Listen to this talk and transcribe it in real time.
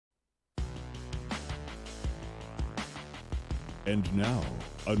And now,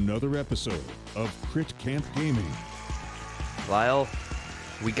 another episode of Crit Camp Gaming. Lyle,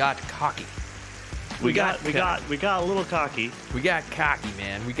 we got cocky. We got a little cocky. We got cocky,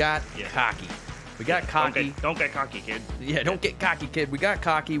 man. We got cocky. We got cocky. Don't get cocky, kid. Yeah, don't get cocky, kid. We got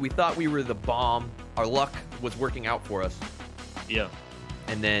cocky. We thought we were the bomb. Our luck was working out for us. Yeah.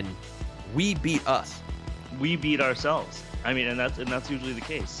 And then we beat us. We beat ourselves. I mean, and that's usually the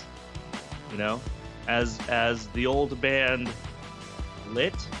case. You know, as the old band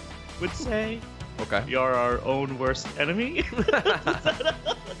Lit would say. Okay. You're our own worst enemy.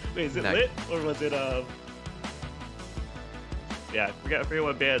 Wait, is it Nice. Lit or was it Yeah, I forget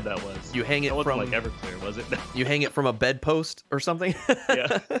what band that was. You hang it that wasn't from like Everclear, was it? You hang it from a bedpost or something?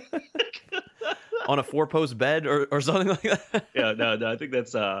 Yeah. On a 4-post bed or something like that? Yeah, no, I think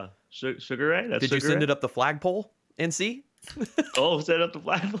that's Sugar Ray. That's Did you Sugar send Ray? it up the flagpole and see? Oh, set up the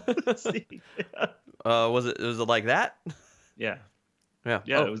flagpole. Let's see. Yeah. Was it like that? Yeah. Yeah.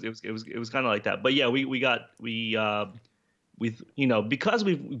 Yeah, Oh. it was kind of like that. But yeah, we you know, because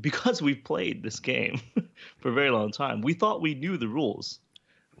we've played this game for a very long time, we thought we knew the rules.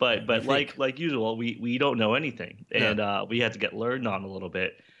 But like usual, we don't know anything. And we had to get learned on a little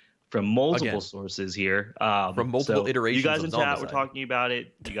bit from multiple sources here. From multiple iterations. You guys in of chat were Zombicide. talking about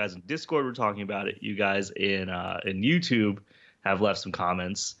it. You guys in Discord were talking about it. You guys in YouTube have left some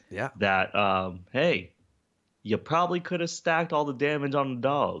comments. Yeah. That hey, you probably could have stacked all the damage on the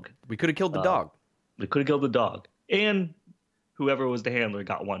dog. We could have killed the dog. We could have killed the dog, and whoever was the handler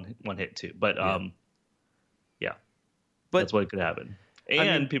got one hit too. But yeah, But that's what could happen.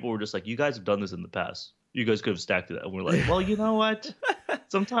 And people were just like, "You guys have done this in the past. You guys could have stacked it." And we're like, "Well, you know what?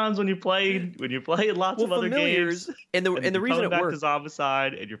 Sometimes when you play lots of other familiars, games, and the reason coming it back works. to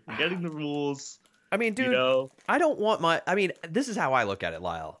Zombicide, and you're forgetting the rules." I mean, dude, You know? I don't want my. I mean, this is how I look at it,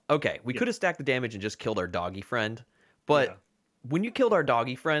 Lyle. Okay, we Yeah. could have stacked the damage and just killed our doggy friend, but Yeah. when you killed our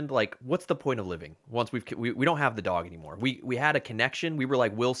doggy friend, like, what's the point of living? Once we don't have the dog anymore. We had a connection. We were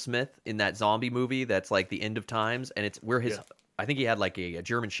like Will Smith in that zombie movie that's like the end of times, and we're his. Yeah. I think he had like a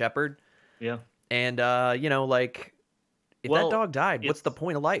German Shepherd, Yeah. and you know, like, if Well, that dog died, what's the it's-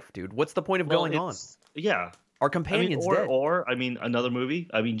 point of life, dude? What's the point of going on? Yeah. Our I mean, companion's dead. or another movie.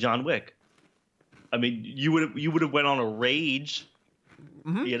 I mean, John Wick. I mean, you would have went on a rage.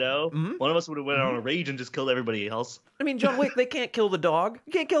 Mhm. You know, Mhm. one of us would have went on a rage and just killed everybody else. I mean, John Wick, they can't kill the dog.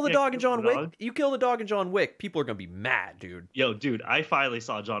 You can't kill the Can't dog in kill John the Wick. dog. You kill the dog in John Wick, people are gonna be mad, dude. Yo, dude, I finally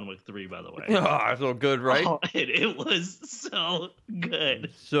saw John Wick 3, by the way. Ah, so good, right? Oh, and it was so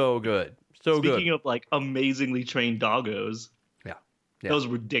good. So good, so Speaking good. of like amazingly trained doggos, Yeah. that was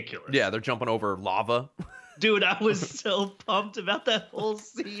ridiculous. Yeah, they're jumping over lava. Dude, I was so pumped about that whole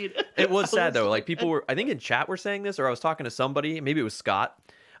scene. It was I sad though. Like people were, I think in chat were saying this, or I was talking to somebody, maybe it was Scott,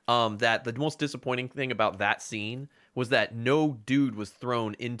 that the most disappointing thing about that scene was that no dude was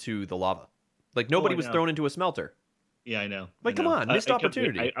thrown into the lava. Like nobody I was know. thron into a smelter. Yeah, I know. Like, I come know. on, missed I kept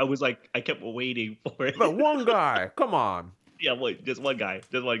opportunity. I was like, I kept waiting for it. But one guy, come on. Yeah, wait, just one guy,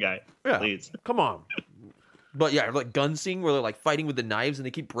 Yeah. please. Come on. But yeah, like gun scene where they're like fighting with the knives and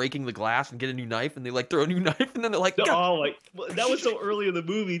they keep breaking the glass and get a new knife and they like throw a new knife and then they're like, "God." Oh, like that was so early in the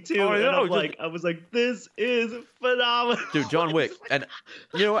movie too. Oh, I and know, I was like, this is phenomenal. Dude, John Wick. And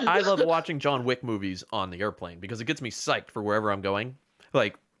you know what? I love watching John Wick movies on the airplane because it gets me psyched for wherever I'm going.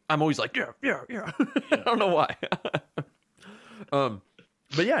 Like, I'm always like, yeah. I don't know why.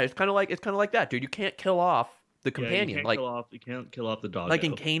 But yeah, it's kind of like that, dude. You can't kill off the companion. You can't kill off the dog. like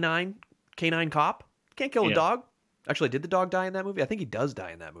in Canine Cop. You can't kill a Yeah. dog. Actually, did the dog die in that movie? I think he does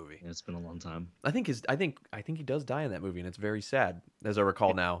die in that movie. Yeah, it's been a long time. I think he does die in that movie, and it's very sad, as I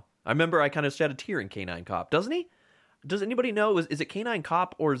recall now. I remember I kind of shed a tear in Canine Cop, doesn't he? Does anybody know? Is it Canine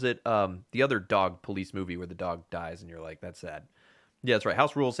Cop or is it the other dog police movie where the dog dies and you're like, that's sad? Yeah, that's right.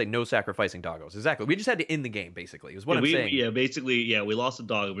 House rules say no sacrificing doggos. Exactly. We just had to end the game, basically. Is what I'm saying. Yeah, basically, we lost a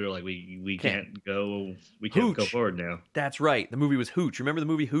dog and we were like, we can't go Hooch. forward now. That's right. The movie was Hooch. Remember the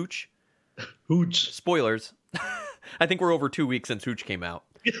movie Hooch? Hooch. Spoilers. I think we're over 2 weeks since Hooch came out.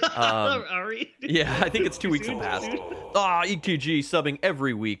 Are we? Yeah, I think it's 2 weeks have passed. ETG subbing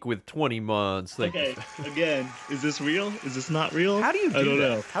every week with 20 months. Like, Okay, again, is this real? Is this not real? how do you do I don't that?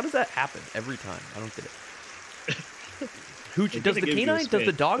 know. How does that happen every time? I don't get it. Hooch, It does the kinda gives you a canine? Does the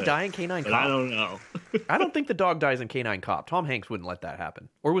spin, dog but- die in Canine But Cop? I don't know. I don't think the dog dies in Canine Cop. Tom Hanks wouldn't let that happen.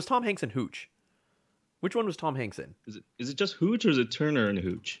 Or was Tom Hanks in Hooch? Which one was Tom Hanks in? Is it just Hooch or is it Turner and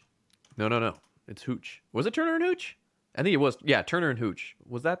Hooch? No. It's Hooch. Was it Turner and Hooch? I think it was. Yeah, Turner and Hooch.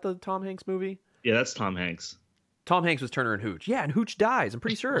 Was that the Tom Hanks movie? Yeah, that's Tom Hanks. Tom Hanks was Turner and Hooch. Yeah, and Hooch dies. I'm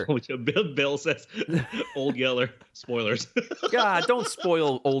pretty sure. Bill says, "Old Yeller." Spoilers. God, don't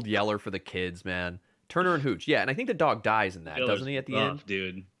spoil Old Yeller for the kids, man. Turner and Hooch. Yeah, and I think the dog dies in that, doesn't he? At the end,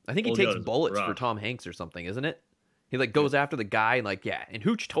 dude. I think he takes bullets for Tom Hanks or something, isn't it? He like goes after the guy and like and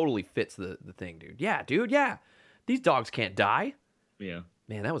Hooch totally fits the thing, dude. Yeah, dude. Yeah, these dogs can't die. Yeah.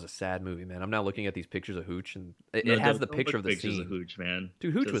 Man, that was a sad movie, man. I'm now looking at these pictures of Hooch, and it has the picture of the pictures scene. Of Hooch, man.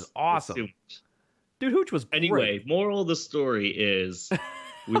 Dude, Hooch was awesome. Dude, Hooch was great. Anyway, moral of the story is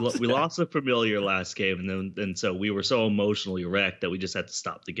we lost a familiar last game, and so we were so emotionally wrecked that we just had to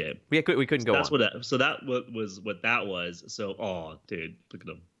stop the game. We couldn't go on. That was what that was. So, dude, look at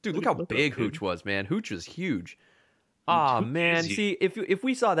him. Dude, look how big Hooch was, man. Hooch was huge. Ah, man. See, if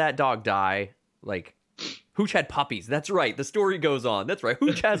we saw that dog die, like, Hooch had puppies. That's right. The story goes on. That's right.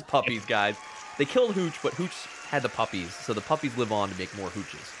 Hooch has puppies, guys. They killed Hooch, but Hooch had the puppies, so the puppies live on to make more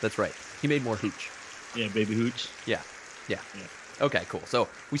Hooches. That's right. He made more Hooch. Yeah, baby Hooch. Yeah. Okay, cool. So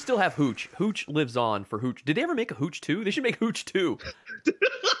we still have Hooch. Hooch lives on for Hooch. Did they ever make a Hooch 2? They should make Hooch 2.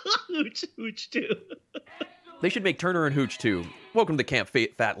 Hooch 2. They should make Turner and Hooch 2. Welcome to Camp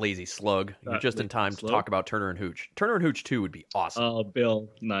Fat Lazy Slug. You're just in time to talk about Turner and Hooch. Turner and Hooch 2 would be awesome. Oh, Bill,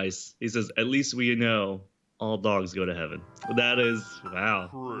 nice. He says, at least we know all dogs go to heaven. That is,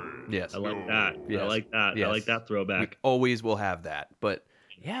 wow. Yes. I like that. Yes. I like that. Yes. I like that throwback. We always will have that. But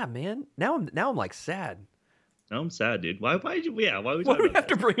yeah, man, now I'm like sad. Now I'm sad, dude. Why would we have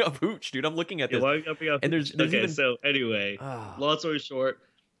to bring up Hooch, dude? I'm looking at this. Why we gotta bring up and there's okay, even... so anyway, long story short,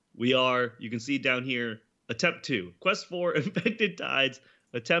 you can see down here, attempt 2. Quest 4, Infected Tides,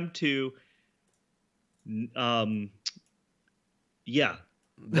 attempt 2. Yeah.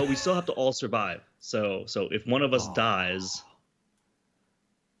 But we still have to all survive. So if one of us dies,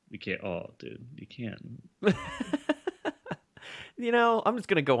 we can't. Oh, dude, you can't. I'm just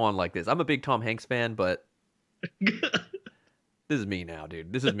gonna go on like this. I'm a big Tom Hanks fan, but this is me now,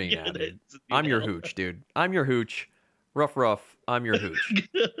 dude. This is me now, dude. I'm your Hooch, dude. I'm your Hooch. Rough. I'm your Hooch.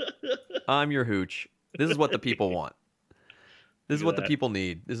 I'm your Hooch. This is what the people want. This is what the people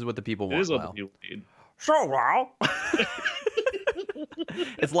need. This is what the people want. This is what the people need. So, Lyle.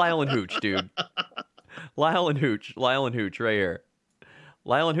 It's Lyle and Hooch, dude. Lyle and Hooch right here.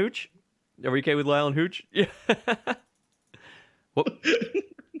 Lyle and Hooch? Are we okay with Lyle and Hooch? Yeah. Whoop.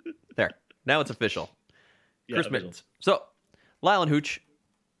 There. Now it's official. Yeah, Chris Mittens. So, Lyle and Hooch,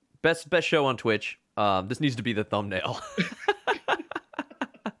 best show on Twitch. This needs to be the thumbnail.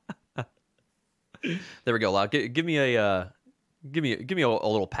 There we go, Lyle. Give me a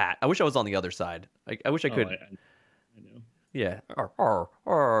little pat. I wish I was on the other side. I wish I could. I know. Yeah. Or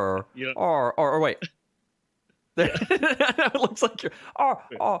wait. It looks like you're.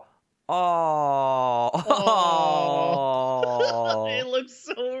 It looks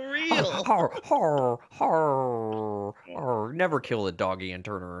so real. Never kill a doggy and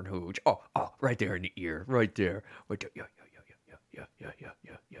Turner and Hooch. Right there in the ear. Right there. Yeah.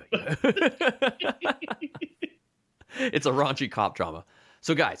 It's a raunchy cop drama.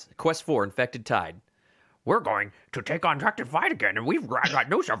 So guys, Quest 4, Infected Tide. We're going to take on Infected Fight again, and we've got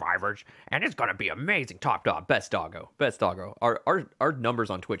new survivors, and it's going to be amazing. Top dog, best doggo. Our numbers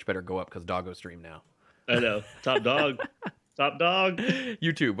on Twitch better go up because Doggo stream now. I know. Top dog.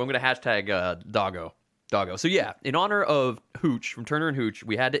 YouTube, I'm going to hashtag Doggo. So yeah, in honor of Hooch from Turner and Hooch,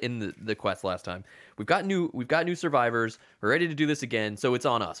 we had to end the quest last time. We've got new survivors. We're ready to do this again, so it's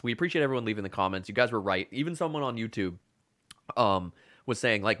on us. We appreciate everyone leaving the comments. You guys were right. Even someone on YouTube was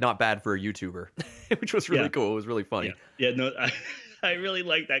saying like not bad for a YouTuber, which was really cool. It was really funny. Yeah, no, I really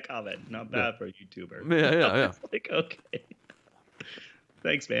like that comment. Not bad for a YouTuber. Yeah. Like, okay.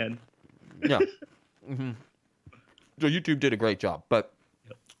 Thanks, man. Yeah. Mm-hmm. So YouTube did a great job, but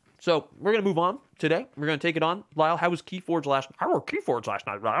so we're gonna move on today. We're gonna take it on. Lyle, how was Keyforge last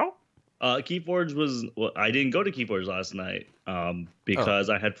night, Lyle? Keyforge was. Well, I didn't go to Keyforge last night because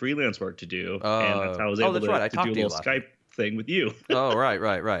I had freelance work to do, and that's how I was able to do a little Skype thing with you. Oh, right.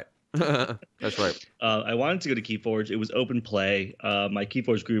 That's right. I wanted to go to Keyforge. It was open play. My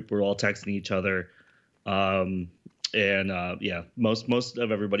Keyforge group were all texting each other. Most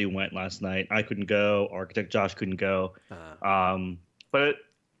of everybody went last night. I couldn't go. Architect Josh couldn't go. But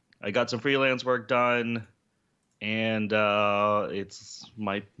I got some freelance work done, and I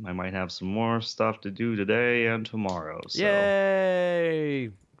might have some more stuff to do today and tomorrow. So. Yay!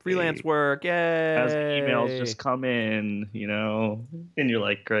 Freelance work, yay! As emails just come in, and you're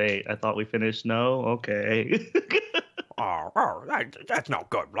like, great, I thought we finished. No? Okay. That's not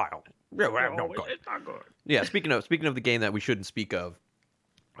good, Lyle. No, it's not good. Yeah, speaking of the game that we shouldn't speak of,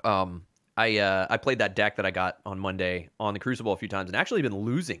 I played that deck that I got on Monday on the Crucible a few times and actually been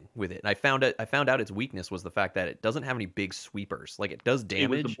losing with it. And I found out its weakness was the fact that it doesn't have any big sweepers. Like it does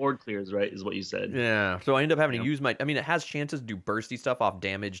damage. The board clears, right, is what you said. Yeah. So I ended up having to use it has chances to do bursty stuff off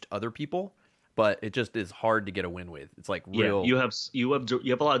damaged other people, but it just is hard to get a win with. It's like real. Yeah, you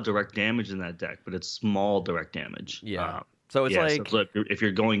have a lot of direct damage in that deck, but it's small direct damage. Yeah. So it's like, so if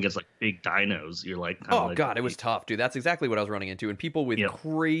you're going against like big dinos, you're like, oh god, it was tough, dude. That's exactly what I was running into, and people with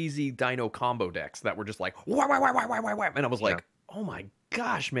crazy dino combo decks that were just like, wah, wah, wah, wah, wah, wah, wah. And I was like, oh my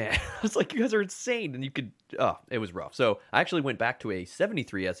gosh, man. I was like, you guys are insane, and you could, it was rough. So I actually went back to a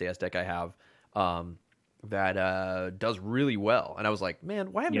 73 SAS deck I have, that does really well, and I was like,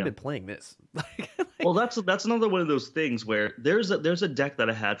 man, why haven't I been playing this? Well, that's another one of those things where there's a deck that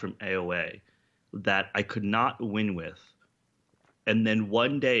I had from AOA that I could not win with. And then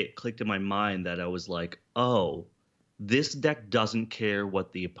one day it clicked in my mind that I was like, oh, this deck doesn't care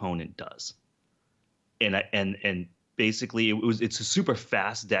what the opponent does. And basically it's a super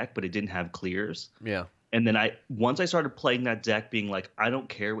fast deck, but it didn't have clears. Yeah. And then once I started playing that deck, being like, I don't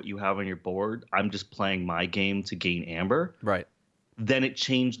care what you have on your board, I'm just playing my game to gain amber. Right. Then it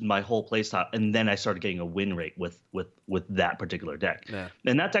changed my whole playstyle, and then I started getting a win rate with that particular deck. Yeah.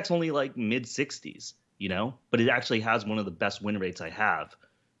 And that deck's only like mid 60s. You know, but it actually has one of the best win rates I have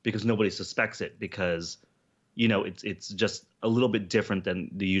because nobody suspects it because, you know, it's just a little bit different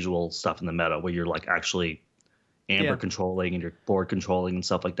than the usual stuff in the meta where you're like actually amber controlling and you're board controlling and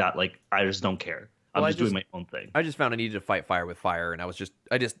stuff like that. Like, I just don't care. I'm just doing my own thing. I just found I needed to fight fire with fire, and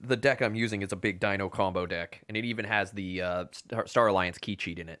the deck I'm using is a big dino combo deck, and it even has the Star Alliance key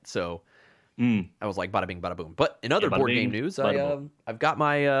cheat in it. So I was like, bada bing, bada boom. But in other board game news, I've got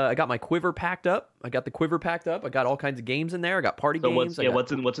my quiver packed up. I got the quiver packed up. I got all kinds of games in there. I got party games.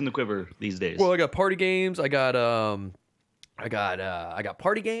 What's in the quiver these days? Well, I got party games. I got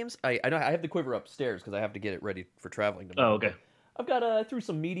party games. I have the quiver upstairs because I have to get it ready for traveling tomorrow. Oh, okay. I've got threw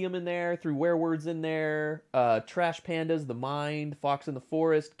some medium in there, threw werewords in there, trash pandas, the mind, fox in the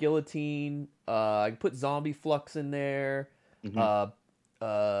forest, guillotine. I put zombie flux in there.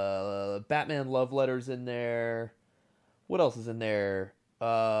 Batman love letters in there. What else is in there?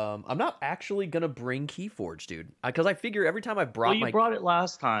 I'm not actually gonna bring Keyforge, dude, because I figure every time I've brought you brought it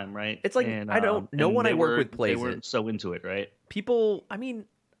last time, right? It's like I don't. No one I work with plays it. They weren't so into it, right? People. I mean,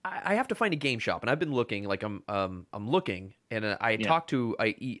 I have to find a game shop, and I've been looking. Like I'm looking, and I talked to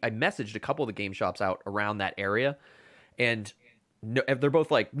I messaged a couple of the game shops out around that area, and no, they're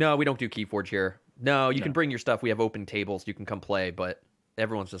both like, no, we don't do Keyforge here. No, you can bring your stuff. We have open tables. You can come play, but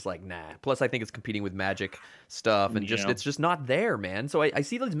everyone's just like, nah. Plus, I think it's competing with Magic stuff, and it's just not there, man. So I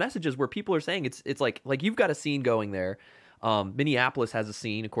see these messages where people are saying it's like you've got a scene going there. Minneapolis has a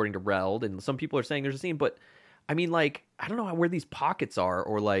scene according to Reld, and some people are saying there's a scene, but I mean, like, I don't know where these pockets are,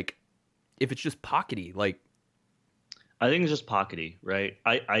 or like if it's just pockety. Like, I think it's just pockety, right?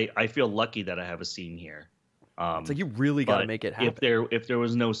 I feel lucky that I have a scene here. It's like you really got to make it happen. If there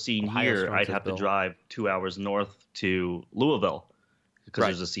was no scene here, I'd have to drive 2 hours north to Louisville because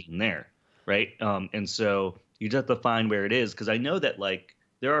there's a scene there, right? And so you just have to find where it is, because I know that like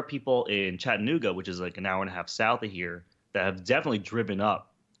there are people in Chattanooga, which is like an hour and a half south of here, that have definitely driven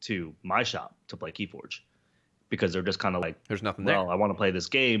up to my shop to play Keyforge because they're just kind of like, there's nothing there. Well, I want to play this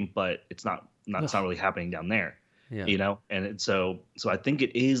game, but it's not really happening down there, you know? And so I think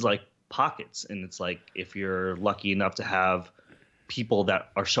it is like pockets, and it's like if you're lucky enough to have people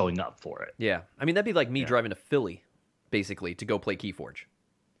that are showing up for it. Yeah. I mean, that'd be like me driving to Philly basically to go play Keyforge.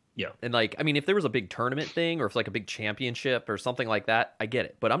 Yeah. And like, I mean, if there was a big tournament thing, or if like a big championship or something like that, I get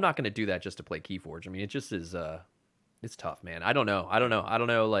it. But I'm not going to do that just to play Keyforge. I mean, it just is it's tough, man. I don't know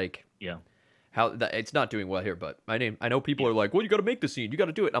like how that it's not doing well here, but I know people are like, well, you got to make the scene, you got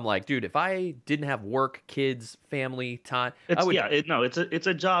to do it. And I'm like, dude, if I didn't have work, kids, family, time, it's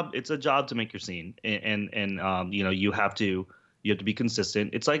a job to make your scene, and you know, you have to be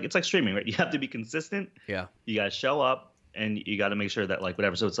consistent. It's like streaming, right? You have to be consistent. Yeah. You got to show up, and you got to make sure that like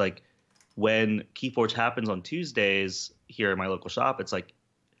whatever. So it's like when Keyforge happens on Tuesdays here in my local shop, it's like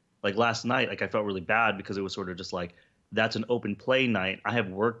last night, like I felt really bad because it was sort of just like, that's an open play night. I have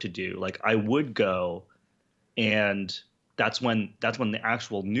work to do. Like I would go, and that's when the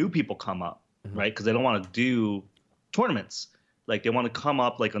actual new people come up, right? Because they don't want to do tournaments. Like they want to come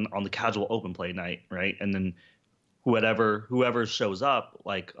up like on the casual open play night, right? And then whoever shows up,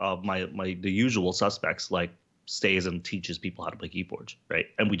 like the usual suspects, like stays and teaches people how to play Keyforge, right?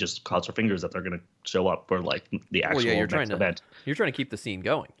 And we just cross our fingers that they're going to show up for like the actual event. You're trying to keep the scene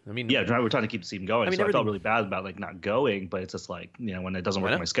going. I mean, we're trying to keep the scene going. I mean, so I felt really bad about like not going, but it's just like, you know, when it doesn't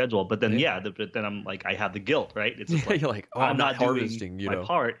work in my schedule. But then but then I'm like, I have the guilt, right? It's just like, you're like, oh, I'm not harvesting doing my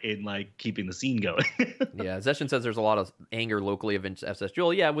part in like keeping the scene going. Yeah, Zeshin says there's a lot of anger locally against FSG.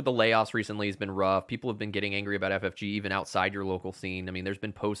 Well, yeah, with the layoffs recently, it's been rough. People have been getting angry about FFG even outside your local scene. I mean, there's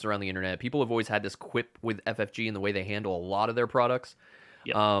been posts around the internet. People have always had this quip with FFG and the way they handle a lot of their products.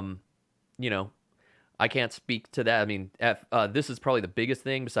 Yep. you know, I can't speak to that. I mean, this is probably the biggest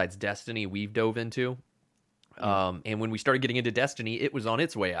thing besides Destiny we've dove into. And when we started getting into Destiny, it was on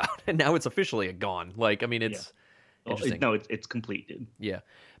its way out, and now it's officially gone. Like, I mean, it's interesting. No, it's complete, dude. Yeah.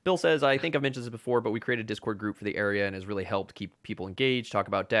 Bill says, I think I've mentioned this before, but we created a Discord group for the area and has really helped keep people engaged, talk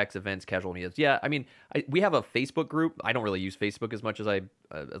about decks, events, casual meetups. Yeah, I mean, we have a Facebook group. I don't really use Facebook as much as as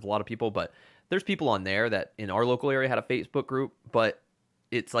a lot of people, but there's people on there that in our local area had a Facebook group, but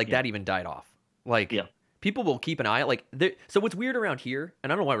it's like that even died off. Like, people will keep an eye. Like, so what's weird around here,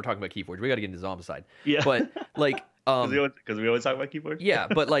 and I don't know why we're talking about Keyforge. We got to get into Zombicide. Yeah. But like, because we always talk about Keyforge. Yeah,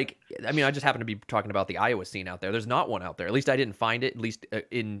 but like, I mean, I just happen to be talking about the Iowa scene out there. There's not one out there. At least I didn't find it. At least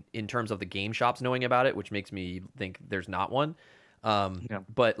in terms of the game shops knowing about it, which makes me think there's not one.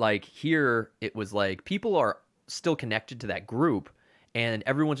 But like here, it was like people are still connected to that group, and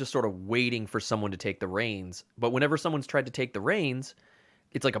everyone's just sort of waiting for someone to take the reins. But whenever someone's tried to take the reins,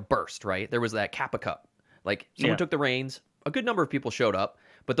 it's like a burst, right? There was that Kappa Cup. Like someone took the reins. A good number of people showed up,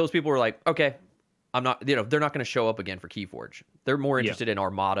 but those people were like, okay, I'm not, you know, they're not going to show up again for Keyforge. They're more interested in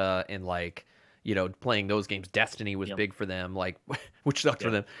Armada and like, you know, playing those games. Destiny was big for them, like, which sucked for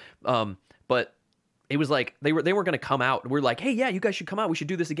them. But it was like they weren't going to come out. We're like, hey, yeah, you guys should come out. We should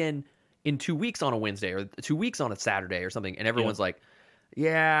do this again in 2 weeks on a Wednesday or 2 weeks on a Saturday or something. And everyone's like,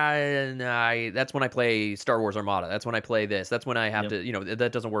 that's when I play Star Wars Armada. That's when I play this. That's when I have to, you know,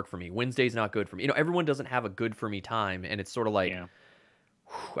 that doesn't work for me. Wednesday's not good for me. You know, everyone doesn't have a good for me time, and it's sort of like.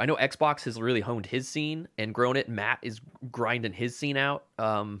 I know Xbox has really honed his scene and grown it. Matt is grinding his scene out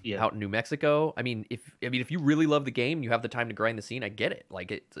out in New Mexico. I mean, if you really love the game, you have the time to grind the scene. I get it.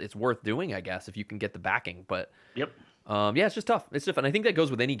 Like it's worth doing, I guess, if you can get the backing. But it's just tough. It's different. I think that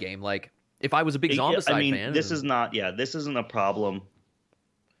goes with any game. Like if I was a big Zombicide fan, this isn't a problem.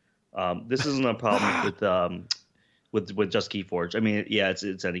 This isn't a problem with just Keyforge. I mean,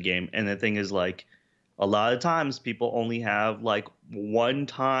 it's any game, and the thing is like. A lot of times people only have like one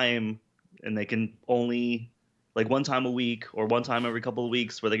time and they can only like one time a week or one time every couple of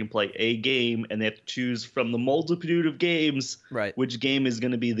weeks where they can play a game and they have to choose from the multitude of games which game is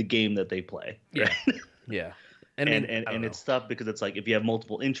going to be the game that they play. Right? Yeah. And it's tough because it's like if you have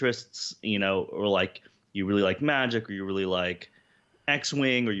multiple interests, you know, or like you really like Magic or you really like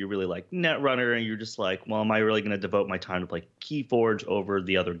X-Wing or you really like Netrunner and you're just like, well, am I really going to devote my time to play Keyforge over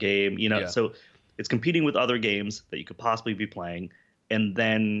the other game? You know, so it's competing with other games that you could possibly be playing, and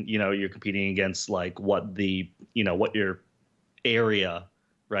then you know you're competing against like what your area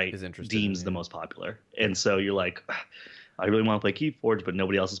deems the most popular, and so you're like, I really want to play Keyforge, but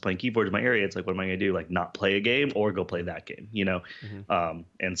nobody else is playing Keyforge in my area. It's like, what am I going to do? Like not play a game or go play that game, you know?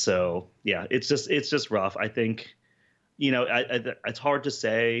 And so it's just rough. I think, you know, it's hard to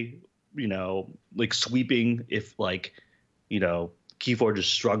say, you know, like sweeping if like, you know. Keyforge is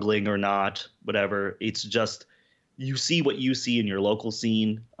struggling or not, whatever. It's just you see what you see in your local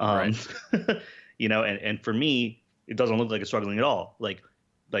scene, you know. And for me, it doesn't look like it's struggling at all. Like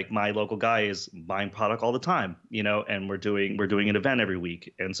my local guy is buying product all the time, you know, and we're doing an event every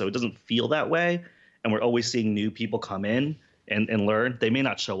week, and so it doesn't feel that way. And we're always seeing new people come in and learn. They may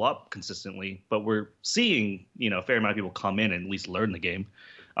not show up consistently, but we're seeing, you know, a fair amount of people come in and at least learn the game.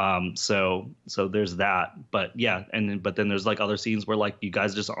 So there's that, but but then there's like other scenes where like you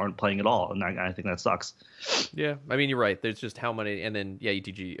guys just aren't playing at all, and I think that sucks. Yeah, I mean you're right. There's just how many, and then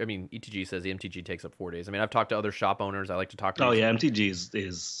ETG. I mean ETG says the MTG takes up 4 days. I mean I've talked to other shop owners. I like to talk to. MTG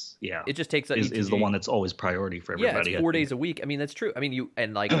is it just takes is the one that's always priority for everybody. Yeah, it's 4 days a week. I mean that's true. I mean you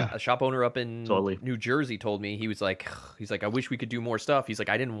and like a shop owner up in New Jersey told me he's like I wish we could do more stuff. He's like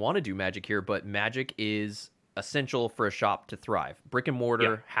I didn't want to do Magic here, but Magic is essential for a shop to thrive. Brick and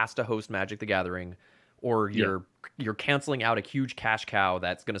mortar has to host Magic the Gathering, or you're canceling out a huge cash cow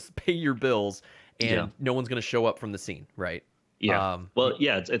that's going to pay your bills, and no one's going to show up from the scene, right?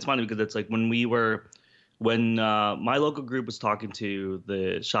 It's funny because it's like when my local group was talking to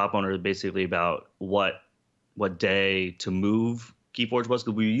the shop owner basically about what day to move Keyforge was,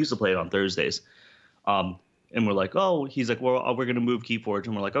 because we used to play it on Thursdays. And we're like, he's like, well, we're going to move Keyforge.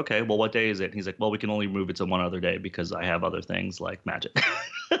 And we're like, okay, well, what day is it? And he's like, well, we can only move it to one other day because I have other things like Magic,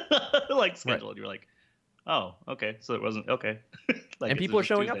 like scheduled. You're like, oh, okay. So it wasn't okay. And people are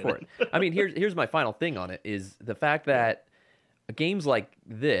showing up for it. I mean, here's my final thing on it is the fact that games like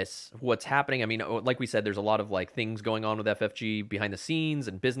this, what's happening, I mean, like we said, there's a lot of like things going on with FFG behind the scenes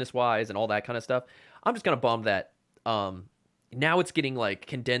and business wise and all that kind of stuff. I'm just kind of bummed that, now it's getting like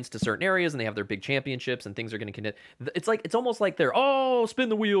condensed to certain areas, and they have their big championships, and things are getting condensed. It's almost like they're spin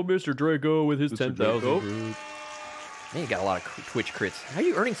the wheel, Mr. Draco with his 10,000. Man, you got a lot of Twitch crits. How are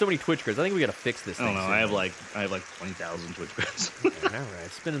you earning so many Twitch crits? I think we got to fix this. I don't thing know. soon. I have like 20,000 Twitch crits. Okay, all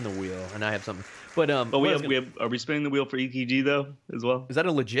right, spinning the wheel, and I have something. But are we spinning the wheel for ETG though as well? Is that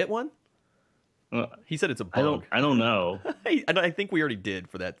a legit one? He said it's a bug. I don't know. I think we already did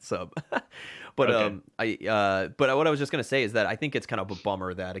for that sub. But okay. but what I was just gonna say is that I think it's kind of a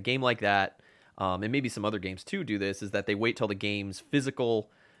bummer that a game like that, and maybe some other games too do this, is that they wait till the game's physical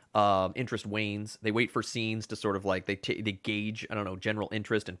interest wanes. They wait for scenes to sort of like they gauge, I don't know, general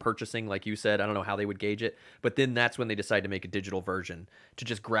interest in purchasing, like you said. I don't know how they would gauge it, but then that's when they decide to make a digital version to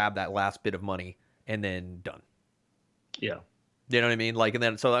just grab that last bit of money and then done. Yeah. You know what I mean? Like, and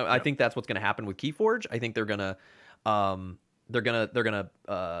then so I think that's what's going to happen with Keyforge. I think they're gonna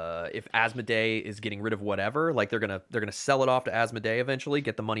if Asmodee is getting rid of whatever, like they're gonna sell it off to Asmodee eventually,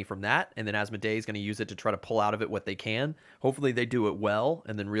 get the money from that, and then Asmodee is gonna use it to try to pull out of it what they can. Hopefully they do it well,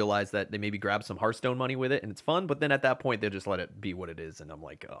 and then realize that they maybe grab some Hearthstone money with it, and it's fun. But then at that point they'll just let it be what it is, and I'm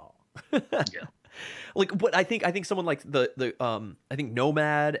like, oh, yeah. Like, but I think someone like I think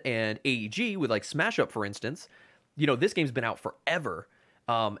Nomad and AEG with like Smash Up, for instance. You know, this game's been out forever.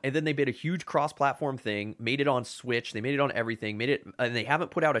 And then they made a huge cross-platform thing, made it on Switch, they made it on everything, and they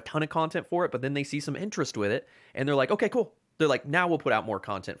haven't put out a ton of content for it, but then they see some interest with it, and they're like, okay, cool. They're like, now we'll put out more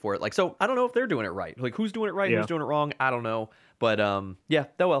content for it. Like, so I don't know if they're doing it right. Like, who's doing it right, who's doing it wrong, I don't know. But yeah,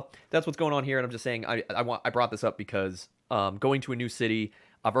 well, that's what's going on here, and I'm just saying I brought this up because going to a new city,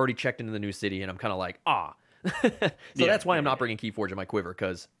 I've already checked into the new city, and I'm kind of like, so that's why I'm not bringing Keyforge in my quiver,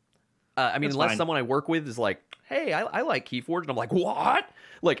 because I mean, unless someone I work with is like, hey, I like Keyforge, and I'm like, what?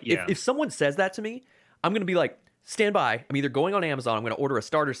 Like, if someone says that to me, I'm going to be like, stand by. I'm either going on Amazon, I'm going to order a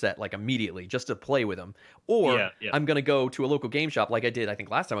starter set, like, immediately, just to play with them, or I'm going to go to a local game shop, like I did, I think,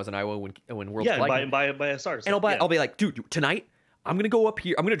 last time I was in Iowa when World's Flight. buy a starter set. And I'll be like, dude, tonight, I'm going to go up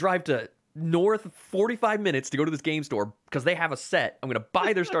here, I'm going to drive to north 45 minutes to go to this game store because they have a set. I'm gonna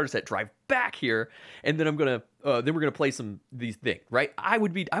buy their starter set, drive back here, and then we're gonna play these things, right? I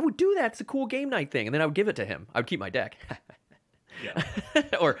would do that. It's a cool game night thing, and then I would give it to him. I would keep my deck.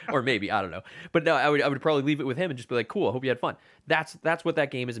 or maybe, I don't know, but no, I would probably leave it with him and just be like, cool, I hope you had fun. That's what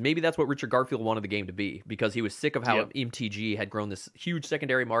that game is. Maybe that's what Richard Garfield wanted the game to be, because he was sick of how MTG had grown this huge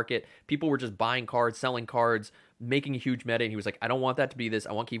secondary market. People were just buying cards, selling cards, making a huge meta, and he was like, I don't want that to be this.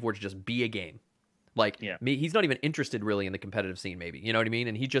 I want Keyforge to just be a game. Like, he's not even interested really in the competitive scene, maybe. You know what I mean?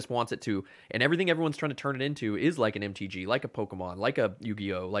 And he just wants it to, and everything everyone's trying to turn it into is like an MTG, like a Pokemon, like a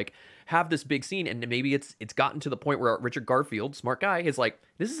Yu-Gi-Oh! Like, have this big scene, and maybe it's gotten to the point where Richard Garfield, smart guy, is like,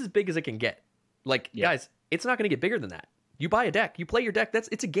 this is as big as it can get. Like, guys, it's not going to get bigger than that. You buy a deck, you play your deck,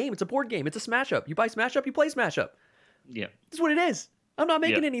 it's a game, it's a board game, it's a Smash Up. You buy Smash Up, you play Smash Up. Yeah. That's what it is. I'm not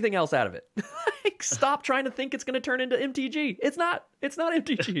making anything else out of it. Like, stop trying to think it's going to turn into MTG. It's not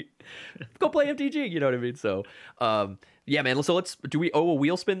MTG. Go play MTG. You know what I mean? So, yeah, man. So do we owe a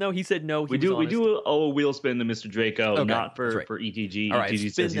wheel spin though? He said no. We do owe a wheel spin to Mr. Draco, not for ETG. All right,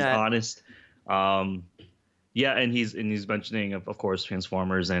 ETG says he's honest. Yeah, and he's mentioning of course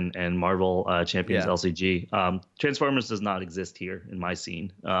Transformers and Marvel Champions LCG. Transformers does not exist here in my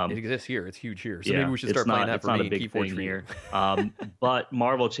scene. It exists here. It's huge here. So maybe we should start playing that for me and Keyforge here. But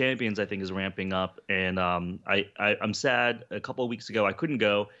Marvel Champions I think is ramping up, and I'm sad. A couple of weeks ago I couldn't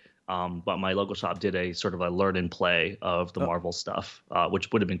go. But my local shop did a sort of a learn and play of the Marvel stuff,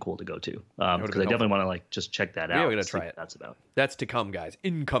 which would have been cool to go to, because I definitely want to like just check that out. Yeah, we're gonna try it. That's about. That's to come, guys.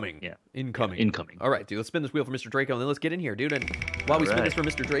 Incoming. Yeah, incoming. All right, dude. Let's spin this wheel for Mr. Draco, and then let's get in here, dude. And while we spin this for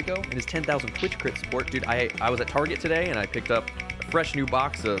Mr. Draco and his 10,000 Twitch crit support, dude, I was at Target today and I picked up a fresh new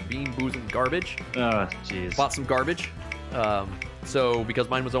box of Bean Boozled garbage. Oh, jeez. Bought some garbage. So because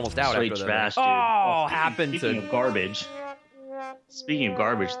mine was almost out straight after trash, dude. Oh, happened speaking of garbage. Speaking of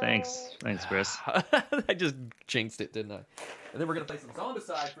garbage, thanks, Chris. I just jinxed it, didn't I? And then we're gonna play some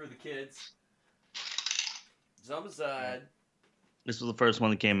Zombicide for the kids. Zombicide. This was the first one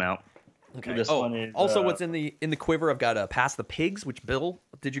that came out. Okay. This one is, also, what's in the quiver? I've got Pass the Pigs. Which Bill,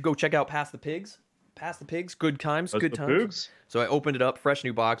 did you go check out Pass the Pigs? Pass the Pigs. Good times. Good times. Pigs? So I opened it up. Fresh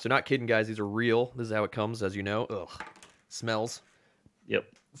new box. They're not kidding, guys. These are real. This is how it comes, as you know. Ugh. Smells. Yep.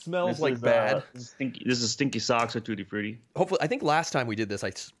 Smells like bad. This is Stinky Socks or Tutti Frutti. Hopefully, I think last time we did this, I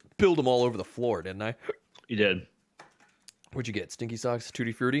spilled them all over the floor, didn't I? You did. What'd you get? Stinky Socks,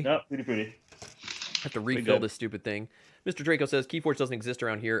 Tutti Frutti? No, Tutti Frutti. I have to refill this stupid thing. Mr. Draco says, Keyforge doesn't exist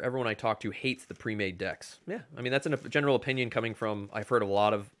around here. Everyone I talk to hates the pre-made decks. Yeah, I mean, that's a general opinion coming from, I've heard a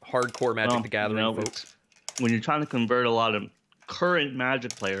lot of hardcore Magic the Gathering folks. When you're trying to convert a lot of current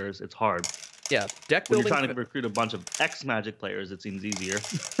Magic players, it's hard. Yeah, deck When building. you're trying to recruit a bunch of Magic players, it seems easier.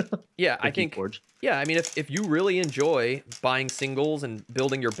 Yeah, I think. Keyforge. Yeah, I mean, if you really enjoy buying singles and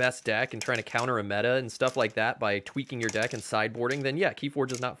building your best deck and trying to counter a meta and stuff like that by tweaking your deck and sideboarding, then yeah,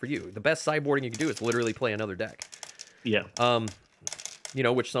 Keyforge is not for you. The best sideboarding you can do is literally play another deck. Yeah. You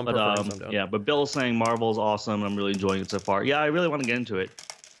know, which some prefer, some don't. Yeah, but Bill's saying Marvel's awesome. I'm really enjoying it so far. Yeah, I really want to get into it.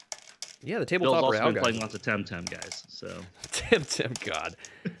 Yeah, the Bill's tabletop also royale been guys. playing lots of Temtem guys, so. Temtem, God.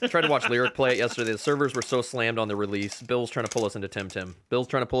 I tried to watch Lyric play it yesterday. The servers were so slammed on the release. Bill's trying to pull us into Temtem.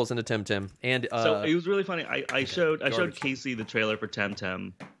 And so it was really funny. I showed Garbage. Casey the trailer for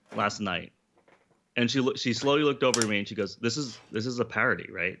Temtem last night, and she slowly looked over at me and she goes, "This is a parody,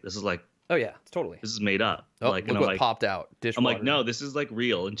 right? This is like, oh yeah, totally. this is made up." Oh, like, look and what I'm like, popped out. I'm Dishwater. like, no, this is like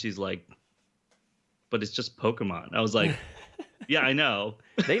real. And she's like, but it's just Pokemon. I was like, yeah, I know.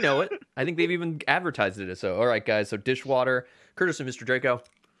 They know it. I think they've even advertised it as so. All right, guys. So Dishwater, Curtis and Mr. Draco.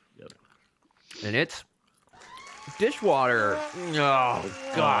 Yep. And it's Dishwater. Oh, God.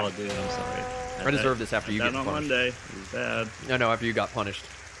 Oh, dude, I'm sorry. I deserve this after you that get on punished. Monday. It was bad. No, after you got punished.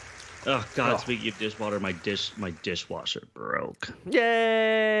 Oh God! Oh. Speaking of dishwater, my dishwasher broke.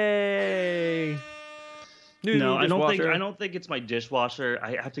 Yay! New No, I dishwasher. don't think it's my dishwasher.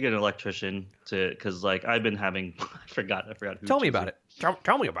 I have to get an electrician because like I've been having. I forgot who. Tell me about it.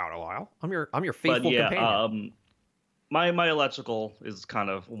 Tell me about it, Lyle. I'm your faithful But yeah, companion. my electrical is kind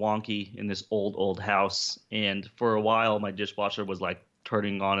of wonky in this old house, and for a while my dishwasher was like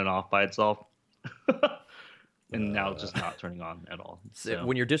turning on and off by itself. And now it's just not turning on at all. So.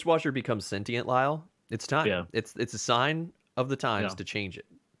 When your dishwasher becomes sentient, Lyle, it's time. Yeah. It's a sign of the times to change it.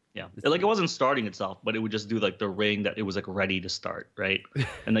 Yeah, like it wasn't starting itself, but it would just do like the ring that it was like ready to start, right?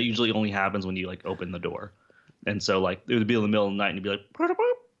 And that usually only happens when you like open the door. And so like it would be in the middle of the night and you'd be like, and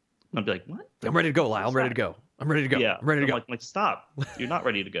I'd be like, what? I'm ready to go, Lyle. I'm ready to go. I'm ready to go. Yeah, I'm ready to go. Like stop! You're not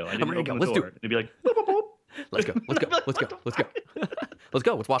ready to go. I didn't ready to open go. the Let's do door. it. And it'd be like, boop, boop, boop. Let's go. Let's go. Let's go. Let's go. Let's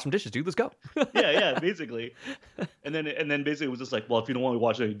go. Let's wash some dishes, dude. Let's go. yeah, basically. And then basically it was just like, well, if you don't want to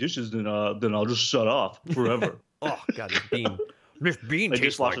wash any dishes, then I'll just shut off forever. Oh God, this bean. This bean My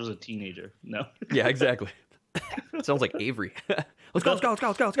tastes like. dishwasher's a teenager. No. Yeah, exactly. Sounds like Avery. Let's go.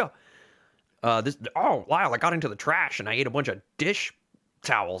 Oh, Lyle, I got into the trash and I ate a bunch of dish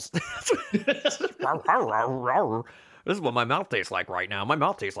towels. This is what my mouth tastes like right now. My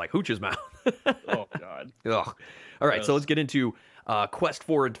mouth tastes like Hooch's mouth. Oh God. Ugh. All right, so let's get into Quest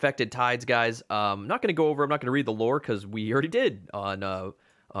for Infected Tides, guys. I'm not going to read the lore because we already did on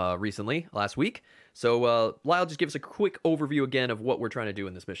recently, last week. So Lyle, just give us a quick overview again of what we're trying to do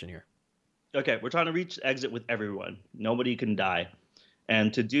in this mission here. Okay, we're trying to reach exit with everyone. Nobody can die.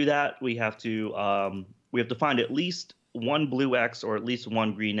 And to do that, we have to find at least one blue X or at least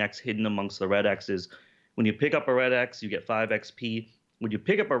one green X hidden amongst the red X's. When you pick up a red X, you get 5 XP. When you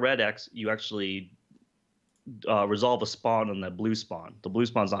pick up a red X, you actually resolve a spawn on the blue spawn. The blue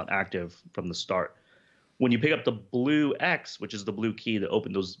spawn's not active from the start. When you pick up the blue X, which is the blue key that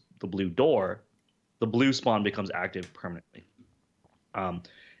opens the blue door, the blue spawn becomes active permanently.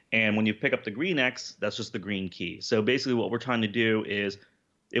 And when you pick up the green X, that's just the green key. So basically what we're trying to do is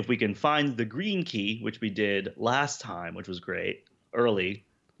if we can find the green key, which we did last time, which was great, early,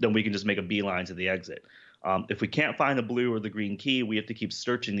 then we can just make a beeline to the exit. If we can't find the blue or the green key, we have to keep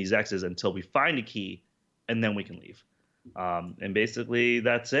searching these X's until we find a key, and then we can leave. And basically,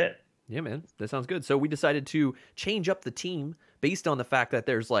 that's it. Yeah, man, that sounds good. So we decided to change up the team based on the fact that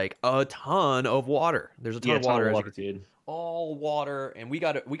there's like a ton of water. There's a ton of water, as you can see. Dude. All water, and we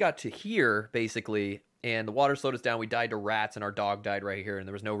got to here basically, and the water slowed us down. We died to rats, and our dog died right here, and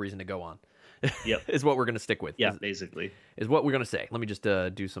there was no reason to go on. Yep. Is what we're gonna stick with. Yeah, basically. Is what we're gonna say. Let me just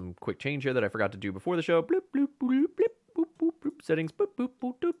do some quick change here that I forgot to do before the show. Bloop, bloop, bloop, bloop, boop, boop, boop. Settings. Boop, boop,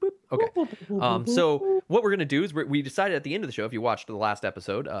 boop, boop, boop. Okay. So what we're gonna do is we decided at the end of the show, if you watched the last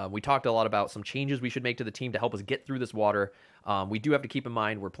episode, we talked a lot about some changes we should make to the team to help us get through this water. We do have to keep in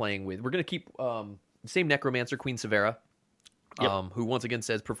mind we're gonna keep same Necromancer, Queen Severa. Yep. Who once again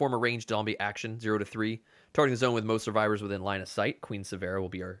says perform a ranged zombie action 0 to 3, targeting the zone with most survivors within line of sight. Queen Severa will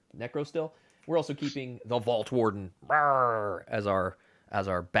be our Necro still. We're also keeping the Vault Warden as our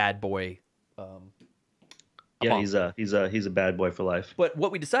bad boy. Yeah, he's a bad boy for life. But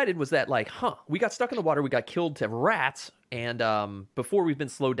what we decided was that we got stuck in the water, we got killed to rats, and before we've been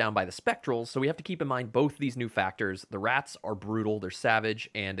slowed down by the spectrals, so we have to keep in mind both these new factors. The rats are brutal, they're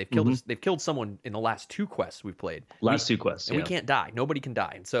savage, and they've killed us. They've killed someone in the last 2 quests we've played. Two quests, and we can't die. Nobody can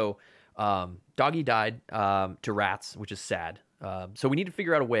die, and so Doggy died to rats, which is sad. So we need to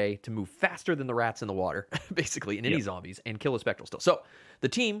figure out a way to move faster than the rats in the water, basically, in any zombies, and kill a spectral still. So the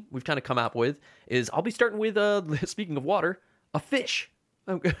team we've kind of come up with is I'll be starting with, speaking of water, a fish.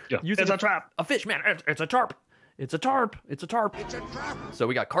 Yeah. using It's a trap. A fish, man. It's a tarp. It's a tarp. It's a tarp. It's a trap. So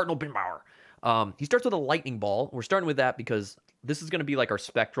we got Cardinal Bimbauer. He starts with a lightning ball. We're starting with that because this is going to be like our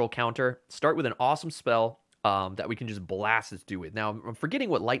spectral counter. Start with an awesome spell that we can just blast this dude with. Now, I'm forgetting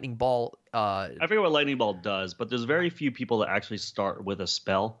what lightning ball... I forget what lightning ball does, but there's very few people that actually start with a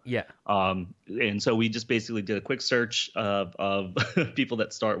spell. Yeah. And so we just basically did a quick search of people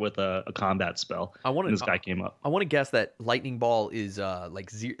that start with a combat spell. And this guy came up. I want to guess that lightning ball is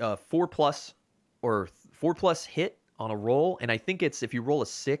like 4+ or 4+ hit on a roll, and I think it's if you roll a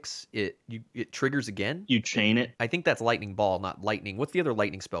 6, it triggers again. You chain it. I think that's lightning ball, not lightning. What's the other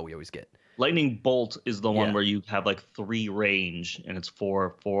lightning spell we always get? Lightning bolt is the one where you have like 3 range, and it's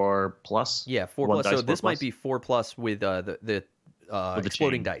 4+. Yeah, 4+. So this might be 4+ with the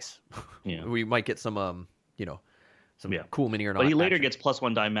exploding dice. Yeah, we might get some cool mini or not. But he later action. gets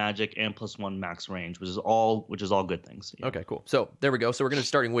 +1 die magic and +1 max range, which is all good things. Yeah. Okay, cool. So there we go. So we're gonna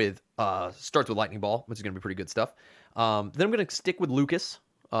starts with lightning ball, which is gonna be pretty good stuff. Then I'm gonna stick with Lucas.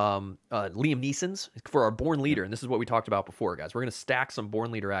 Liam Neeson's for our Born Leader, and this is what we talked about before, guys. We're going to stack some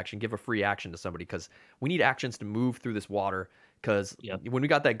Born Leader action, give a free action to somebody, because we need actions to move through this water, because when we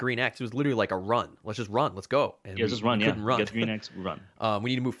got that green X, it was literally like a run. Let's just run. Let's go. And just run, couldn't run. Get green X, run. We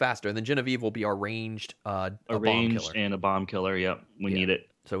need to move faster, and then Genevieve will be our ranged a bomb ranged killer. and a bomb killer, we need it.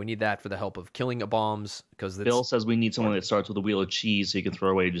 So we need that for the help of killing bombs, because Bill says we need someone that starts with a wheel of cheese so you can throw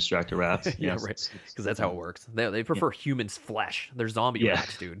away distracted rats. Yeah, right. Because that's how it works. They prefer humans' flesh. They're zombie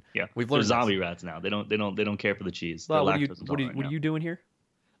rats, dude. Yeah, we've learned they're zombie rats now. They don't care for the cheese. Well, what are you doing here?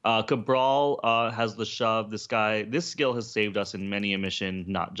 Cabral has the shove. This skill has saved us in many a mission,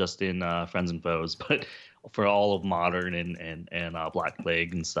 not just in Friends and Foes, but for all of Modern and Black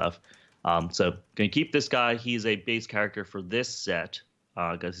Plague and stuff. So gonna keep this guy. He's a base character for this set.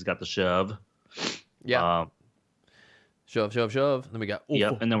 Because he's got the shove. Yeah. Shove. Then we got Ulfo.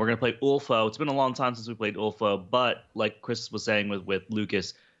 Yep, and then we're going to play Ulfo. It's been a long time since we played Ulfo, but like Chris was saying with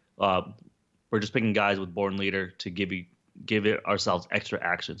Lucas, we're just picking guys with Born Leader to give it ourselves extra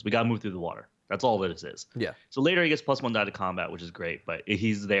actions. We got to move through the water. That's all that this is. Yeah. So later he gets +1 die to combat, which is great, but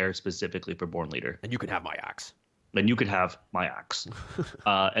he's there specifically for Born Leader. And you can have my axe. Then you could have my axe.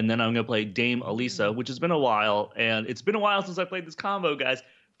 And then I'm going to play Dame Elisa, which has been a while. And it's been a while since I played this combo, guys.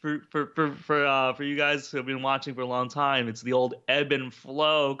 For you guys who have been watching for a long time, it's the old ebb and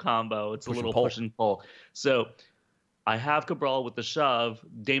flow combo. It's a little push and pull. So I have Cabral with the shove.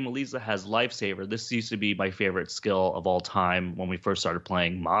 Dame Elisa has Lifesaver. This used to be my favorite skill of all time when we first started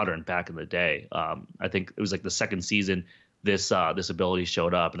playing Modern back in the day. I think it was like the second season. This ability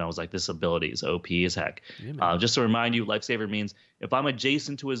showed up, and I was like, this ability is OP as heck. Yeah, just to remind you, Lifesaver means if I'm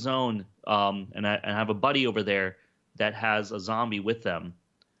adjacent to a zone and I have a buddy over there that has a zombie with them,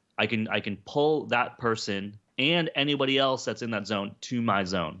 I can pull that person and anybody else that's in that zone to my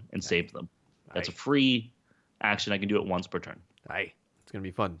zone and save them. That's a free action. I can do it once per turn. Aye. It's going to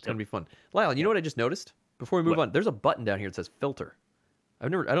be fun. It's going to be fun. Lyle, you know what I just noticed? Before we move on, there's a button down here that says filter. I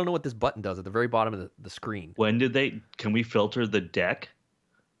don't know what this button does at the very bottom of the screen. Can we filter the deck?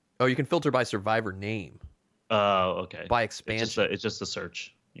 Oh, you can filter by survivor name. Oh, okay. By expansion. It's just a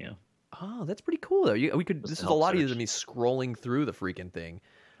search. Yeah. Oh, that's pretty cool though. This is a lot easier than me scrolling through the freaking thing.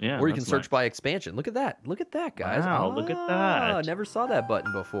 Yeah. Or you can search by expansion. Look at that. Look at that, guys. Wow, look at that. I never saw that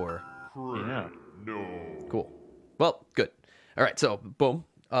button before. Yeah. No. Cool. Well, good. All right, so boom.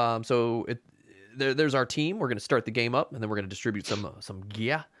 There's our team. We're going to start the game up, and then we're going to distribute some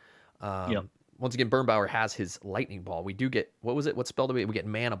gear. Once again, Burnbauer has his lightning ball. We do get, what was it? What spell do we get?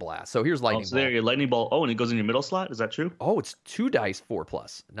 Mana Blast. So here's lightning ball. There you go, lightning ball. Oh, and it goes in your middle slot. Is that true? Oh, it's 2 dice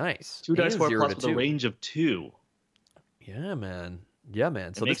 4+. Nice. 2 dice 4+ with a range of 2. Yeah, man.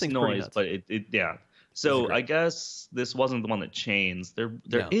 So it makes noise, but it So I guess this wasn't the one that chains. There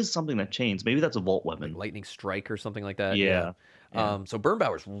is something that chains. Maybe that's a Volt weapon. Like lightning strike or something like that. Yeah. So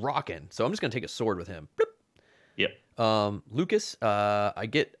Burnbauer's rocking. So I'm just gonna take a sword with him. Bloop. Yep. Lucas,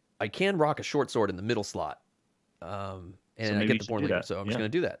 I can rock a short sword in the middle slot. And I get the Born Leader. So I'm just gonna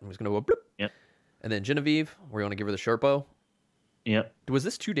do that. I'm just gonna go bloop. Yep. And then Genevieve, we're gonna give her the Sherpo. Yep. Was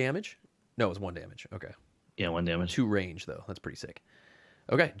this 2 damage? No, it was 1 damage. Okay. Yeah, 1 damage. 2 range though. That's pretty sick.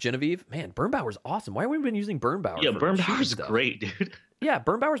 Okay, Genevieve. Man, Burnbauer's awesome. Why have we been using Burnbauer? Yeah, Burnbauer's great, dude. Yeah,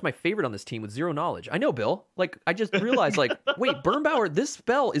 Burnbauer's my favorite on this team with 0 knowledge. I know, Bill. Like, I just realized, like, wait, Burnbauer, this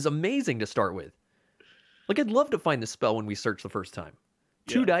spell is amazing to start with. Like, I'd love to find this spell when we search the first time.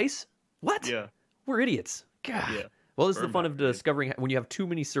 2 dice? What? Yeah. We're idiots. God. Yeah. Well, this is the fun of discovering when you have too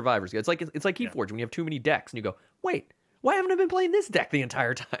many survivors. It's like Keyforge when you have too many decks and you go, wait, why haven't I been playing this deck the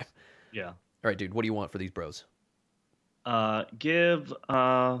entire time? Yeah. All right, dude, what do you want for these bros?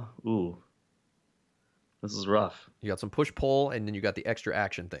 This is rough. You got some push-pull, and then you got the extra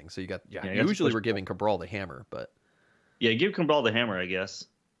action thing. So you got, usually we're giving Cabral the hammer, but... Yeah, give Cabral the hammer, I guess.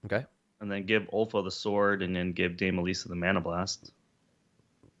 Okay. And then give Ulfa the sword, and then give Dame Elisa the Mana Blast.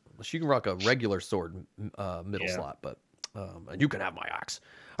 She can rock a regular sword middle slot, but you can have my axe.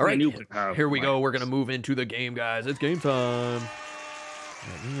 All right, here we go. We're going to move into the game, guys. It's game time.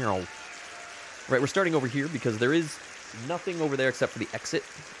 All right, we're starting over here because there is nothing over there except for the exit.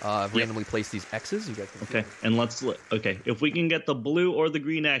 I've randomly placed these X's. You guys can see and let's look. Okay, if we can get the blue or the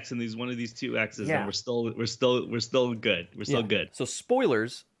green X in one of these two X's, then we're still good. We're still good. So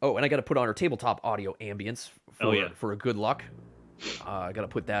spoilers. Oh, and I got to put on our tabletop audio ambience for a good luck. I got to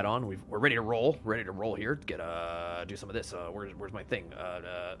put that on. We're ready to roll. Ready to roll here. Get do some of this. Where's my thing?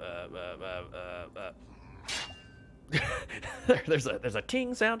 There's a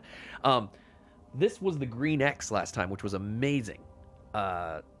ting sound. This was the green X last time, which was amazing.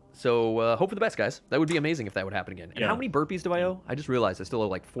 So hope for the best, guys. That would be amazing if that would happen again. And how many burpees do I owe? I just realized I still owe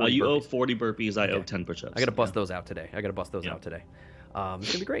like 40 you burpees. owe 40 burpees. I owe 10 push-ups. I got to bust those out today. It's going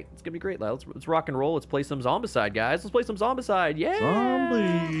to be great. It's going to be great. Let's rock and roll. Let's play some Zombicide, guys. Let's play some Zombicide. Yeah!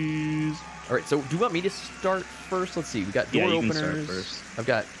 Zombies! All right, so do you want me to start first? Let's see. We got door openers. Can start first. I've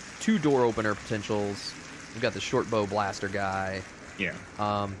got 2 door opener potentials. We've got the short bow blaster guy. Yeah.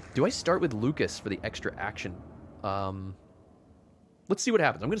 Do I start with Lucas for the extra action? Let's see what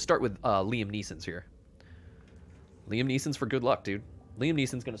happens. I'm going to start with Liam Neeson's here. Liam Neeson's for good luck, dude. Liam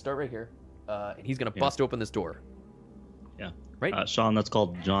Neeson's going to start right here, and he's going to bust open this door. Yeah. Right? Sean, that's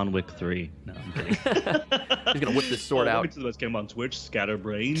called John Wick 3. No, I'm kidding. He's going to whip this sword out. Welcome to the best game on Twitch,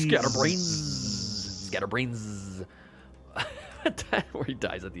 Scatterbrains. Scatterbrains. Where he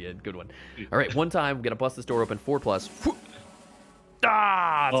dies at the end. Good one. All right, one time, I'm going to bust this door open. 4+. It's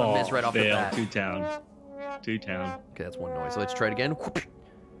a miss right off the bat. Two town. Okay, that's one noise. So let's try it again.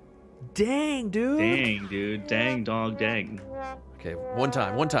 Dang, dude. Dang, dog, dang. Okay, one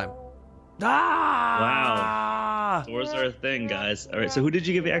time. Wow. Doors are a thing, guys. All right, so who did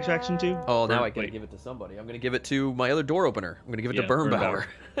you give the extra action to? Oh, now I gotta give it to somebody. I'm gonna give it to my other door opener. I'm gonna give it to Birnbauer.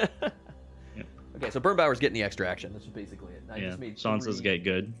 Okay, so Birnbauer's getting the extra action. That's basically it. I just made Sean says get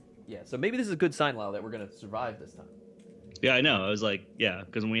good. Yeah, so maybe this is a good sign, Lyle, that we're gonna survive this time. Yeah, I know. I was like,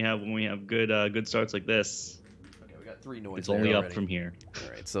 because when we have good starts like this. Okay, we got 3 noises. It's only up from here.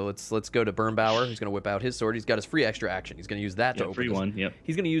 All right, so let's go to Birnbauer. He's gonna whip out his sword. He's got his free extra action. He's gonna use that to open free one. Yep.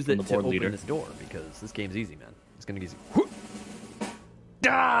 He's gonna use it to open this door because this game's easy, man. It's gonna be easy.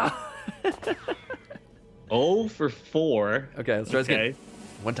 0 for 4. Okay, let's try this again.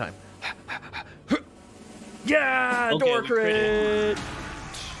 One time. Yeah, door crit.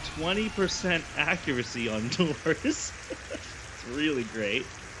 20% accuracy on doors. It's really great.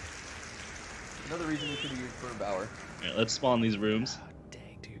 Another reason we should have used Birnbauer. All right, let's spawn these rooms.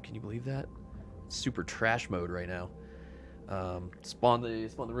 Dang, dude, can you believe that? It's super trash mode right now. Spawn the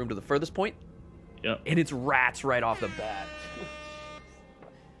room to the furthest point. Yep. And it's rats right off the bat.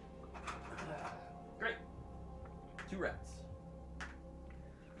 Great. 2 rats.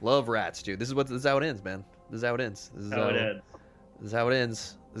 Love rats, dude. This is how it ends, man. This is how it ends. This is how it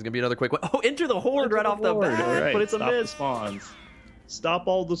ends. This is gonna be another quick one. Oh, enter the horde right off the bat. All right, but it's a miss. Stop the spawns. Stop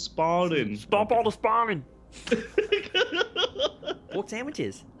all the spawning. Stop all the spawning. Pork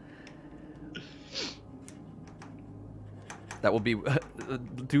sandwiches. That will be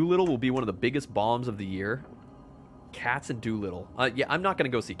Doolittle will be one of the biggest bombs of the year. Cats and Doolittle. Yeah, I'm not gonna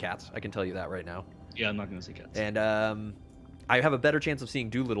go see Cats. I can tell you that right now. Yeah, I'm not gonna see Cats. And I have a better chance of seeing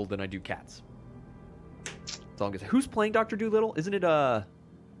Doolittle than I do Cats. That's all I'm gonna say. Who's playing Dr. Doolittle? Isn't it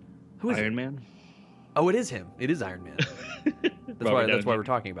who is Iron Man? Oh, it is him. It is Iron Man. That's why we're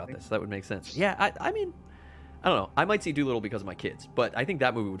talking about this. That would make sense. Yeah, I mean, I don't know. I might see Doolittle because of my kids, but I think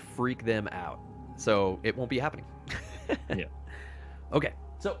that movie would freak them out. So it won't be happening. Yeah. Okay,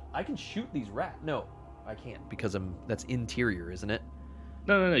 so I can shoot these rats. No, I can't because that's interior, isn't it?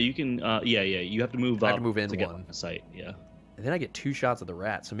 No. You can. Yeah. You have to move. I have to move in to one. Get a sight. Yeah. And then I get 2 shots of the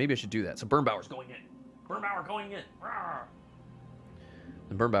rat. So maybe I should do that. So Birnbauer's going in. Birnbauer going in. Rawr.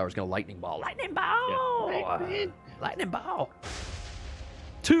 And Birnbauer's gonna lightning ball. Lightning ball. Yeah. Lightning ball.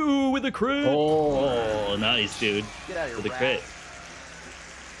 2 with a crit. Oh, nice, dude. Get out of here, with a rats. crit.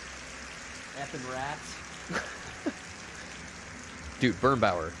 Effing rats. Dude,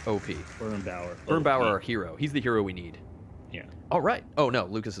 Birnbauer, OP. Birnbauer, our hero. He's the hero we need. Yeah. All right. Oh, no,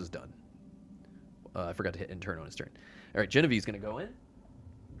 Lucas is done. I forgot to hit intern on his turn. All right, Genevieve's going to go in.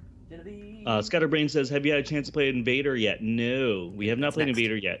 Genevieve. Scatterbrain says, have you had a chance to play Invader yet? No, we have not played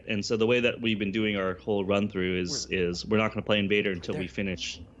Invader yet. And so the way that we've been doing our whole run-through is we're not going to play Invader until we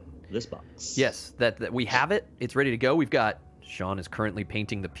finish this box. Yes, that we have it. It's ready to go. We've got... Sean is currently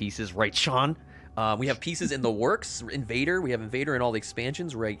painting the pieces. Right, Sean? We have pieces in the works. Invader. We have Invader in all the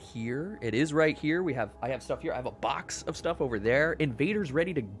expansions right here. It is right here. I have stuff here. I have a box of stuff over there. Invader's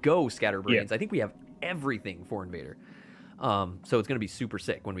ready to go, Scatterbrains. I think we have everything for Invader. So it's going to be super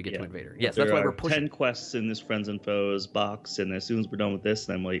sick when we get to Invader. Yes, that's why we're pushing. 10 quests in this Friends and Foes box, and as soon as we're done with this,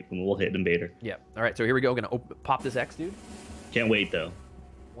 then we'll hit Invader. Yeah. All right, so here we go. Going to pop this X, dude. Can't wait, though.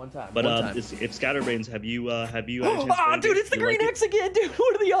 One time. But one time. if Scatterbrains, have you dude, it's the green X again, dude.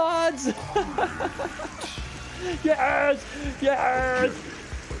 What are the odds? Yes! Yes!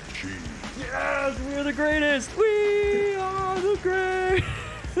 Yes! We're the greatest! We are the great!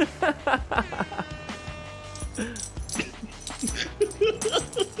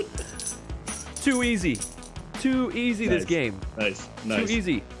 Too easy. Too easy, this game. Nice. Too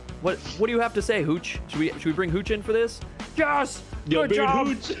easy. What do you have to say, Hooch? Should we bring Hooch in for this? Yes! Good job!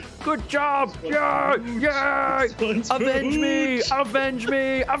 Hooch. Good job! Yeah! Yeah! Avenge me! Avenge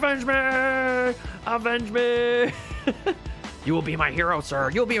me! Avenge me! Avenge me! You will be my hero, sir.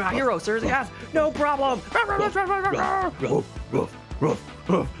 You'll be my hero, sir. Yes, no problem.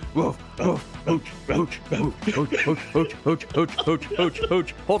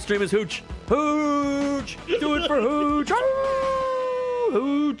 Hooch. Hold stream is Hooch. Hooch. Do it for Hooch.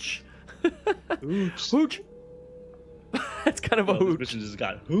 Hooch. Hooch. That's kind of a hooch. This mission just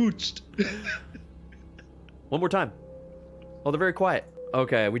got hooched. One more time. Oh, they're very quiet.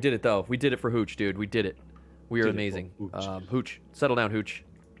 Okay, we did it though. We did it for Hooch, dude. We did it. We are amazing. Hooch, settle down, Hooch.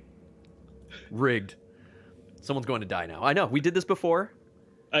 Rigged. Someone's going to die now. I know. We did this before.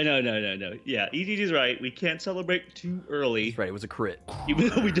 I know. No. Yeah, EGG's right. We can't celebrate too early. That's right. It was a crit. Even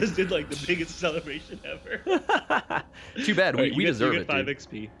though we just did like the biggest celebration ever. Too bad. We deserve it. You get 5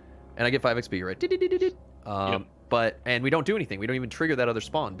 XP. And I get 5 XP, right? Yep. And we don't do anything. We don't even trigger that other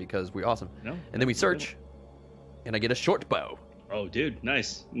spawn because we're awesome. No. And then we search, and I get a short bow. Oh, dude,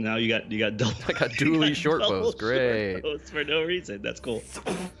 nice. Now you got double. I got dually short bows. Great. Short bows for no reason. That's cool.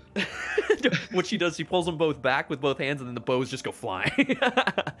 What she does, she pulls them both back with both hands, and then the bows just go flying.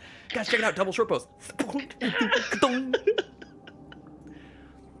 Guys, check it out. Double short bows.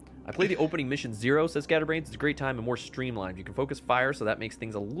 I play the opening mission 0, says Scatterbrains. It's a great time and more streamlined. You can focus fire, so that makes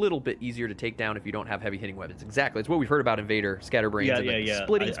things a little bit easier to take down if you don't have heavy hitting weapons. Exactly. It's what we've heard about Invader, Scatterbrains. Yeah.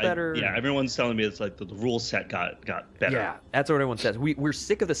 Splitting's better. Yeah, everyone's telling me it's like the rule set got better. Yeah, that's what everyone says. We're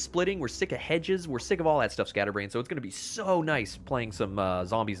sick of the splitting. We're sick of hedges. We're sick of all that stuff, Scatterbrains. So it's going to be so nice playing some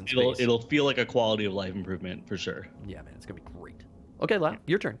zombies in space. It'll feel like a quality of life improvement for sure. Yeah, man, it's going to be great. Okay, La,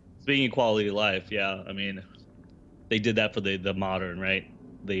 your turn. Speaking of quality of life, yeah, I mean, they did that for the modern, right?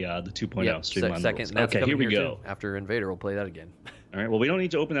 The 2.0 streamlined second. Okay, here we go. Too. After Invader, we'll play that again. All right. Well, we don't need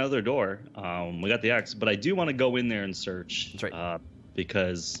to open that other door. We got the X, but I do want to go in there and search. That's right.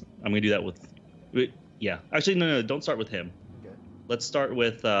 Because I'm gonna do that with. Yeah. Actually, no. Don't start with him. Okay. Let's start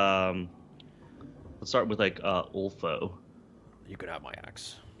with. Like Ulfo. You could have my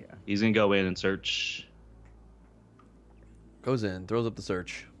axe. Yeah. He's gonna go in and search. Goes in, throws up the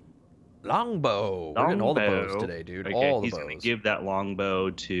search. Longbow. We're getting all the bows today, dude. Okay, all the he's bows. Gonna give that longbow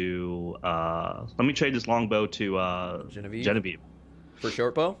to. Let me trade this longbow to Genevieve. For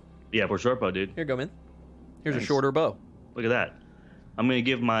short bow? Yeah, for short bow, dude. Here, go, man. Here's a shorter bow. Look at that. I'm gonna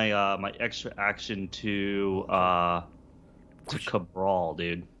give my my extra action to Cabral,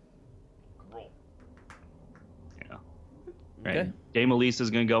 dude. Cabral. Yeah. Right. Okay. Dame Elise is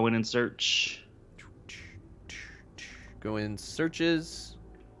gonna go in and search. Go in searches.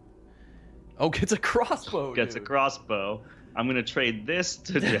 Oh, gets a crossbow. Gets a crossbow. I'm gonna trade this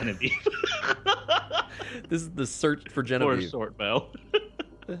to Genevieve. This is the search for Genevieve. Or a short bow.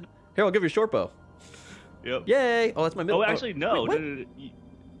 Here, I'll give you a short bow. Yep. Yay! Oh, that's my middle. Oh, actually, no. Wait, no.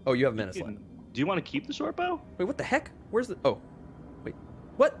 Oh, you have menace slide. Do you want to keep the short bow? Wait, what the heck? Where's the? Oh, wait.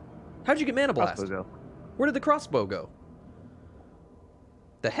 What? How'd you get mana blast? Crossbow go. Where did the crossbow go?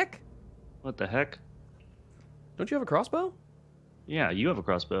 The heck? What the heck? Don't you have a crossbow? Yeah, you have a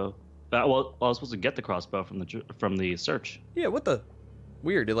crossbow. Well, I was supposed to get the crossbow from the search. Yeah, what the?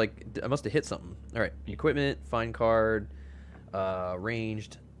 Weird. I must have hit something. All right. Equipment, find card,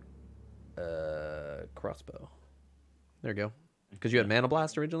 ranged, crossbow. There you go. Because you had mana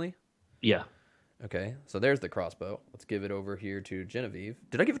blast originally? Yeah. Okay, so there's the crossbow. Let's give it over here to Genevieve.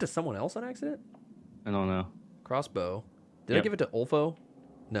 Did I give it to someone else on accident? I don't know. Crossbow. Did I give it to Ulfo?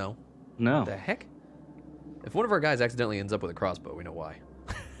 No. No. What the heck? If one of our guys accidentally ends up with a crossbow, we know why.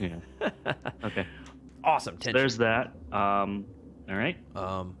 Yeah. Okay. Awesome. So there's that. All right.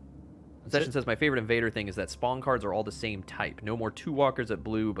 Session says my favorite Invader thing is that spawn cards are all the same type. No more 2 walkers at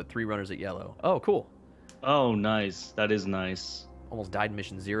blue, but 3 runners at yellow. Oh, cool. Oh, nice. That is nice. Almost died in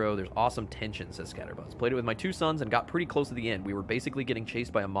mission 0. There's awesome tension, says Scatterbuzz. Played it with my 2 sons and got pretty close to the end. We were basically getting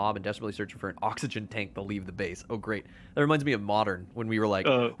chased by a mob and desperately searching for an oxygen tank to leave the base. Oh, great. That reminds me of Modern, when we were like,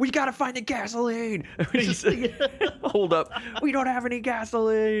 we gotta find the gasoline! We just, hold up. We don't have any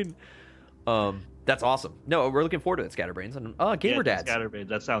gasoline! That's awesome. No, we're looking forward to it, Scatterbrains. And Gamer Dads. Scatterbrains.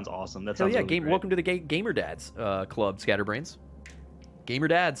 That sounds awesome. That sounds really welcome to the Gamer Dads Club, Scatterbrains. Gamer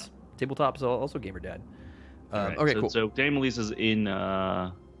Dads. Tabletop is also Gamer Dad. Right. Okay, cool. So Dame Elisa's in.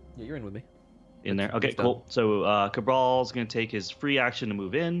 Yeah, you're in with me. In there. Okay, cool. So Cabral's gonna take his free action to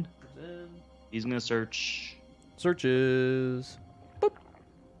move in. He's gonna search. Searches. Boop.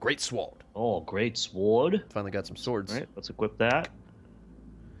 Great sword. Oh, great sword. Finally got some swords. All right, let's equip that.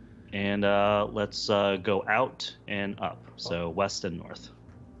 And let's go out and up. So west and north.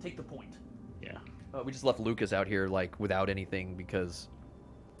 Take the point. Yeah. We just left Lucas out here like without anything because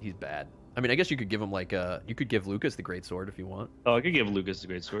he's bad. I mean, I guess you could give him like you could give Lucas the great sword if you want. Oh, I could give Lucas the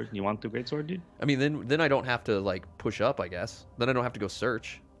great sword. You want the great sword, dude? I mean, then I don't have to like push up. I guess then I don't have to go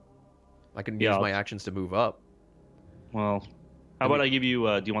search. I can use my actions to move up. Well, how about I give you?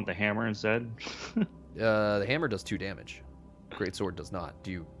 Do you want the hammer instead? The hammer does 2 damage. Great sword does not.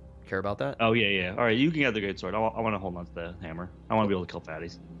 Do you care about that? Oh yeah. All right, you can have the great sword. I want to hold on to the hammer. I want to be able to kill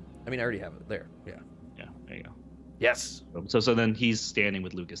fatties. I mean, I already have it there. Yeah. Yeah. There you go. Yes. So then he's standing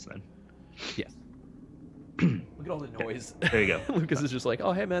with Lucas then. Yes. Look at all the noise. There you go. Lucas is just like,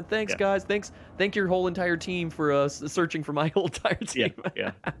 oh, hey, man, thanks, guys. Thank your whole entire team for searching for my whole entire team.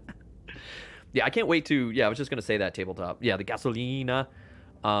 Yeah. Yeah, I can't wait to... Yeah, I was just going to say that, Tabletop. Yeah, the gasolina.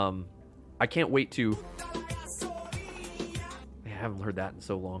 I can't wait to... I haven't heard that in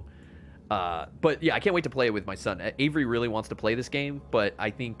so long. But yeah, I can't wait to play it with my son. Avery really wants to play this game, but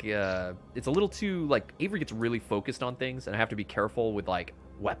I think it's a little too... Like, Avery gets really focused on things, and I have to be careful with, like,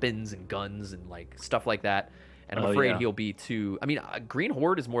 weapons and guns and like stuff like that, and I'm afraid he'll be too... I mean, Green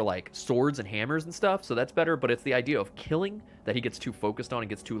Horde is more like swords and hammers and stuff, so that's better, but it's the idea of killing that he gets too focused on and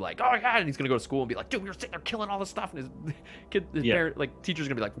gets too like, oh yeah, and he's gonna go to school and be like, dude, you're sitting there killing all this stuff, and his parent, like, teacher's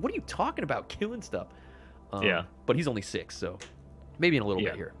gonna be like, what are you talking about, killing stuff? But he's only 6, so maybe in a little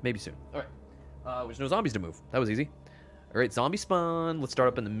bit here, maybe soon. All right, there's no zombies to move. That was easy. All right, zombie spawn. Let's start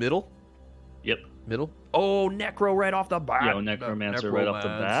up in the middle. Yep. Middle. Oh, Necro right off the bat. Yo, Necromancer right off the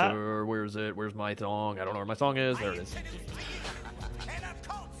bat. Where's it? Where's my song? I don't know where my song is. There it is.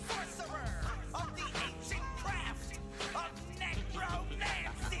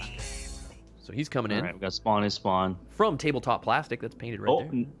 So he's coming in. All right, we got spawn is spawn. From Tabletop Plastic. That's painted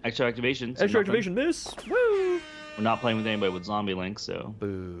right there. Extra activation. Extra activation miss. Woo! We're not playing with anybody with Zombie Link, so.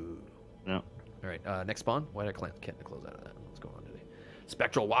 Boo. No. All right, next spawn. Why did I can't close out of that? What's going on today?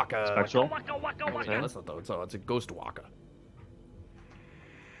 Spectral Waka. Spectral? Waka. Okay. That's not though. It's a Ghost Waka.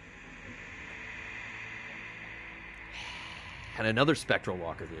 And another Spectral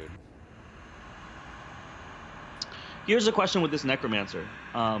Walker, dude. Here's a question with this Necromancer.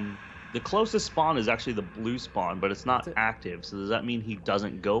 The closest spawn is actually the blue spawn, but it's not active. So does that mean he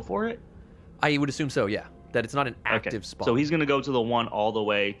doesn't go for it? I would assume so, yeah. That it's not an active spawn. So he's going to go to the one all the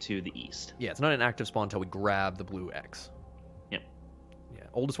way to the east. Yeah, it's not an active spawn until we grab the blue X. Yep. Yeah,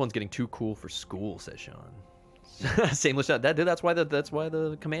 oldest one's getting too cool for school, says Sean. Shameless shot. That's why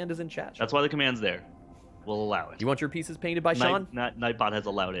the command is in chat. Sean. That's why the command's there. We'll allow it. You want your pieces painted by Sean? Nightbot has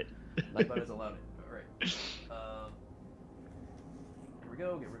allowed it. Nightbot has allowed it. All right. Here we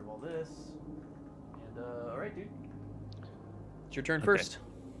go. Get rid of all this. And all right, dude. It's your turn first.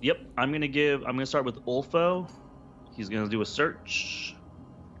 Yep. I'm gonna start with Ulfo. He's gonna do a search.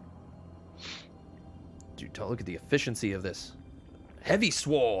 Dude, look at the efficiency of this. Heavy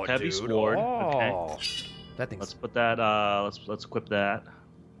sword. Heavy dude. sword. Oh. Okay. That thing's... Let's put that. Let's equip that.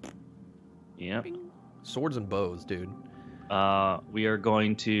 Yep. Bing. Swords and bows, dude. We are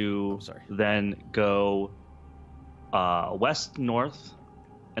going to then go west north,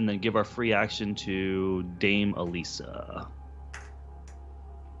 and then give our free action to Dame Elisa.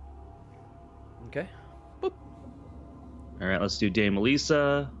 Okay. Boop. All right, let's do Dame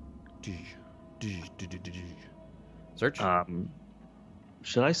Elisa. Search.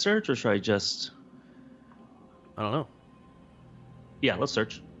 Should I search or should I just? I don't know. Yeah, let's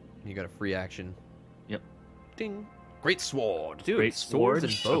search. You got a free action. Yep. Ding. Great sword, dude. Great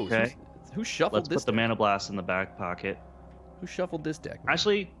swords sword. and bows. Okay. Who shuffled Let's this? put the Mana Blast in the back pocket. Who shuffled this deck? Man?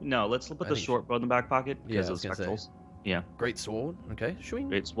 Actually, no. Let's put the short bow in the back pocket because of spectrals. Yeah. Great sword. Okay. Shwing.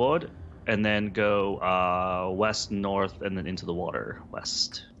 Great sword, and then go west, north, and then into the water.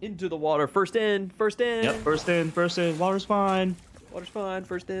 West. Into the water. First in. First in. Yep. First in. First in. Water's fine. Water's fine.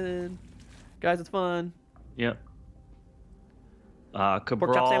 First in. Guys, it's fun. Yep.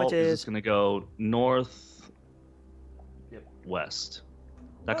 Cabral is just gonna go north. Yep. west.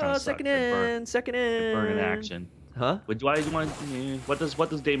 That kind of second in, second in. Burn in action. Huh? But do I want? What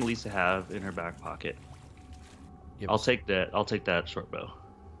does Dame Elisa have in her back pocket? Yeah, I'll take that. I'll take that short bow.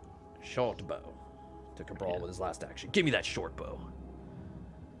 Short bow. Took a brawl with his last action. Give me that short bow.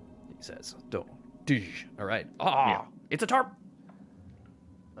 He says, "Don't." All right. It's a tarp.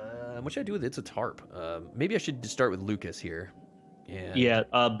 What should I do with It's a tarp? Maybe I should just start with Lucas here. Yeah,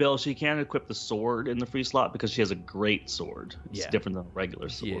 Bill, she can equip the sword in the free slot because she has a great sword. It's different than a regular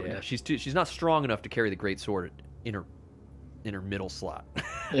sword. Yeah, she's not strong enough to carry the great sword in her middle slot.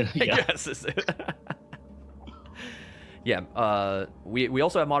 I guess. Yeah. We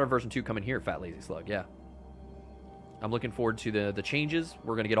also have Modern version 2 coming here, Fat Lazy Slug. Yeah. I'm looking forward to the changes.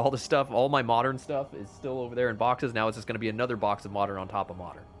 We're gonna get all this stuff. All my Modern stuff is still over there in boxes. Now it's just gonna be another box of Modern on top of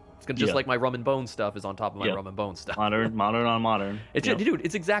Modern. It's gonna just like my Rum and Bones stuff is on top of my Rum and Bones stuff. Modern on Modern. Dude,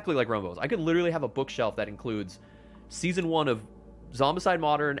 it's exactly like Rum and Bones. I could literally have a bookshelf that includes season 1 of Zombicide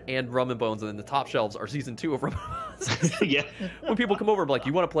Modern and Rum and Bones, and then the top shelves are season 2 of Rum and Bones. Yeah. When people come over, I'm like,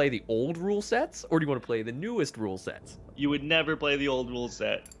 you want to play the old rule sets, or do you want to play the newest rule sets? You would never play the old rule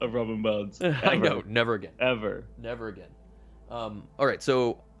set of Rum and Bones. I know, never again. Ever. Never again. All right,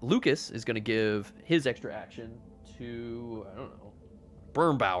 so Lucas is going to give his extra action to, I don't know,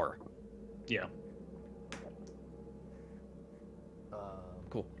 Birnbauer. Yeah.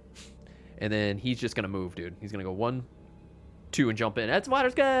 Cool. And then he's just going to move, dude. He's going to go 1, 2, and jump in. That's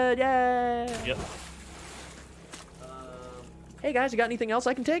water's good. Yay! Yep. Hey, guys, you got anything else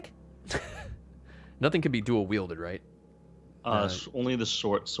I can take? Nothing can be dual wielded, right? Only the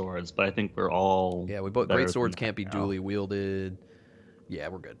short swords, but I think we're all... Yeah, we both great swords can't be dually wielded. Yeah,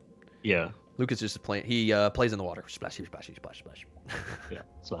 we're good. Yeah. Lucas just playing. He plays in the water. Splash, splash, splash, splash. Yeah.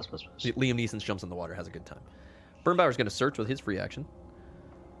 Splash, splash, splash. Liam Neeson jumps in the water, has a good time. Birnbauer's going to search with his free action.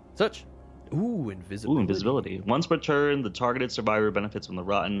 Search. Ooh, invisibility. Ooh, invisibility. Once per turn, the targeted survivor benefits from the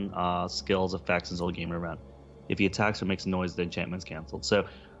rotten skills effects until the game around. If he attacks or makes a noise, the enchantment's canceled. So,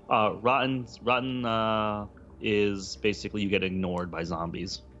 rotten is basically you get ignored by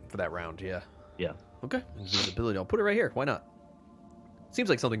zombies for that round. Yeah. Yeah. Okay. Invisibility. I'll put it right here. Why not? Seems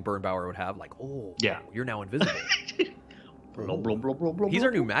like something Birnbauer would have. Like, you're now invisible. He's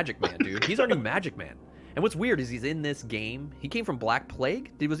our new Magic Man, dude. He's our new Magic Man. And what's weird is he's in this game. He came from Black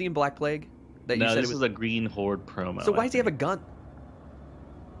Plague. Was he in Black Plague? No, this is a Green Horde promo. So why does he have a gun?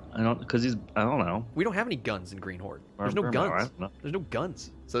 I don't know. We don't have any guns in Green Horde. There's no guns. There's no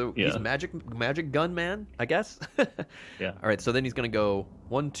guns. So he's magic gun man, I guess. Yeah. All right. So then he's gonna go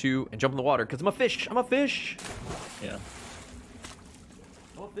 1, 2, and jump in the water because I'm a fish. I'm a fish. Yeah.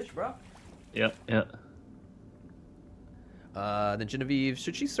 I'm a fish, bro. Yeah. Yeah. Then Genevieve,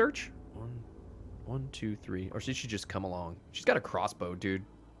 should she search? 1, 2, 3, or should she just come along? She's got a crossbow, dude.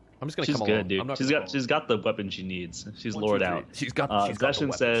 I'm just gonna come along. She's good, dude. She's got the weapon she needs. She's lured out. She's got the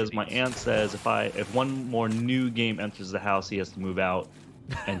weapon says, my aunt says, if one more new game enters the house, he has to move out.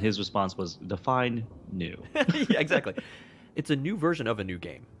 And his response was, define new. Yeah, exactly. It's a new version of a new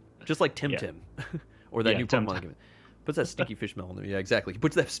game, just like Tim Tim, or that new Pokemon game. Puts that stinky fish smell on him. Yeah, exactly. He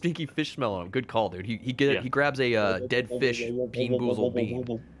puts that stinky fish smell on him. Good call, dude. He grabs a dead fish Bean Boozle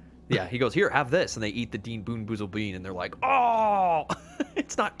bean. Yeah, he goes, here, have this, and they eat the Dean Boon Boozle bean, and they're like, oh,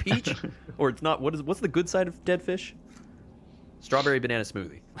 it's not peach, or it's not. What's the good side of dead fish? Strawberry banana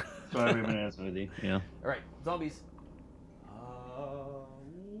smoothie. Strawberry banana smoothie. Yeah. All right, zombies.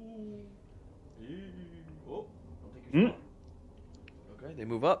 Okay, they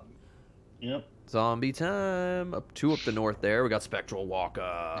move up. Yep. Zombie time. Up the north there. We got Spectral Walker.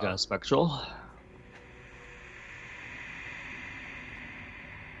 We got a Spectral.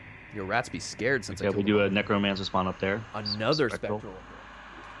 Your rats be scared since we do a Necromancer spawn up there. Another Spectral.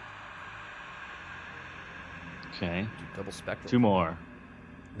 Okay. Double Spectral. 2 more.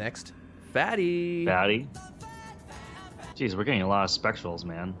 Next, Fatty. Jeez, we're getting a lot of Spectrals,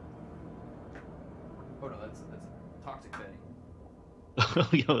 man. Oh no, that's Toxic Fatty.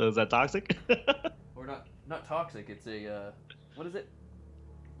 Yo, is that Toxic? Or not Toxic. It's a what is it?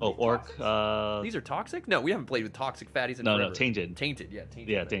 Oh, Orc. These are Toxic? No, we haven't played with Toxic Fatties in forever. No, Tainted. Tainted, yeah, Tainted.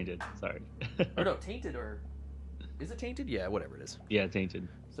 Yeah, Tainted. Sorry. Or no, Tainted, or is it Tainted? Yeah, whatever it is. Yeah, Tainted.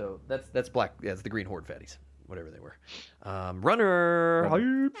 So that's black. Yeah, it's the Green Horde Fatties, whatever they were. Runner.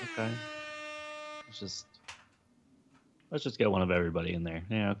 Okay. Let's just get one of everybody in there.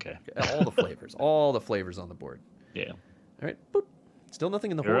 Yeah, okay. All the flavors. All the flavors on the board. Yeah. All right. Boop. Still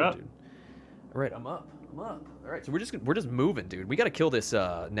nothing in the horde, dude. All right, I'm up. All right, so we're just moving, dude. We got to kill this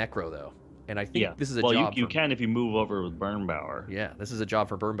Necro though, and I think this is a job. Well, you can if you move over with Birnbauer. Yeah, this is a job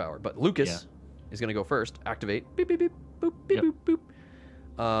for Birnbauer. But Lucas is gonna go first. Activate. Beep beep beep. Boop beep boop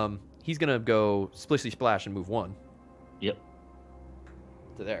boop. He's gonna go Splishy Splash and move 1. Yep.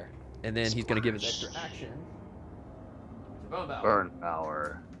 to there. And then he's going to give his extra action to Bone Bower. Burn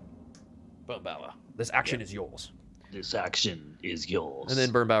power. Bone Bower. This action is yours. This action is yours. And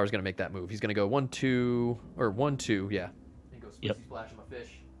then Burn Bower's going to make that move. He's going to go 1, 2, or 1, 2, yeah. He goes splash him a fish.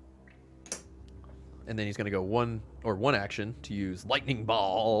 And then he's going to go one action to use Lightning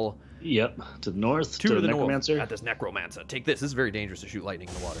Ball. Yep, to the north, to the Necromancer. At this Necromancer. Take this. This is very dangerous to shoot lightning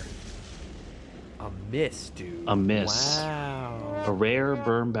in the water. A miss, dude. A miss. Wow. A rare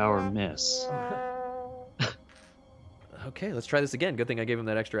Burnbauer miss. Okay, let's try this again. Good thing I gave him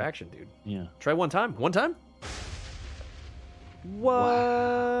that extra action, dude. Yeah. Try one time. One time? What?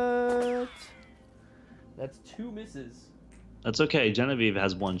 Wow. That's 2 misses. That's okay. Genevieve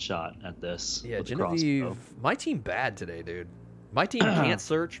has 1 shot at this. Yeah, Genevieve. My team bad today, dude. My team can't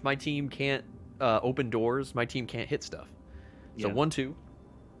search. My team can't open doors. My team can't hit stuff. So 1, 2.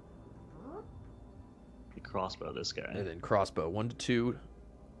 Crossbow this guy. And then crossbow. 1 to 2.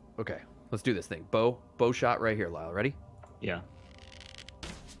 Okay, let's do this thing. Bow shot right here, Lyle. Ready? Yeah.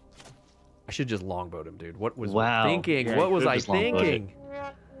 I should just longbowed him, dude. What was I thinking? Yeah, what was I thinking?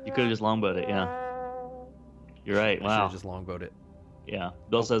 You could have just longbowed it, yeah. You're right. I Wow. should have just longbowed it. Yeah.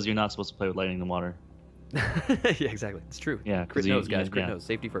 Bill says you're not supposed to play with lightning in the water. Yeah, exactly. It's true. Yeah. Crit nose, guys. Crit nose.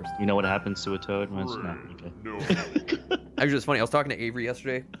 Safety first. You know what happens to a toad when it's no. Okay. Actually, it's funny. I was talking to Avery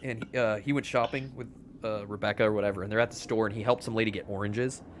yesterday, and he went shopping with Rebecca or whatever, and they're at the store, and he helped some lady get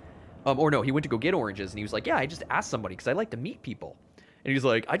oranges. Or no, he went to go get oranges, and he was like, yeah, I just asked somebody because I like to meet people. And he's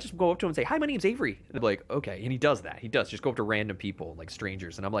like, I just go up to him and say, hi, my name's Avery. And they're like, okay. And he does that. He does just go up to random people, like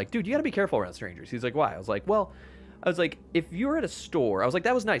strangers. And I'm like, dude, you got to be careful around strangers. He's like, why? I was like, well, if you're at a store, I was like,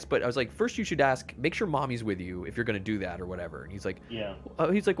 that was nice. But I was like, first you should ask, make sure mommy's with you if you're going to do that or whatever. And he's like, yeah.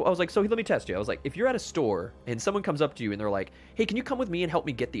 He's like, I was like, so let me test you. I was like, if you're at a store and someone comes up to you and they're like, hey, can you come with me and help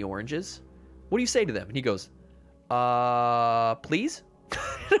me get the oranges? What do you say to them? And he goes, please?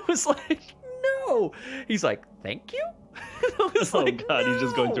 And I was like, no. He's like, thank you? I was like, God, no. He's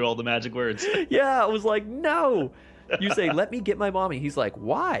just going through all the magic words. Yeah, I was like, no. You say, let me get my mommy. He's like,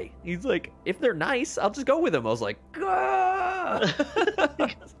 why? He's like, if they're nice, I'll just go with them. I was like,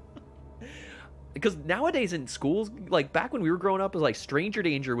 because nowadays in schools, like back when we were growing up, it was like stranger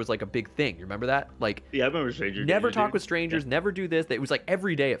danger was like a big thing. You remember that? Like, yeah, I remember stranger danger. Never talk with strangers, never do this. It was like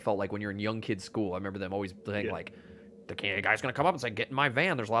every day it felt like when you're in young kids' school. I remember them always saying like, the candy guy's gonna come up and say, get in my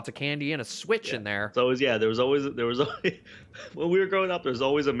van. There's lots of candy and a switch in there. So there was always when we were growing up, there's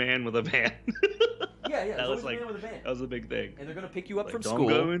always a man with a van. Yeah, that was like a that was a big thing. And they're gonna pick you up from don't school.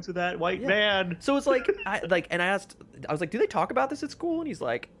 Don't go into that white van. So it's like, I was like, do they talk about this at school? And he's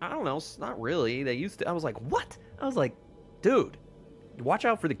like, I don't know, not really. They used to. I was like, what? I was like, dude, watch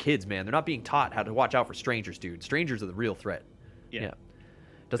out for the kids, man. They're not being taught how to watch out for strangers, dude. Strangers are the real threat. Yeah.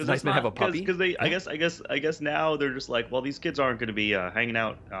 Does the nice man have a puppy? Because they, I guess now they're just like, well, these kids aren't going to be hanging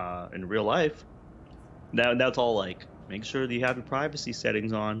out in real life. Now it's all like, make sure that you have your privacy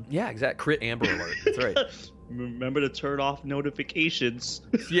settings on. Yeah, exactly. Crit Amber Alert. That's right. Remember to turn off notifications.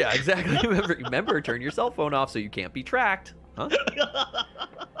 Yeah, exactly. Remember, turn your cell phone off so you can't be tracked. Huh?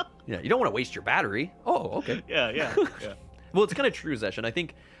 Yeah, you don't want to waste your battery. Oh, okay. Yeah. Well, it's kind of true, Zesh, and I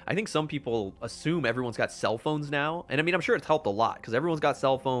think some people assume everyone's got cell phones now, and I mean, I'm sure it's helped a lot because everyone's got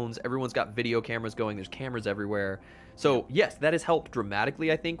cell phones, everyone's got video cameras going, there's cameras everywhere. So yes, that has helped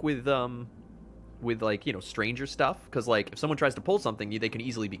dramatically, I think, with like, you know, stranger stuff, because like if someone tries to pull something, they can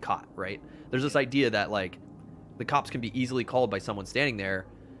easily be caught, right? There's this idea that like the cops can be easily called by someone standing there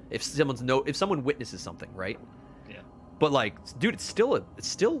if someone witnesses something, right? Yeah. But like, dude, it's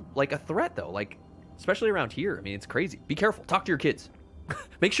still like a threat though, like. Especially around here. I mean, it's crazy. Be careful. Talk to your kids.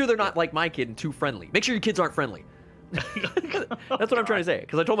 Make sure they're not like my kid and too friendly. Make sure your kids aren't friendly. That's what I'm trying to say.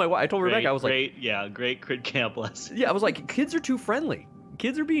 Because I told Rebecca, I was like... Great crit camp lesson. Yeah, I was like, kids are too friendly.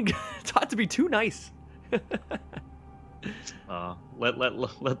 Kids are being taught to be too nice.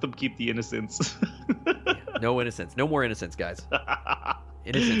 Let them keep the innocence. No innocence. No more innocence, guys.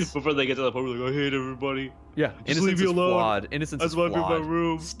 Innocence. Before they get to the point where they're like, I hate everybody. Yeah, just innocence leave me is alone. flawed. Innocence is flawed. I just want to be in my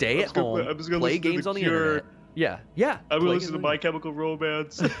room. Stay at home. I'm just gonna play listen to games The on the Cure. internet. Yeah. I'm gonna listen to My Chemical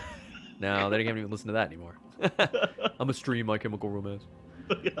Romance. No, they can't even listen to that anymore. I'm gonna stream My Chemical Romance.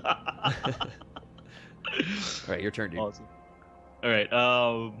 All right, your turn, dude. Awesome. All right.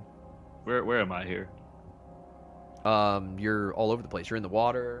 Where am I here? You're all over the place. You're in the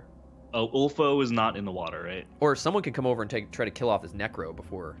water. Oh, Ulfo is not in the water, right? Or someone can come over and try to kill off this Necro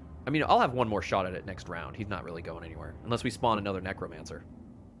before. I mean, I'll have one more shot at it next round. He's not really going anywhere unless we spawn another Necromancer.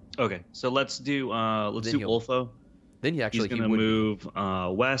 Okay, so let's do Ulfo. Then he's gonna move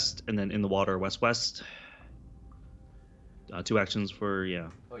west, and then in the water, west. 2 actions for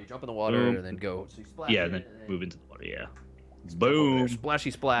Oh, you jump in the water and then go. So you splash. Yeah, and then move into the water. Yeah. Boom. Splashy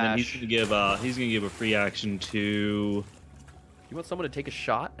And splash. then he's gonna give a free action to. You want someone to take a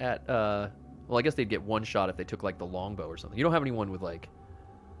shot at? Well, I guess they'd get one shot if they took like the longbow or something. You don't have anyone with like.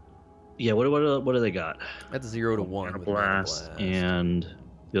 Yeah, what do they got? That's 0 to 1 Mana with blast, Mana Blast. and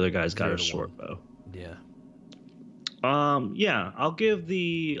the other guy's got 0 a to short 1. bow. Yeah. Yeah, I'll give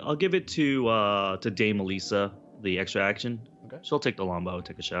it to Dame Elisa the extra action. Okay. She'll take the longbow,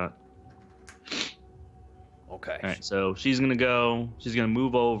 take a shot. Okay. All right, so she's gonna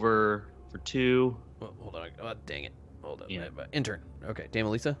move over for 2. Oh, hold on. Oh, dang it. Hold on. Yeah. Intern. Okay. Dame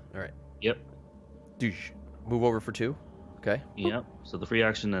Elisa. All right. Yep. Douche. Move over for 2. Okay. Yep. So the free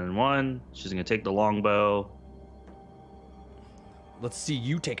action and 1. She's gonna take the longbow. Let's see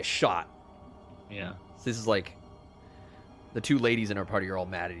you take a shot. Yeah. So this is like the 2 ladies in our party are all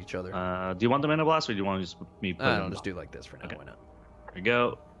mad at each other. Do you want the mana blast, or do you want to just me put I it don't in just the- do like this for now. Okay. Why not? There you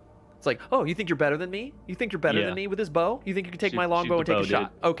go. It's like, oh, you think you're better than me? You think you're better Yeah. than me with this bow? You think you can take Shoot- my longbow and shoot take the a bow,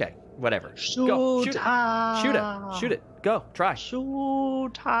 shot? Okay, whatever. Go, shoot it. Shoot Shoot it. Shoot it. Go. Try.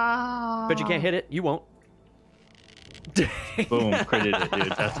 Shoot. Bet you can't hit it. You won't. Boom, critted it,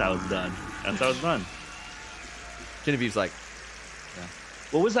 dude. That's how it's done. That's how it's done. Genevieve's like,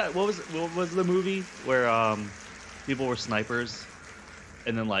 What was that? What was the movie where people were snipers,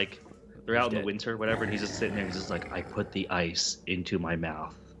 and then like they're out in the dead. winter, whatever, and he's just sitting there. He's just like, I put the ice into my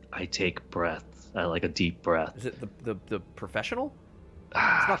mouth. I take breaths, like a deep breath. is it the professional? It's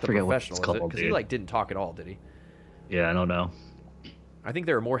I not the forget what professional, it's is it? called, Because he dude. like didn't talk at all, did he? Yeah, I don't know. I think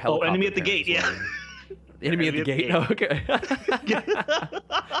there are more Oh, helicopter enemy at the parents gate. as well, Yeah. didn't he? Enemy at the gate. Oh, okay.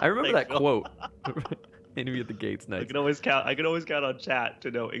 I remember that Like, quote. Enemy at the gate's I nice. can always count on chat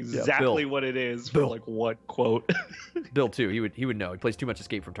to know exactly what it is for Bill. like what quote. Bill too. He would know. He plays too much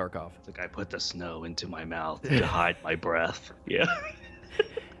Escape from Tarkov. It's like, I put the snow into my mouth to hide my breath. Yeah.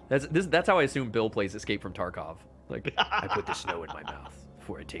 That's how I assume Bill plays Escape from Tarkov. Like, I put the snow in my mouth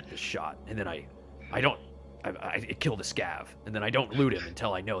before I take this shot, and then I kill the scav, and then I don't loot him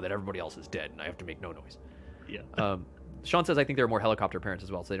until I know that everybody else is dead, and I have to make no noise. Yeah. Sean says I think there are more helicopter parents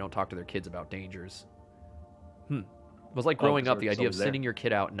as well, so they don't talk to their kids about dangers. It was like growing up, the idea of sending your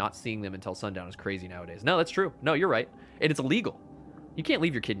kid out and not seeing them until sundown is crazy nowadays. No, that's true. No, you're right. And it's illegal. You can't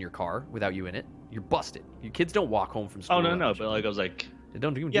leave your kid in your car without you in it. You're busted. Your kids don't walk home from school. Oh no, without you. but like I was like, They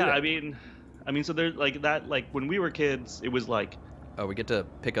don't even yeah, do that. I mean, so there's like that. Like when we were kids, it was like Oh, we get to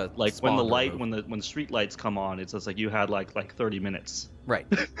pick a when spawn the to light remove. when the street lights come on, it's just like you had like 30 minutes Right.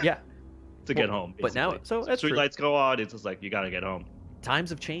 Yeah. to get home. But now, basically. so that's street true. lights go on, it's just like you gotta get home.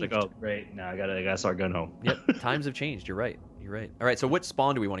 Times have It's changed. like, oh great, now I gotta start going home. Yep. Times have changed. You're right. You're right. All right. So what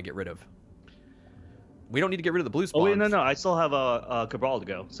spawn do we want to get rid of? We don't need to get rid of the blue spawn. Oh wait, no, I still have a Cabral to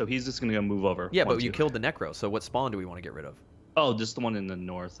go, so he's just gonna go move over. Yeah, but once you killed the Necro. So what spawn do we want to get rid of? Oh, just the one in the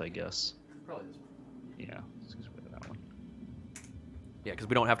north, I guess. Probably this one. Yeah, let's just rid of that one. Yeah, because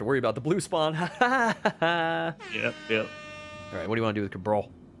we don't have to worry about the blue spawn. All right. Yep. What do you want to do with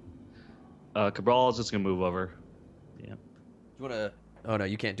Cabral? Cabral is just gonna move over. Yeah. Do you want to? Oh no,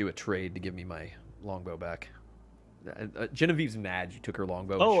 you can't do a trade to give me my longbow back. Genevieve's mad. You took her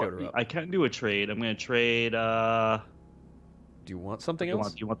longbow and showed her up. I can't do a trade. I'm gonna trade. Do you want something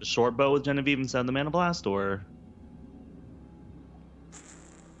else? Do you want the short bow with Genevieve instead of the Mana Blast, or?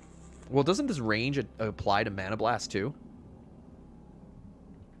 Well, doesn't this range apply to Mana Blast too?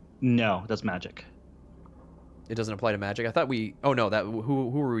 No, that's magic. It doesn't apply to magic. I thought we. Oh no, that who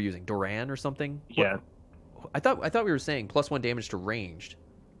were we using? Duran or something? Yeah. I thought we were saying +1 damage to ranged.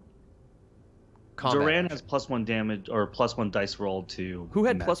 Combat Duran action. has +1 damage or +1 dice roll to. Who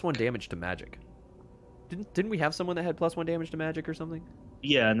had magic. +1 damage to magic? Didn't we have someone that had +1 damage to magic or something?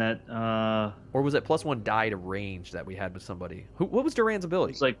 Yeah, and that Or was it +1 die to range that we had with somebody? What was Duran's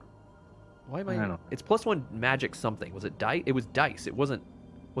ability? it's like Why am I I? don't know. It's +1 magic something. Was it dice? It was dice. It wasn't.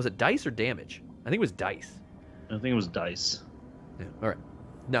 Was it dice or damage? I think it was dice. I think it was dice. Yeah. All right.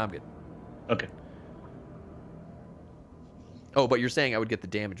 No, I'm good. Okay. Oh, but you're saying I would get the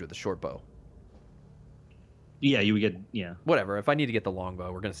damage with the short bow. Yeah, you would get Whatever. If I need to get the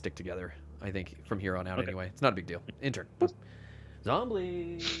longbow, we're gonna stick together. I think from here on out Okay. anyway. It's not a big deal. Intern. Boop.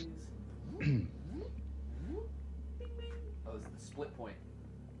 Zombies. Oh, this is the split point.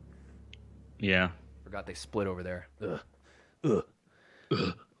 Yeah. Forgot they split over there. Ugh.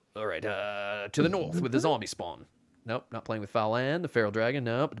 All right. To the north with the zombie spawn. Nope. Not playing with foul land. The feral dragon.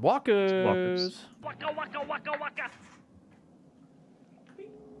 Nope. Walkers. Walkers. Waka.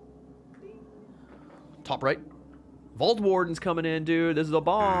 Top right. Vault Warden's coming in, dude. This is a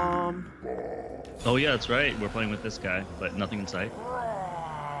bomb. Oh yeah, that's right. We're playing with this guy, but nothing in sight.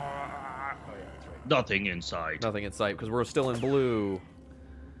 Nothing in sight. Nothing in sight because we're still in blue.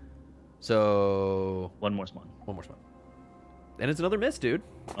 So One more spawn. one more spot. And it's another miss, dude.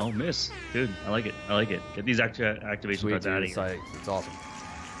 Oh, miss. Good. I like it. I like it. Get these activation Sweet, cards out of dude. here. It's awesome.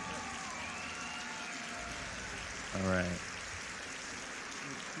 All right.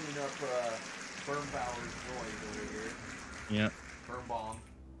 Clean up Burn Bauer's noise over here. Yeah. Burn Bomb.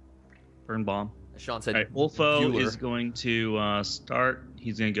 Burn bomb. As Sean said, All right. Wolfo Bueller. is going to start.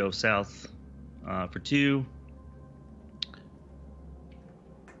 He's going to go south for 2.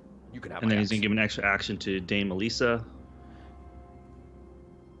 You can have And my then he's axe. going to give an extra action to Dame Elisa.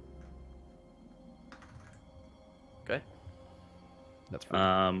 Okay. That's free.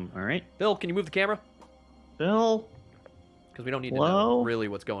 All right. Bill, can you move the camera? Bill. Because we don't need to know Hello? really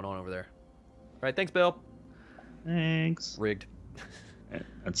what's going on over there. All right, thanks, Bill. Thanks. Rigged.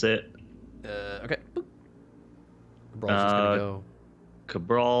 That's it. Okay. Boop. Cabral's just gonna go.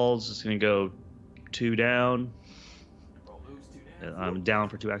 Cabral's just going to go 2 down. Cabral moves 2 down. I'm down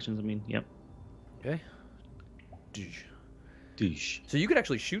for 2 actions, I mean. Yep. Okay. Douche. Douche. So you could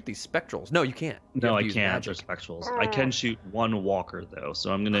actually shoot these spectrals. No, you can't. You No, have to I use can't. magic. They're spectrals. I can shoot 1 walker, though.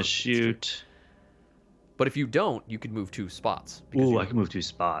 So I'm going to shoot... But if you don't, you could move 2 spots. because Ooh, you- I can move 2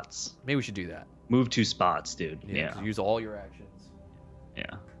 spots. Maybe we should do that. Move 2 spots, dude. Yeah. 'cause use all your actions. Yeah.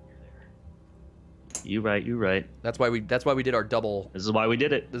 You right. You right. That's why we did our double. This is why we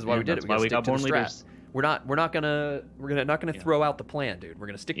did it. This is why we did it. That's why we got born leaders. We're not gonna throw out the plan, dude. We're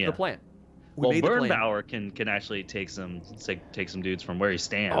gonna stick to Yeah. the plan. We Well, made the plan. Burnbauer can actually take some dudes from where he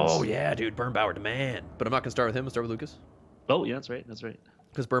stands. Oh yeah, dude. Burnbauer demand. But I'm not gonna start with him. I'll start with Lucas. Oh yeah, that's right. That's right.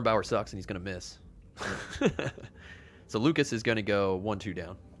 Because Burnbauer sucks and he's gonna miss. So Lucas is gonna go 1-2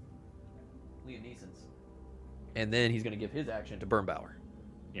 down. Liam Neeson's. And then he's gonna give his action to Burnbauer.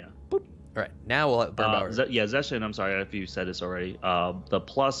 Yeah. Boop. All right, now we'll have Burnbauer. Zeshin, I'm sorry if you said this already. The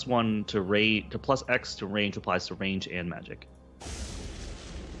 +1 to range, to +X to range applies to range and magic.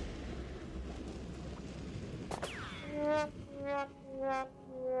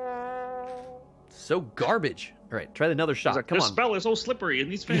 So garbage. All right, try another shot. Come This on. spell is so slippery in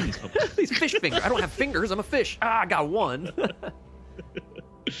these fins. These fish fingers. I don't have fingers. I'm a fish. Ah, I got one.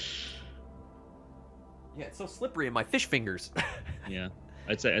 Yeah, it's so slippery in my fish fingers. Yeah,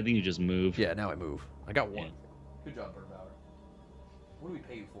 I think you just move. Yeah, now I move. I got one. Yeah. Good job, Burnbauer. What do we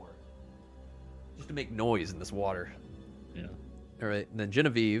pay you for? Just to make noise in this water. Yeah. All right, and then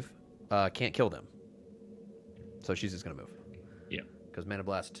Genevieve can't kill them. So she's just going to move. Yeah. Because Mana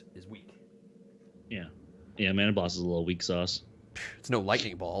Blast is weak. Yeah. Yeah, Mana Blast is a little weak sauce. It's no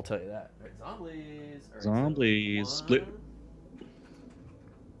lightning ball, I'll tell you that. All right, zombies. All right, Zombies. so Split.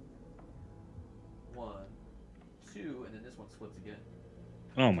 1, 2, and then this one splits again.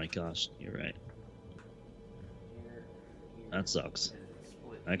 Oh my gosh, you're right. Here, here, That sucks. and then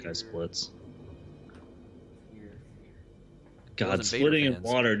split That guy here, splits. here, here. God, Those Invader splitting in fans.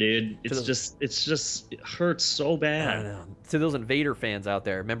 water, dude. To It's just, it hurts so I bad. don't know. To those Invader fans out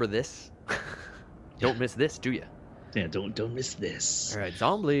there, remember this? Don't miss this, do you? Yeah, don't miss this. All right,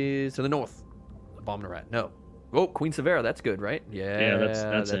 zombies to the north. Abominable rat. No. Oh, Queen Severa. That's good, right? Yeah, that's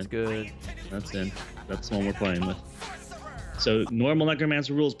that's it. good. That's in. That's the one we're playing with. So normal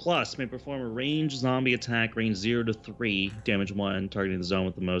Necromancer rules plus may perform a ranged zombie attack, range 0 to 3, damage 1, targeting the zone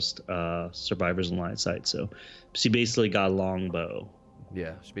with the most survivors in line of sight. So she basically got a longbow.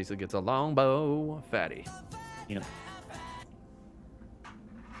 Yeah, she basically gets a longbow fatty. Yep.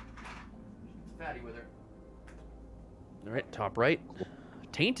 Fatty with her. All right, top right.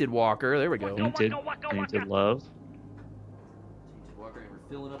 Tainted Walker. There we go. Tainted love. Tainted Walker, and we're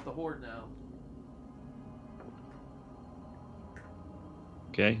filling up the horde now.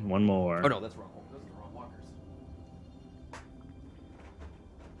 Okay, one more. Oh no, that's wrong. Those are the wrong walkers.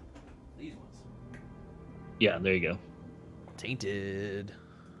 These ones. Yeah, there you go. Tainted.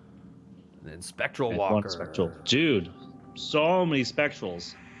 And then Spectral Okay, Walker. one spectral. Dude, so many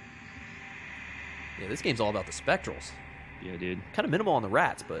spectrals. Yeah, this game's all about the Spectrals. Yeah, dude. Kind of minimal on the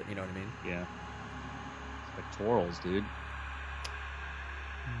rats, but you know what I mean. Yeah. Spectorals, dude.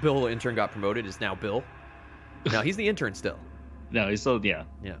 Bill, the intern, got promoted. Is now Bill. Now he's the intern still. No, he's still, yeah.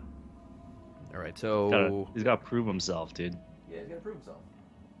 Yeah. All right, so He's got to prove himself, dude. yeah, he's gonna prove himself.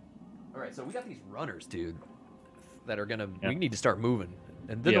 All right, so we got these runners, dude, that are gonna. Yeah. We need to start moving,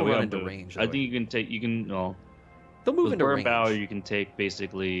 and then Yeah, they'll we run gotta into move. range. I think well, they'll move with into Burn range. Bower, you can take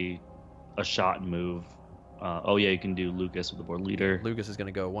basically a shot and move. Oh yeah, you can do Lucas with the board leader. Lucas is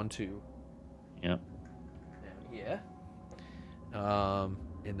gonna go 1-2. Yep. Yeah.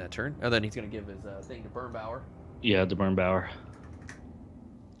 In that turn, and then he's gonna give his thing to Burnbauer. Yeah, the Burn Bower.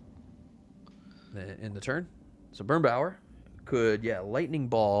 In the turn, so Burnbauer could lightning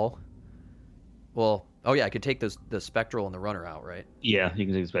ball. Well, oh yeah, I could take the spectral and the runner out, right? Yeah, you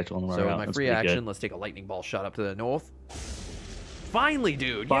can take the spectral on the So runner out. my That's free pretty action, good. let's take a lightning ball shot up to the north. Finally,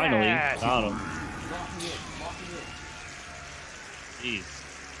 dude. Finally, Yes! got him. Locking in. Jeez.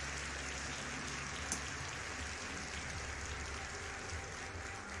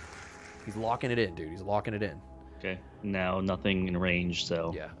 He's locking it in, dude. He's locking it in. Okay. Now nothing in range,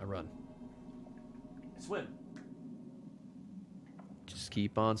 so. Yeah, I run. Swim. Just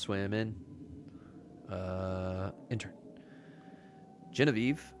keep on swimming. Intern.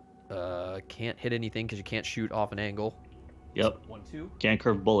 Genevieve. Can't hit anything because you can't shoot off an angle. Yep. 1, 2. Can't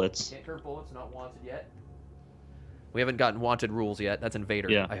curve bullets. Can't curve bullets. Not wanted yet. We haven't gotten wanted rules yet. That's Invader.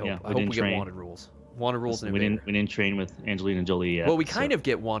 Yeah, I hope. yeah, I hope we get train. wanted rules. Wanted rules in We Invader. didn't train with Angelina Jolie yet. Well, we kind of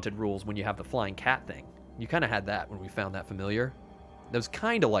get wanted rules when you have the flying cat thing. You kind of had that when we found that familiar. That was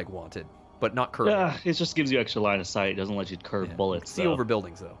kind of like wanted, but not curved. Yeah, it just gives you extra line of sight. It doesn't let you curve Yeah. bullets. See over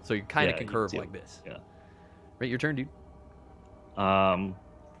buildings though, so you kind of can you curve do. like this. Yeah. Right, your turn, dude.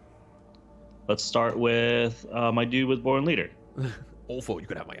 Let's start with my dude with Born Leader. Olfo, you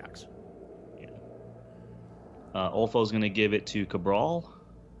could have my axe. Olfo's gonna give it to Cabral,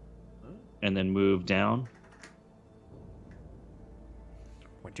 and then move down.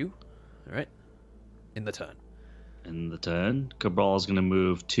 1, 2. All right. In the turn. In the turn, Cabral is gonna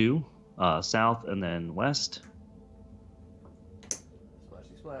move 2 south and then west,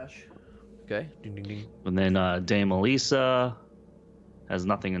 Splashy splash. Okay. Ding ding ding. and then Dame Elisa has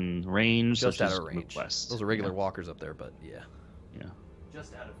nothing in range, Just so out she's of range. west. Those are regular walkers up there, but yeah. Yeah.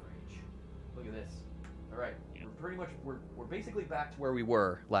 Just out of range. Look at this. All right. We're pretty much we're basically back to where we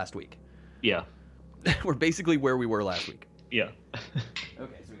were last week. Yeah. We're basically where we were last week. Yeah.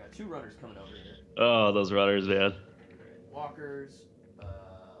 Okay, so we got 2 runners coming over here. Oh, those runners, man. Walkers,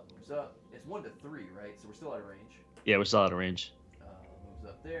 moves up. It's 1 to 3, right? So we're still out of range. Yeah, we're still out of range. Moves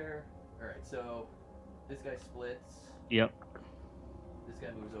up there. All right, so this guy splits. Yep. This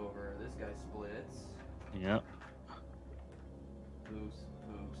guy moves over. This guy splits. Yep. Moves.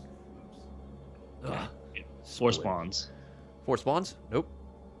 Yeah. Ugh. 4 Split. spawns. 4 spawns? Nope.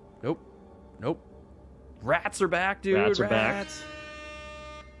 Rats are back, dude. Rats are back. Rats.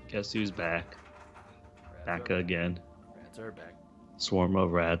 Guess who's back? Rats Back are again. Rats are back. Swarm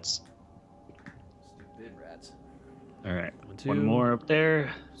of rats. Stupid rats. All right. 1, 2. One more up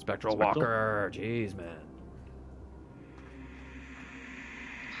there. Spectral Walker. Jeez, man.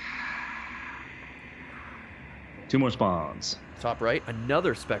 Two more spawns. Top right,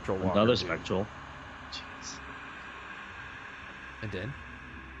 another Spectral Walker. Another dude. spectral. Jeez. And then.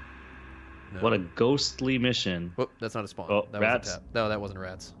 No. What a ghostly mission. Whoop, that's not a spawn. Oh, that rats. Was a tap. No, that wasn't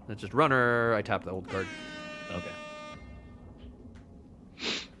rats. That's just runner. I tapped the old card.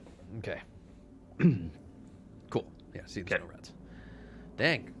 Okay. Okay. Cool. Yeah, see, there's Okay. no rats.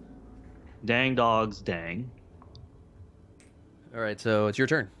 Dang. Dang dogs, dang. All right, so it's your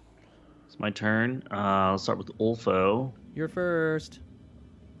turn. It's my turn. Let's start with Ulfo. You're first.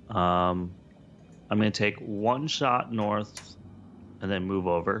 I'm going to take 1 shot north and then move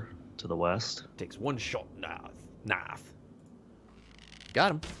over to the west. Takes 1 shot. North.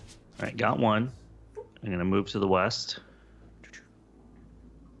 Got him. All right, got 1. I'm going to move to the west. I'm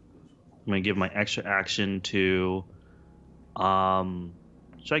going to give my extra action to...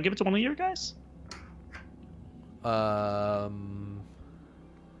 should I give it to one of your guys?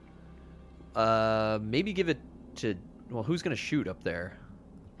 Maybe give it to. Well, who's gonna shoot up there?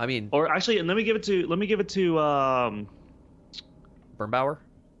 I mean, Or actually, let me give it to Burnbauer,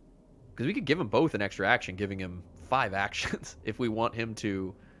 because we could give him both an extra action, giving him 5 actions if we want him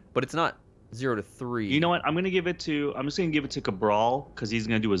to. But it's not 0 to 3. You know what? I'm just gonna give it to Cabral because he's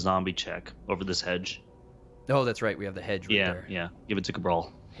gonna do a zombie check over this hedge. Oh, that's right. We have the hedge right Yeah, there. yeah. Give it to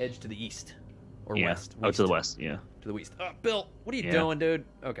Cabral. Hedge to the east or Yeah. west. Oh, to the west. Yeah. To the west. Bill, what are you Yeah. doing, dude?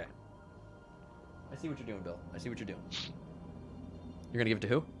 Okay. I see what you're doing, Bill. I see what you're doing. You're gonna give it to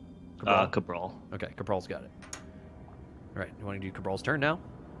who? Cabral. Okay, Cabral's got it. All right, you want to do Cabral's turn now?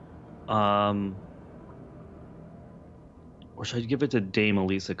 Or should I give it to Dame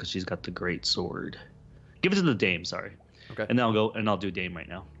Elisa because she's got the great sword? Give it to the Dame, sorry. Okay. And then I'll do Dame right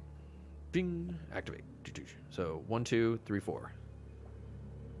now. Bing. Activate. So 1, 2, 3, 4.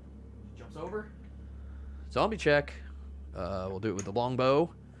 Jumps over. Zombie check. We'll do it with the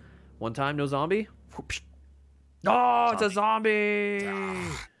longbow. 1 time, no zombie. Whoopsh. Oh, it's a zombie.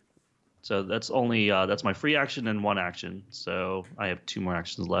 So that's only that's my free action and 1 action. So I have 2 more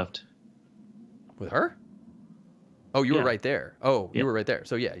actions left. With her? Oh, you were Yeah. right there. Oh, you Yep. were right there.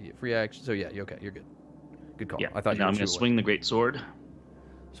 So yeah, free action. So yeah, you're okay. You're good. Good call. Yeah. I thought you now were I'm gonna two away. swing the great sword.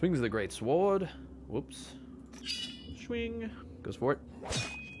 Swings the great sword. Whoops. Swing. Goes for it.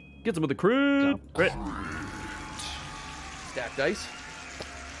 Gets him with the crit. Crit. Stack dice.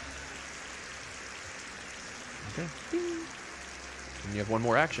 Okay. Ding. And you have one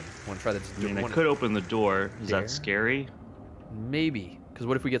more action. Want to try this? I mean, I could open the door. Is there. that scary? Maybe. Because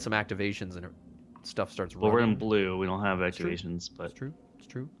what if we get some activations and stuff starts running? Well, we're in blue. We don't have activations, but it's true. It's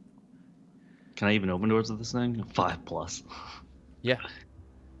true. Can I even open doors with this thing? 5+. Yeah.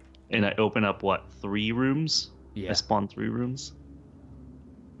 And I open up what? 3 rooms? Yeah. I spawn 3 rooms.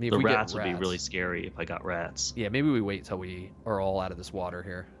 I mean, The if we get rats would be really scary if I got rats. Yeah, maybe we wait till we are all out of this water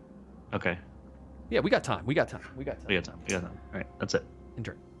here. Okay. Yeah, we got time. We got time. We got time. All right, that's it.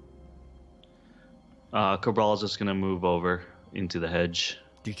 Intern. Cabral's just gonna move over into the hedge.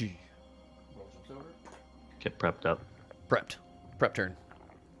 GG. Get prepped up. Prepped. Prep turn.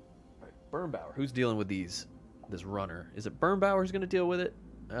 Right. Birnbauer. Who's dealing with this runner? Is it Birnbauer who's going to deal with it?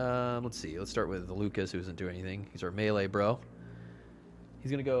 Let's see. Let's start with Lucas, who doesn't do anything. He's our melee bro. He's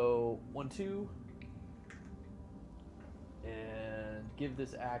going to go 1-2. And give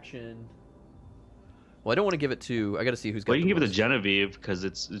this action... Well, I don't want to give it to... I got to see who's got Well, you can give it most. to Genevieve, because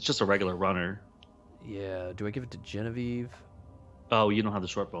it's just a regular runner. Yeah. Do I give it to Genevieve? Oh, you don't have the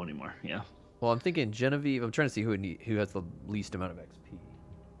short bow anymore. Yeah. Well, I'm thinking Genevieve. I'm trying to see who has the least amount of XP.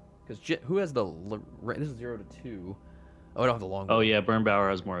 Because who has the... This is 0 to 2. Oh, I don't have the long bow. Oh, yeah,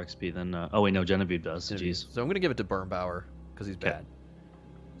 Birnbauer has more XP than... oh, wait, no, Genevieve does. Genevieve. Jeez. So I'm going to give it to Birnbauer, because he's Okay. bad.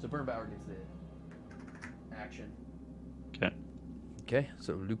 So Birnbauer gets the action. Okay. Okay,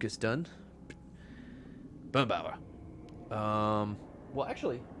 so Lucas done. Birnbauer. Well,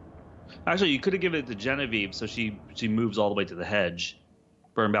 actually... Actually, you could have given it to Genevieve, so she moves all the way to the hedge.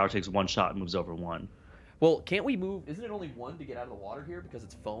 Birnbauer takes 1 shot and moves over 1. Well, can't we move... Isn't it only 1 to get out of the water here because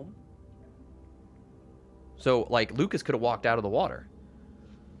it's foam? So, like, Lucas could have walked out of the water.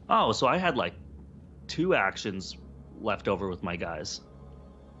 Oh, so I had, like, 2 actions left over with my guys.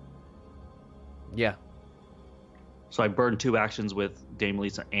 Yeah. So I burned 2 actions with Dame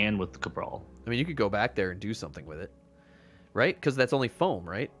Lisa and with Cabral. I mean, you could go back there and do something with it. Right? Because that's only foam,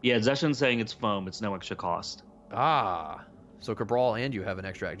 right? Yeah, Zeshan's saying it's foam. It's no extra cost. Ah. So Cabral and you have an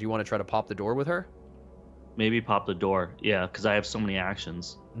extra act. Do you want to try to pop the door with her? Maybe pop the door. Yeah, because I have so many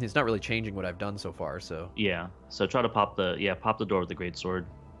actions. It's not really changing what I've done so far, so... Yeah, so try to pop the door with the great sword.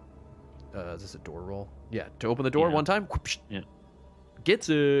 Is this a door roll? Yeah, to open the door Yeah. one time. Yeah. Gets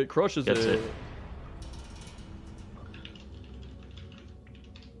it. Crushes Gets it.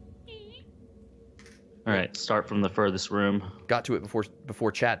 All right, start from the furthest room. Got to it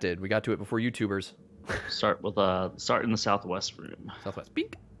before chat did. We got to it before YouTubers. Start in the southwest room. Southwest.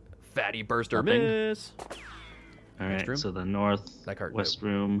 Bink. Fatty burster Nothing. miss. All Next right, room? so the north That card, west no.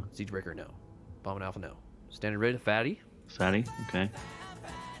 room. Siegebreaker, no. Bomb and Alpha, no. Standing ready to Fatty. Fatty, okay.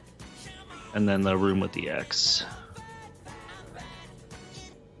 And then the room with the X.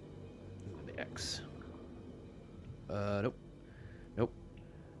 The X. Nope. Nope.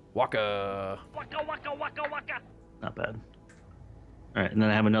 Waka. Not bad. All right, and then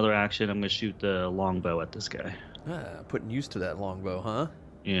I have another action. I'm going to shoot the longbow at this guy. Putting use to that longbow, huh?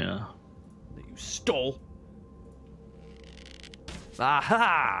 Yeah. That you stole.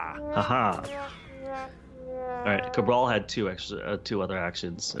 Aha! Haha. All right, Cabral had 2 other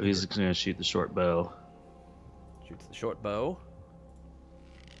actions, so he's going to shoot the short bow. Shoots the short bow.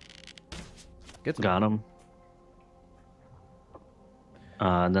 Gets him. Got him.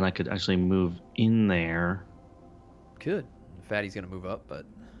 And then I could actually move in there. Good. Fatty's gonna move up, but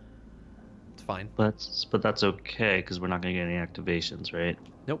it's fine. But that's okay because we're not going to get any activations, right?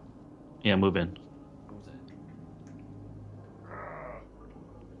 Nope. Yeah, move in.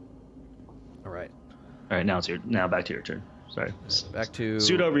 All right. All right, now back to your turn. Sorry. Back to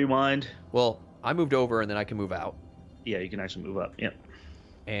Pseudo rewind. Well, I moved over and then I can move out. Yeah, you can actually move up. Yep.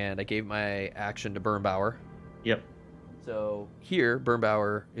 And I gave my action to Birnbauer. Yep. So here,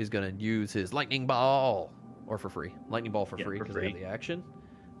 Birnbauer is gonna use his lightning ball, or for free. Lightning ball for Yeah, free for because I free. have the action.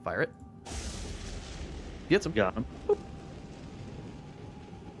 Fire it. Gets him. Got him. And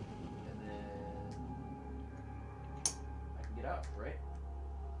then I can get out, right?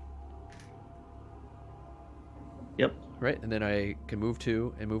 Yep. Right, and then I can move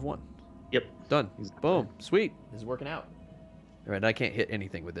 2 and move 1. Yep. Done. Boom. Sweet. This is working out. All right, I can't hit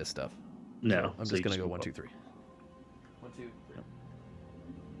anything with this stuff. No. I'm so just you gonna go move 1, up. 2, 3. 1, 2, 3.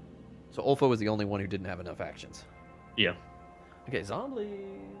 So Ulfa was the only one who didn't have enough actions. Yeah. Okay, zombies.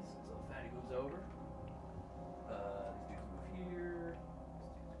 So Fatty moves over. These dudes move here.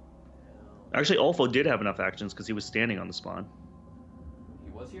 Actually, Ulfo did have enough actions because he was standing on the spawn.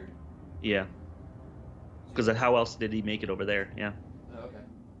 He was here? Yeah. Because how else did he make it over there? Yeah. Oh, okay.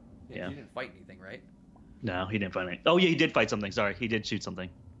 Yeah. He didn't fight anything, right? No, he didn't fight anything. Oh yeah, he did fight something. Sorry, he did shoot something.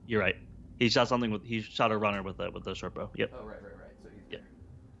 You're right. He shot something he shot a runner with the short bow. Yep. Oh, right. So he's Yeah.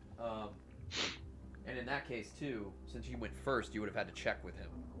 there. And in that case too, since you went first, you would have had to check with him.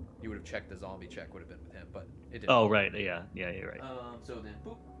 You would have checked the zombie check would have been with him, but it didn't. Oh, right. Yeah, you're right. So then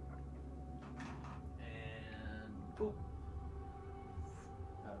boop. And boop.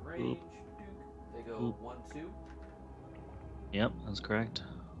 Out of range. Boop. They go Boop. 1, 2. Yep, that's correct.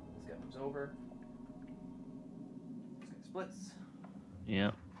 This guy moves over. This guy splits.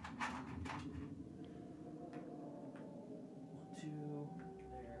 Yep. 1, 2.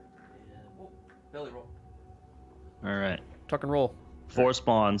 There. And whoop. Belly roll. All right. Tuck and roll. 4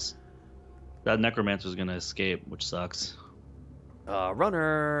 spawns. That necromancer's gonna escape, which sucks.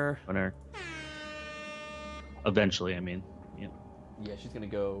 Runner. Eventually, I mean. Yeah. Yeah, she's gonna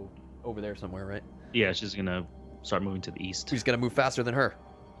go over there somewhere, right? Yeah, she's gonna start moving to the east. She's gonna move faster than her.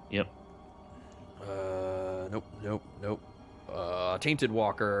 Yep. Nope. Tainted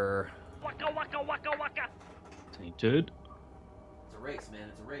Walker. Waka waka waka waka. Tainted. It's a race, man.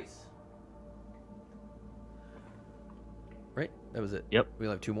 It's a race. Right? That was it. Yep.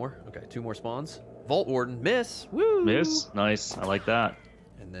 We'll have 2 more. Okay, 2 more spawns. Vault Warden, miss. Woo! Miss. Nice. I like that.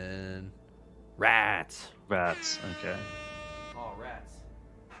 And then rats. Rats. Okay. Oh, rats.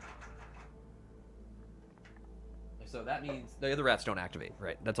 So that means the other rats don't activate,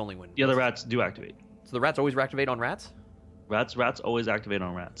 right? That's only when The other rats do activate. So the rats always activate on rats? Rats always activate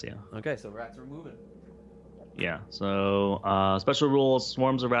on rats, yeah. Okay, so rats are moving. Yeah, so special rules,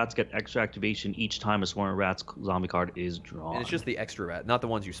 swarms of rats get extra activation each time a swarm of rats zombie card is drawn. And it's just the extra rat, not the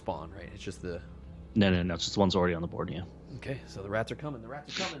ones you spawn, right? It's just the... No, it's just the ones already on the board, yeah. Okay, so the rats are coming. The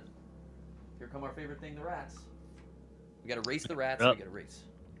rats are coming. Here come our favorite thing, the rats. We gotta race the rats. Yep. We gotta race.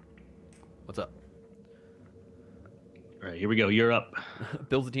 What's up? All right, here we go. You're up.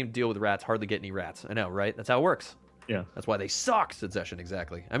 Builds a team to deal with rats, hardly get any rats. I know, right? That's how it works. Yeah. That's why they suck, said Session,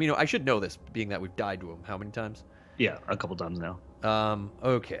 exactly. I mean, I should know this, being that we've died to them how many times? Yeah, a couple times now.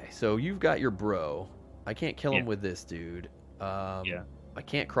 Okay, so you've got your bro. I can't kill him Yeah. with this dude. Yeah. I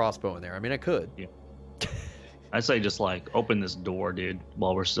can't crossbow in there. I mean, I could. Yeah. I say just like open this door, dude,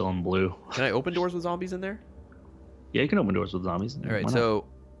 while we're still in blue. Can I open doors with zombies in there? Yeah, you can open doors with zombies. All right, Why not? so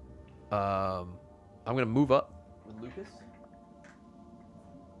I'm gonna move up with Lucas.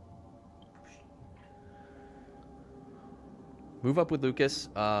 Move up with Lucas,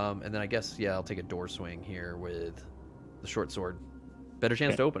 and then I guess I'll take a door swing here with the short sword. Better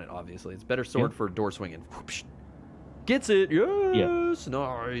chance to open it, obviously. It's better sword for door swinging. Gets it, yes,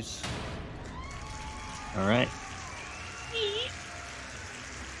 nice. All right.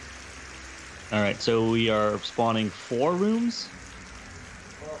 All right, so we are spawning 4 rooms.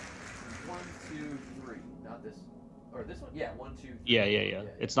 Well, 1, 2, 3, not this, or this one. Yeah, 1, 2, 3. Yeah.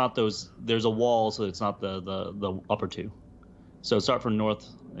 It's not those. There's a wall, so it's not the upper 2. So start from north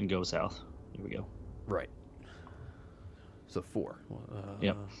and go south. Here we go. Right. So 4.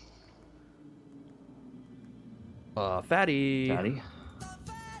 Yep. Fatty.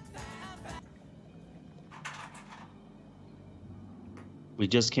 We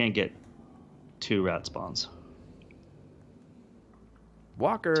just can't get 2 rat spawns.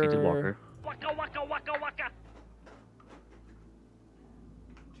 Walker. Tainted Walker. Waka waka waka waka.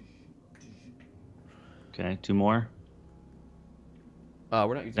 Okay, 2 more.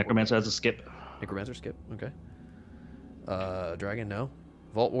 We're not using Necromancer has a skip. Necromancer skip. Okay. Dragon no.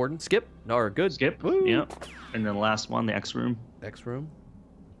 Vault Warden skip. No, or good. Skip. Woo. Yep. And then the last one, the X room. X room.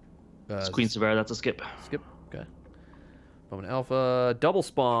 It's Queen Severa, that's a skip. Skip. Okay. Bowman Alpha double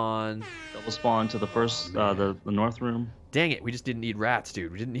spawn. Double spawn to the first, the north room. Dang it, we just didn't need rats,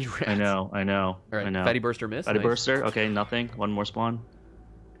 dude. We didn't need rats. I know. All right. I know. Fatty Burster miss. Fatty Nice. Burster. Okay, nothing. 1 more spawn.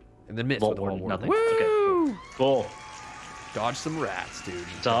 And then miss Vault with the Vault Warden, Warden. nothing. Woo! Okay. Cool. Dodge some rats, dude.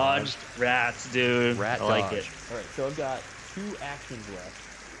 Dodged rats, dude. Rat I like dodge. it. All right, so I've got 2 actions left.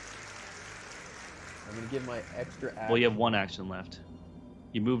 I'm gonna give my extra action. Well, you have 1 action left.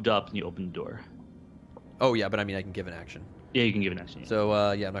 You moved up and you opened the door. Oh yeah, but I mean I can give an action. Yeah, you can give an action. So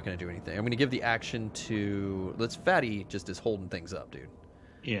I'm not gonna do anything. I'm gonna give the action to Fatty just is holding things up, dude.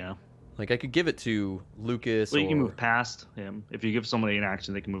 Yeah. Like I could give it to Lucas. Well, you can or... move past him. If you give somebody an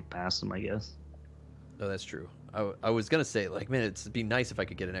action, they can move past him, I guess. Oh, that's true. I was gonna say like, man, it'd be nice if I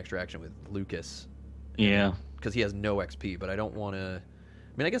could get an extra action with Lucas. Yeah. Because he has no XP, but I don't want to.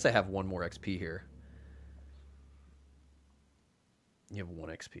 I mean, I guess I have 1 more XP here. You have 1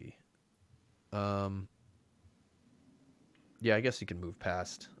 XP. Yeah, I guess you can move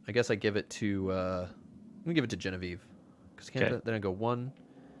past. I guess I give it to. I'm gonna give it to Genevieve, because then I go 1,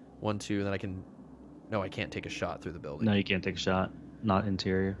 1, 2, and then I can. No, I can't take a shot through the building. No, you can't take a shot. Not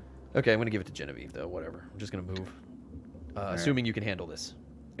interior. Okay, I'm gonna give it to Genevieve though. Whatever. I'm just gonna move. Assuming you can handle this.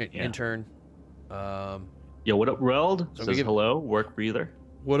 Intern. Yo, what up, Reld? So Says hello. Work breather.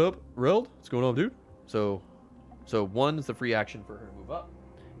 What up, Reld? What's going on, dude? So 1 is the free action for her to move up,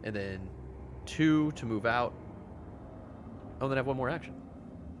 and then 2 to move out. Oh, then I have 1 more action.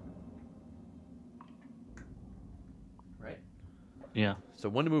 Right? Yeah. So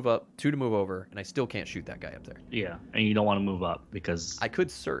 1 to move up, 2 to move over, and I still can't shoot that guy up there. Yeah, and you don't want to move up because I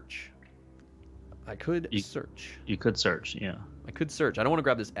could search. Search. You could search, yeah. I could search. I don't want to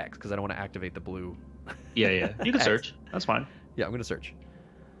grab this X because I don't want to activate the blue. Yeah. You can search. That's fine. Yeah, I'm going to search.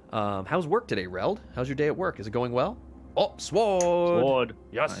 How's work today, Reld? How's your day at work? Is it going well? Oh, sword!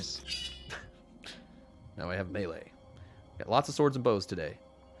 Yes! Nice. Now I have melee. Got lots of swords and bows today.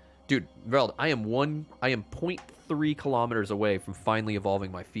 Dude, Reld, I am 0.3 kilometers away from finally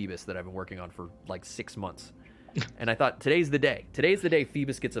evolving my Phoebus that I've been working on for like 6 months. And I thought, today's the day. Today's the day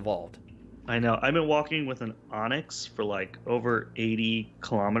Phoebus gets evolved. I know. I've been walking with an Onyx for like over 80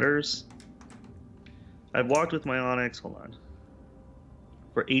 kilometers. I've walked with my Onyx, hold on,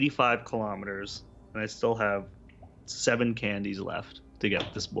 for 85 kilometers, and I still have 7 candies left to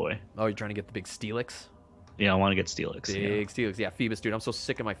get this boy. Oh, you're trying to get the big Steelix? Yeah, I want to get Steelix. Big Steelix. Yeah, Phoebus, dude. I'm so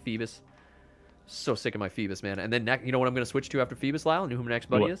sick of my Phoebus. So sick of my Phoebus, man. And then, you know what I'm going to switch to after Phoebus, Lyle? You know who my next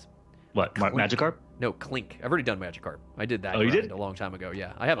buddy is? What? Magikarp? No, Clink. I've already done Magikarp. I did that. Oh, you did? A long time ago.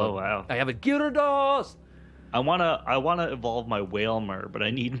 Yeah, I have. Wow. I have a Gyarados. I wanna evolve my Whalmer, but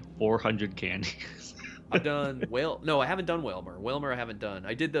I need 400 candies. I've done whale. No, I haven't done Whalmer. Whalmer, I haven't done.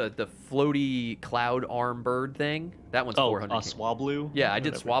 I did the floaty cloud arm bird thing. That one's 400. Swablu. Yeah, I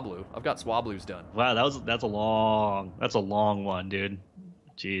did Swablu. I've got Swablus done. Wow, that's a long one, dude.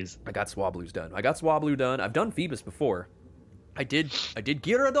 Jeez. I got Swablus done. I've done Phoebus before. I did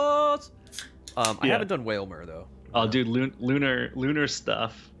Gyarados. I haven't done Whalmer though. Oh, dude, lunar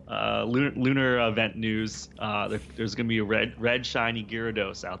stuff. Lunar event news. There's gonna be a red shiny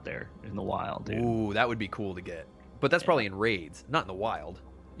Gyarados out there in the wild, dude. Ooh, that would be cool to get. But that's probably in raids, not in the wild.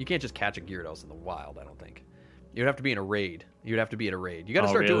 You can't just catch a Gyarados in the wild, I don't think. You'd have to be in a raid. You got to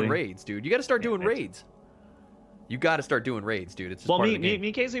start doing raids, dude. You got to start doing raids. You got to start doing raids, dude. It's just part of the game. Me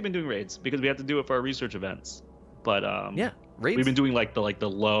and Casey have been doing raids because we have to do it for our research events. But yeah, raids. We've been doing like the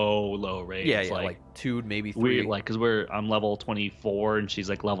low raids. Yeah, like 2, maybe 3. Because I'm level 24 and she's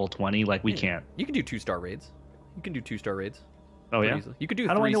like level 20. Like we can't. You can do 2-star raids. Oh yeah. Easily. You could do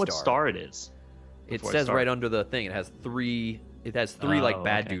 3-star. How do I know what star it is? It says right under the thing. It has 3. It has 3 like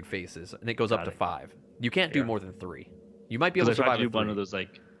bad dude faces, and it goes up to 5. You can't do more than 3. You might be able to survive do one of those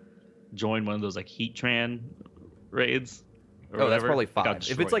join one of those Heatran raids. Oh, that's probably 5.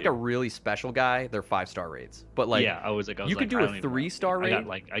 If it's like a really special guy, they're 5-star raids. But like, yeah, I was you could do a 3-star raid.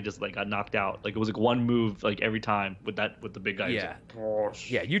 I just got knocked out. Like it was like one move every time with the big guy. Yeah,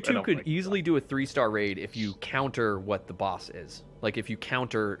 yeah. You two could easily do a 3-star raid if you counter what the boss is. Like if you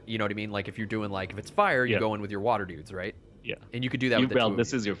counter, you know what I mean? Like if you're doing if it's fire, you go in with your water dudes, right? Yeah. And you could do that with the 2 of you.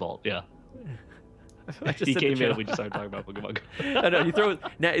 This is your fault. Yeah. He came in and we just started talking about Pokemon Go. I know, you throw it.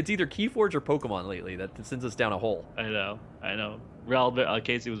 Now it's either Keyforge or Pokemon lately that sends us down a hole. I know.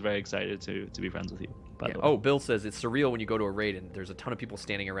 Casey was very excited to be friends with you. Yeah. Oh, Bill says it's surreal when you go to a raid and there's a ton of people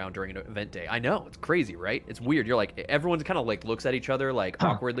standing around during an event day. I know, it's crazy, right? It's weird. You're like, everyone's kind of looks at each other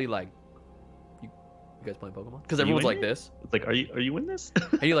awkwardly, like, you guys playing Pokemon? Because everyone's like this. It's like, are you in this?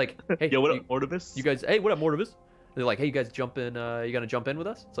 And you're like, hey, yo, what up, Mortivis? You guys, hey, what up, Mortivis? They're like, hey, you guys jump in. You gonna jump in with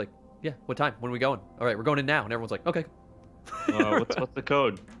us? It's like, yeah. What time? When are we going? All right, we're going in now. And everyone's like, okay. What's the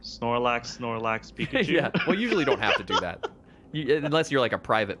code? Snorlax, Pikachu. Yeah. Well, usually you don't have to do that. Unless you're like a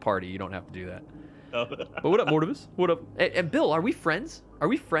private party, you don't have to do that. Oh. But what up, Mortivis? What up? And Bill, are we friends? Are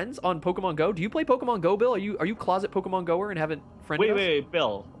we friends on Pokemon Go? Do you play Pokemon Go, Bill? Are you closet Pokemon Goer and haven't friended us? Wait,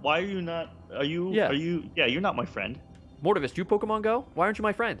 Bill. Why are you not? Are you? Yeah. Are you? Yeah, you're not my friend. Mortivis, do you Pokemon Go? Why aren't you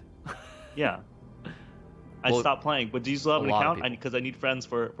my friend? Yeah. I stopped playing, but do you still have an account? Because I need friends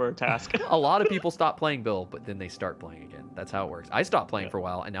for a task. A lot of people stop playing, Bill, but then they start playing again. That's how it works. I stopped playing for a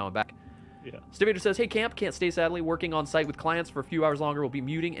while, and now I'm back. Yeah. Stivator says, hey, Camp, can't stay sadly. Working on site with clients for a few hours longer. We'll be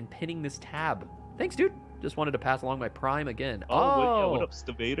muting and pinning this tab. Thanks, dude. Just wanted to pass along my Prime again. What up,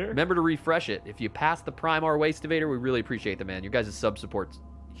 Stivator? Remember to refresh it. If you pass the Prime our way, Stivator, we really appreciate that, man. Your guys' sub support's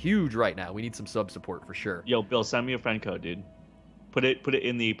huge right now. We need some sub support for sure. Yo, Bill, send me a friend code, dude. Put it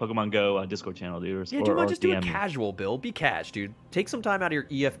in the Pokemon Go Discord channel, dude. Yeah, do you want to just do it casual, Bill? Be cash, dude. Take some time out of your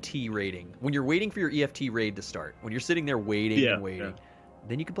EFT raiding. When you're waiting for your EFT raid to start, when you're sitting there waiting and waiting,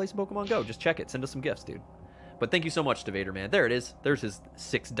 then you can play some Pokemon Go. Just check it. Send us some gifts, dude. But thank you so much, Stivator, man. There it is. There's his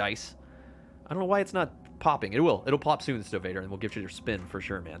 6 dice. I don't know why it's not popping. It will. It'll pop soon, Stivator, and we'll give you your spin for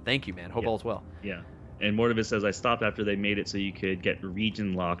sure, man. Thank you, man. Hope all's well. Yeah. And Mortivis says, I stopped after they made it so you could get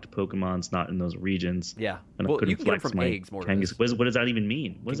region-locked Pokemons not in those regions. Yeah. And well, you can get them from eggs, Mortivis. What does that even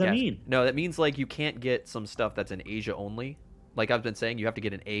mean? What does that mean? No, that means, you can't get some stuff that's in Asia only. Like I've been saying, you have to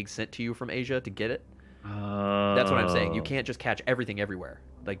get an egg sent to you from Asia to get it. That's what I'm saying. You can't just catch everything everywhere.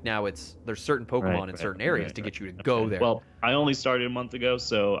 Like now there's certain Pokemon in certain areas to get you to go there. Well, I only started a month ago,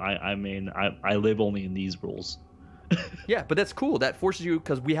 so I mean I live only in these rules. Yeah, but that's cool. That forces you,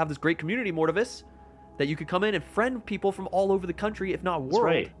 because we have this great community, Mortivis, that you could come in and friend people from all over the country, if not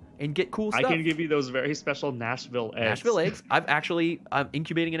world, and get cool stuff. I can give you those very special Nashville eggs. Nashville eggs. I'm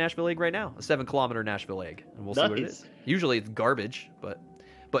incubating a Nashville egg right now, a 7-kilometer Nashville egg, and we'll see what it is. Usually it's garbage, but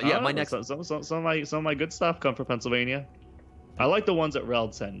yeah, my next. Some of my good stuff come from Pennsylvania. I like the ones that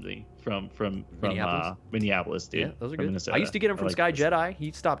Reld sends me from Minneapolis, dude. Yeah, those are good. Minnesota. I used to get them from like Sky those. Jedi.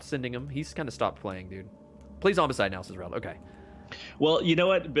 He stopped sending them. He's kind of stopped playing, dude. Play Zombicide now, says Reld. Okay. Well, you know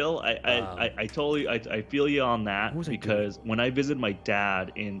what, Bill? I totally I feel you on that, because when I visited my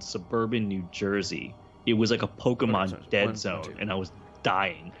dad in suburban New Jersey, it was like a Pokemon dead zone, and I was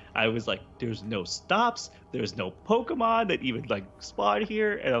dying. I was like, "There's no stops. There's no Pokemon that even like spawn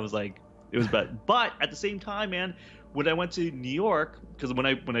here," and I was like, "It was bad." But at the same time, man, when I went to New York, because when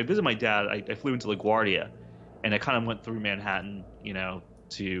I visited my dad, I flew into LaGuardia, and I kind of went through Manhattan, you know,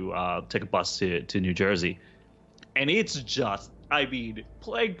 to take a bus to New Jersey. And it's just, I mean,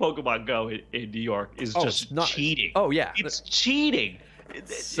 playing Pokemon Go in New York is just cheating. Oh, yeah. It's cheating. It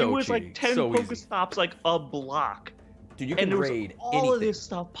was cheating. like 10 Pokestops, like a block. Dude, you can and there was raid all anything. of this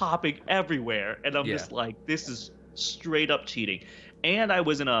stuff popping everywhere. And I'm just like, this is straight up cheating. And I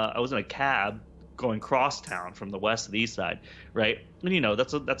was in a cab going crosstown from the west to the east side, right? And you know,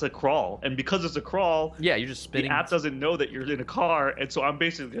 that's a crawl, and because it's a crawl, yeah, you're just spinning. The app doesn't know that you're in a car, and so I'm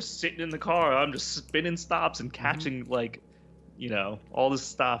basically just sitting in the car. I'm just spinning stops and catching like, you know, all this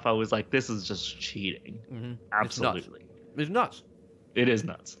stuff. I was like, this is just cheating. Absolutely, it's nuts. It is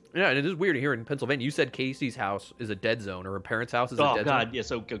nuts. Yeah, and it is weird here in Pennsylvania. You said Casey's house is a dead zone, or her parents' house is a dead zone. Oh God, yeah.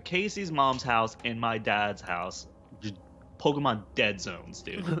 So Casey's mom's house and my dad's house, just Pokemon dead zones,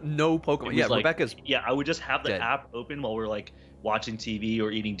 dude. No Pokemon. Yeah, like, Rebecca's. Yeah, I would just have the app open while we're like watching TV or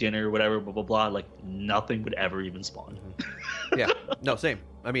eating dinner or whatever, blah blah blah. Like nothing would ever even spawn. Yeah, no, same.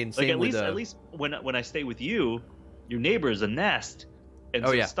 I mean, same like with at least when I stay with you, your neighbor is a nest, and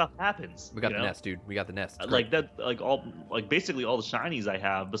so stuff happens. We got the nest, dude. We got the nest. Like that, like basically all the shinies I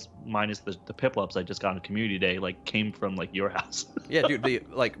have, minus the Piplups I just got on a community day, like came from like your house. Yeah, dude.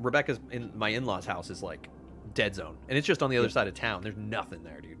 Like Rebecca's my in-laws' house is like dead zone, and it's just on the other side of town. There's nothing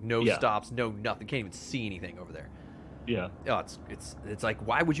there, dude. No stops, no nothing. Can't even see anything over there. Yeah. Oh, it's like,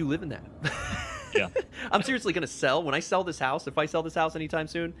 why would you live in that? Yeah. I'm seriously gonna sell when I sell this house. If I sell this house anytime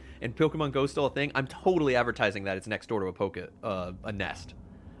soon, and Pokemon Go's still a thing, I'm totally advertising that it's next door to a nest.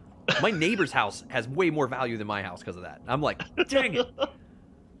 My neighbor's house has way more value than my house because of that. I'm like, dang it,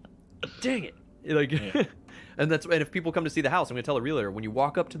 dang it. Like, and if people come to see the house, I'm gonna tell a realtor, when you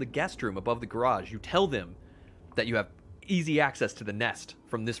walk up to the guest room above the garage, you tell them that you have easy access to the nest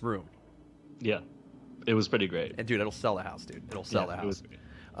from this room. Yeah, it was pretty great. And dude, it'll sell the house, dude. It'll sell the house.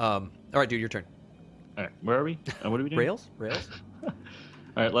 All right, dude, your turn. All right, where are we? What are we doing? Rails. All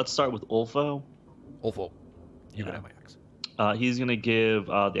right, let's start with Ulfo. Ulfo, you can have my axe. He's gonna give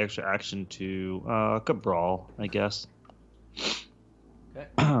the extra action to Cabral, I guess. Okay.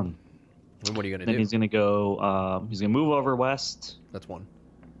 And what are you gonna do? Then he's gonna go. He's gonna move over west. That's one.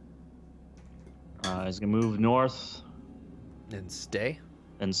 He's gonna move north. And stay.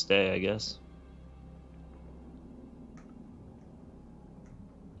 And stay, I guess.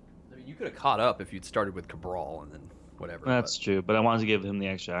 I mean, you could have caught up if you'd started with Cabral and then whatever. That's true, but I wanted to give him the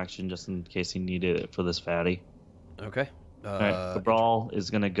extra action just in case he needed it for this fatty. Okay. All right, Cabral is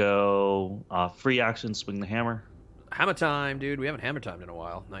gonna go free action, swing the hammer. Hammer time, dude. We haven't hammer timed in a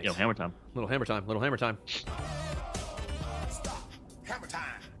while. Nice. Yo, hammer time. Little hammer time. Little hammer time. Stop. Hammer time.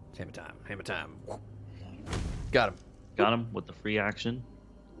 Hammer time. Hammer time. Got him. Got him with the free action.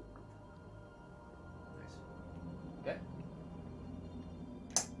 Nice. Okay.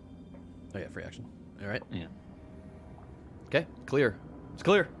 Oh yeah, free action. All right. Yeah. Okay, clear. It's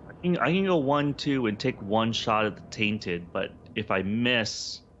clear. I can go 1-2 and take one shot at the tainted, but if I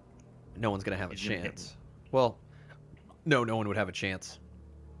miss, no one's gonna have a chance. Well, no one would have a chance.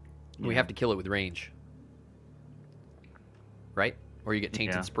 Yeah. We have to kill it with range, right? Or you get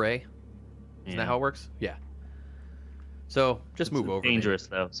tainted spray. Isn't that how it works? Yeah. So just move over. Dangerous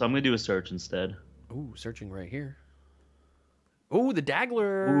though, so I'm gonna do a search instead. Ooh, searching right here. Ooh, the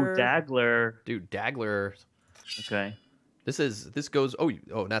Daggler. Ooh, Daggler. Dude, Daggler. Okay. This goes.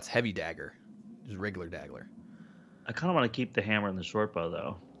 Oh, that's heavy dagger. Just regular Daggler. I kind of want to keep the hammer and the short bow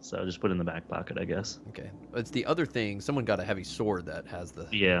though, so I'll just put it in the back pocket, I guess. Okay, it's the other thing. Someone got a heavy sword that has the.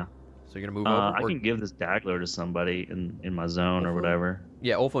 Yeah. So you're gonna move over. I can give this Daggler to somebody in my zone or whatever.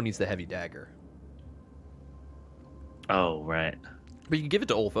 Yeah, Ulfo needs the heavy dagger. Oh right. But you can give it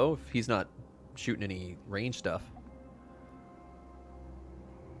to Ulfo if he's not shooting any range stuff.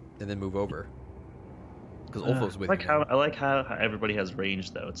 And then move over. Because Ulfo's with you. I like how everybody has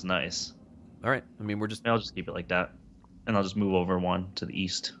range, though. It's nice. All right. I mean, I'll just keep it like that. And I'll just move over one to the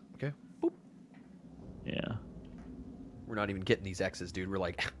east. Okay. Boop. Yeah. We're not even getting these X's, dude. We're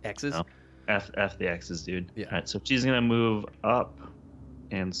like, X's? No. F the X's, dude. Yeah. All right, so she's going to move up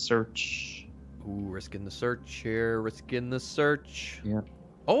and search. Ooh, risking the search here. Risking the search. Yeah.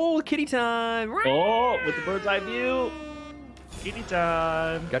 Oh, kitty time. Oh, with the bird's eye view. Kitty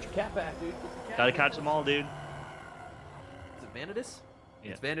time. Got your cat back, dude. Get your cat Gotta back. catch them all, dude. Is it Vanadis?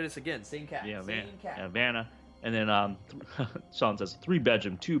 Yeah. It's Vanadis again. Same cat. Yeah, Same cat. Yeah, Vanna. And then Sean says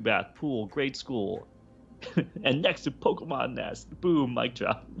 3-bedroom, 2-bath, pool, grade school, and next to Pokemon nest. Boom, mic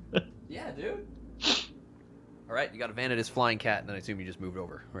drop. Yeah, dude. All right, you got a Vanadis flying cat, and then I assume you just moved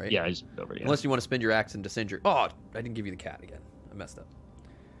over, right? Yeah, I just moved over. Yeah. Unless you want to spend your axe and descend your... Oh, I didn't give you the cat again. I messed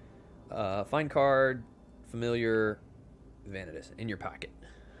up. Find card, familiar, Vanadis, in your pocket.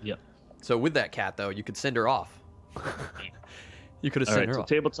 Yep. So with that cat, though, you could send her off. You could have All sent right, her so off.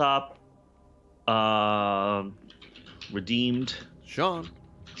 tabletop, redeemed, Sean.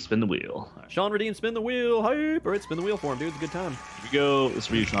 spin the wheel. All right, Sean redeemed, spin the wheel. Hype. All right, spin the wheel for him, dude. It's a good time. here we go. This is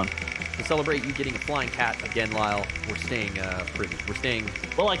for you, Sean. To celebrate you getting a flying cat again, Lyle, we're staying prison. We're staying...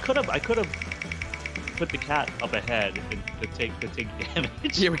 Well, I could have put the cat up ahead and to take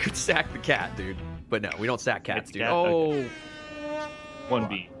damage. Yeah, we could sack the cat, dude. But no, we don't sack cats, the dude. cat? Oh,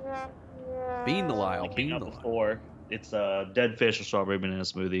 Okay. 1B. bean the Lyle, Came bean out the Lyle. before. It's dead fish or strawberry banana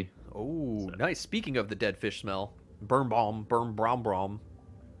smoothie. Oh, nice. Speaking of the dead fish smell, burn bomb, burn brom,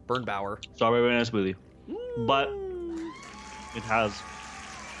 burn bower. Strawberry banana smoothie. But it has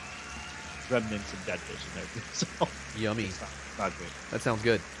remnants of dead fish in there. So Yummy. it's not great. That sounds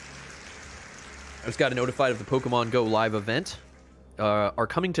good. I just got notified of the Pokemon Go live event. Are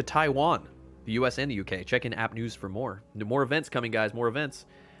coming to Taiwan, the US and the UK. Check in app news for more. More events coming, guys. More events.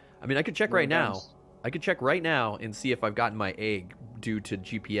 I mean, I could check More right events. now. I could check right now and see if I've gotten my egg due to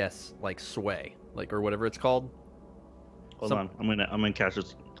GPS like sway, like or whatever it's called. Hold on. I'm gonna catch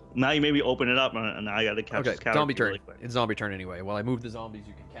this. Now you maybe open it up and I gotta catch Okay, this cat zombie turn. really quick. It's zombie turn anyway. While I move the zombies,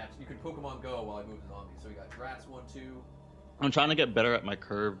 you can catch. You can Pokemon Go while I move the zombies. So we got Drats 1, 2. I'm trying to get better at my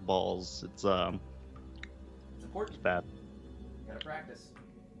curve balls. It's It's important. bad. You gotta practice.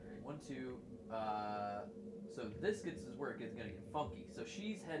 All right, 1, 2. So this is where it gets gonna get funky. So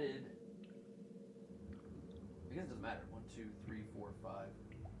she's headed. I guess it doesn't matter. 1, 2, 3, 4, 5.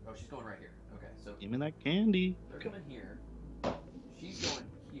 Oh, she's going right here. Okay, so Give me that candy. they're coming here. She's going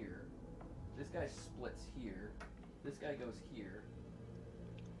here. This guy splits here. This guy goes here.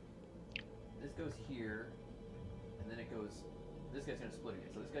 This goes here. And then it goes. This guy's gonna split again.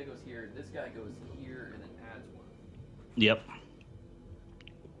 So this guy goes here. This guy goes here, and then adds one. Yep.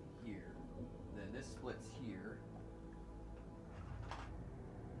 Here. Then this splits here.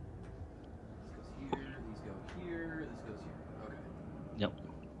 This goes here. These go here. This goes here. Okay. Yep.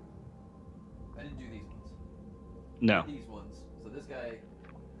 I didn't do these ones. No. I did these ones. So this guy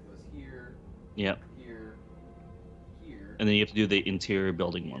goes here, Yep. here, here. And then you have to do the interior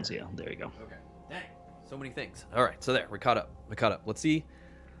building ones. Yeah. There you go. Okay. Dang. So many things. All right. So there. We caught up. Let's see.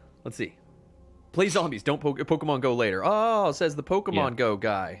 Play zombies. Don't Pokemon Go later. Oh, says the Pokemon Go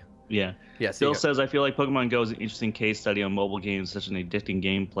guy. Yeah. Yes. Bill says, I feel like Pokemon Go is an interesting case study on mobile games, such an addicting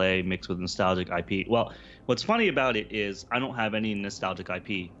gameplay mixed with nostalgic IP. Well, what's funny about it is I don't have any nostalgic IP.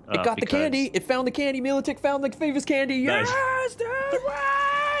 It got the candy. It found the candy. Militic found the famous candy. Nice. Yes, dude.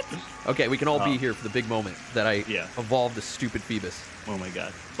 What? Okay, we can all be here for the big moment that I evolved the stupid Phoebus. Oh my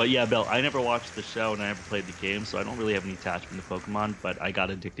god. But yeah, Bill, I never watched the show and I never played the game, so I don't really have any attachment to Pokemon, but I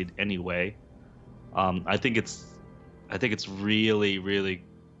got addicted anyway. I think it's really, really.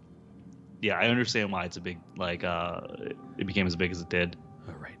 Yeah, I understand why it's a big it became as big as it did.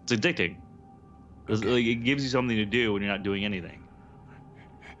 All right. It's addicting. It gives you something to do when you're not doing anything.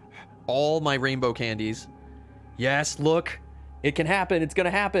 All my rainbow candies. Yes, look. It can happen. It's going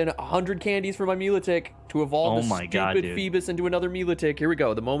to happen. 100 candies for my Milotic to evolve the stupid Phoebus into another Milotic. Here we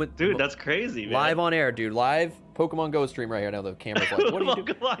go. The moment. Dude, that's crazy, man. Live on air, dude. Live Pokemon Go stream right here. Now the camera's like, what are you doing?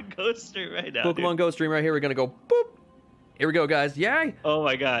 Pokemon Go stream right now. Pokemon Go stream right here. We're going to go boop. Here we go, guys. Yay. Oh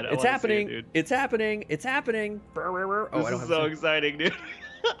my god. It's happening. Dude. It's happening. It's happening. Oh, This is so exciting, dude.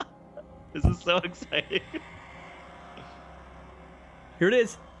 This is so exciting. Here it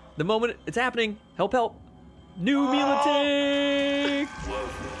is. The moment it's happening. Help, help. New Milotic.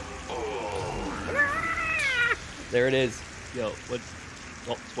 There it is. Yo, what's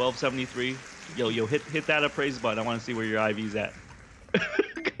 1273? Yo, hit that appraise button. I want to see where your IV's at.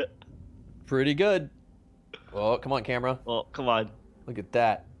 Pretty good. Oh, come on, camera. Well, come on. Look at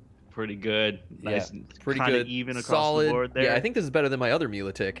that. Pretty good. Nice. Yeah, pretty kinda good. even across Solid. the board there. Yeah, I think this is better than my other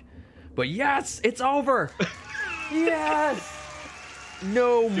Miletic. But yes, it's over. Yes.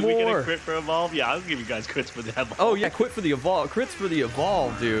 No Did more. we get a crit for evolve? Yeah, I'll give you guys crits for the evolve. Oh yeah, quit for the evolve. Crits for the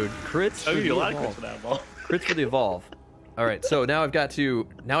evolve, dude. Crits. I'll for give you the a lot of crits evolve. for that evolve. Crits for the evolve. All right, so now I've got to.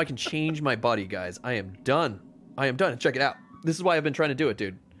 Now I can change my buddy, guys. I am done. I am done. Check it out. This is why I've been trying to do it,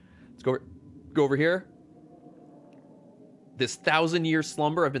 dude. Let's go over here. This 1,000-year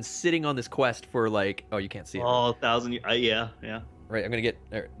slumber. I've been sitting on this quest for like. Oh, you can't see it. Oh, 1,000 year. Yeah. Right, I'm gonna get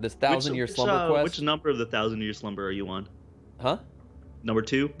this 1,000-year slumber quest. Which number of the 1,000-year slumber are you on? Huh? Number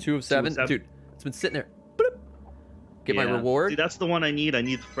 2? 2 of 7? Dude, it's been sitting there. Bloop. Get my reward. See, that's the one I need. I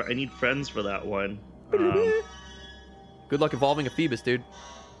need friends for that one. Good luck evolving a Phoebus, dude.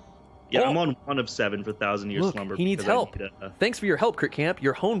 Yeah, Oh. I'm on 1 of 7 for 1,000-year Look, slumber. he needs because I help. need Thanks for your help, Crit Camp.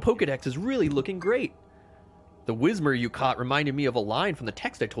 Your Hone Pokedex is really looking great. The Whismer you caught reminded me of a line from the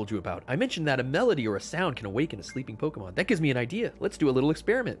text I told you about. I mentioned that a melody or a sound can awaken a sleeping Pokemon. That gives me an idea. Let's do a little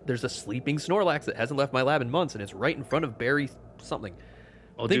experiment. There's a sleeping Snorlax that hasn't left my lab in months, and it's right in front of Barry something.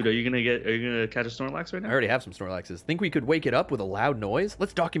 Oh, dude, are you gonna catch a Snorlax right now? I already have some Snorlaxes. Think we could wake it up with a loud noise?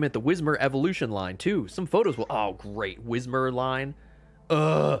 Let's document the Whismer evolution line, too. Some photos will... Oh, great. Whismer line.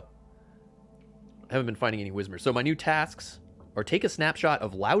 I haven't been finding any Whismers. So my new tasks are take a snapshot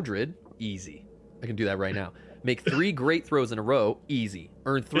of Loudred. Easy. I can do that right now. Make 3 great throws in a row. Easy.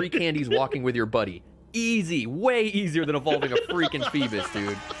 Earn 3 candies walking with your buddy. Easy. Way easier than evolving a freaking Phoebus,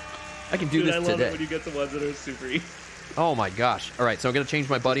 dude. I can do this I love today. it when you get the ones that are super easy. Oh my gosh. All right, so I'm going to change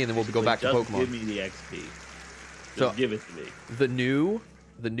my buddy and then we'll go back to Just Pokemon. give me the XP. Just So, give it to me.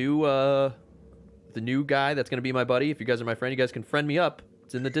 The new guy that's going to be my buddy. If you guys are my friend, you guys can friend me up.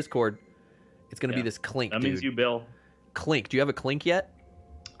 It's in the Discord. It's going to be this Clink, That dude. means you, Bill. Clink. Do you have a Clink yet?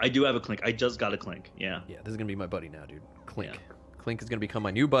 I do have a Clink. I just got a Clink. Yeah. Yeah, this is going to be my buddy now, dude. Clink. Yeah. Clink is going to become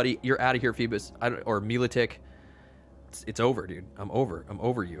my new buddy. You're out of here, Phoebus. Or Miletic. It's over, dude. I'm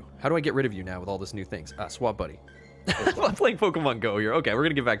over you. How do I get rid of you now with all this new things? Swap buddy. I'm playing Pokemon Go here. Okay, we're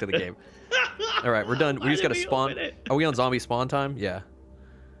going to get back to the game. All right, we're done. We just got to spawn. Are we on zombie spawn time? Yeah.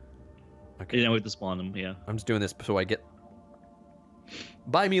 Okay. Yeah, we have to spawn them, yeah. I'm just doing this so I get...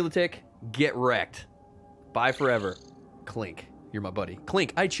 Bye, Miletic. Get wrecked. Bye forever. Clink. You're my buddy.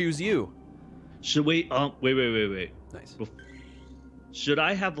 Clink, I choose you. Should we... wait. Nice. Should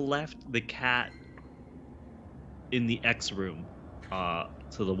I have left the cat in the X room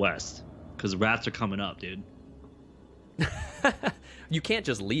to the west? Because rats are coming up, dude. You can't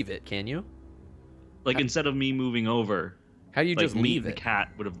just leave it, can you? Like, instead of me moving over... How do you like just me leave and it? the cat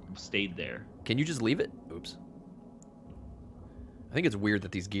would have stayed there. Can you just leave it? Oops. I think it's weird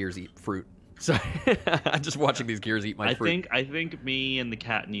that these gears eat fruit. Sorry. I'm just watching these gears eat my fruit. I think me and the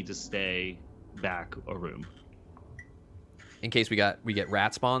cat need to stay back a room. In case we get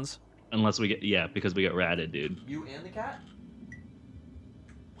rat spawns. Unless we get... because we get ratted, dude. You and the cat?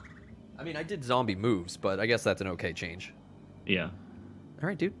 I mean, I did zombie moves, but I guess that's an okay change. Yeah. All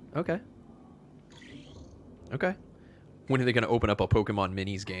right, dude. Okay. Okay. When are they going to open up a Pokemon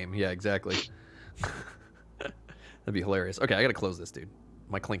Minis game? Yeah, exactly. That'd be hilarious. Okay, I got to close this, dude.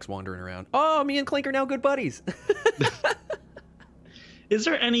 My Clink's wandering around. Oh, me and Clink are now good buddies. Is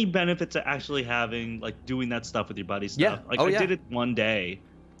there any benefit to actually having, like, doing that stuff with your buddy stuff? Yeah. Like, Oh, I yeah. did it one day,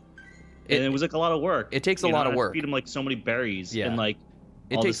 and it was, like, a lot of work. It takes a lot of work. I feed him, like, so many berries, Yeah. and, like,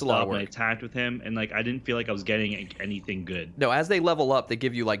 It all takes this a lot of stuff, and I work. attacked with him, and, like, I didn't feel like I was getting anything good. No, as they level up, they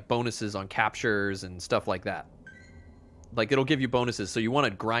give you, like, bonuses on captures and stuff like that. Like, it'll give you bonuses, so you want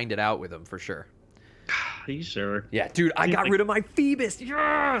to grind it out with them for sure. Are you sure? Yeah, dude, I got like- rid of my Phoebus.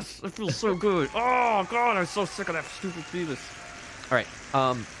 Yes! It feels so good. Oh, God, I'm so sick of that stupid Phoebus. All right,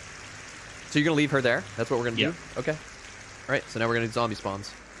 so you're going to leave her there? That's what we're going to do? Okay. All right, so now we're going to do zombie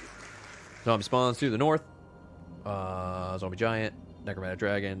spawns. Zombie spawns to the north. Zombie giant, necromantic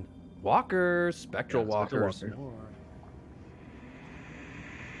dragon, walkers, spectral walkers. Walker.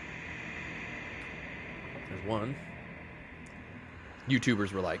 There's one.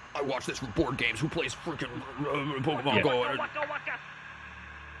 YouTubers were like, I watch this for board games. Who plays freaking Pokemon Yeah. Go? Waka waka.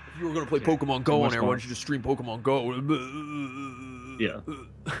 If you were going to play Pokemon Go More on there, why don't spawns. you just stream Pokemon Go? Yeah.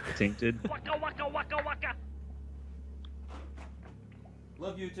 Tainted. Waka waka waka waka.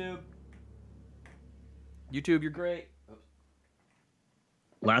 Love YouTube. YouTube, you're great.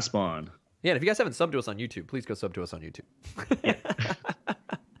 Last spawn. Yeah, and if you guys haven't subbed to us on YouTube, please go sub to us on YouTube.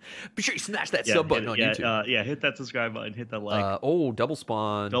 Be sure you smash that sub button on YouTube. Hit that subscribe button. Hit that like. Oh, double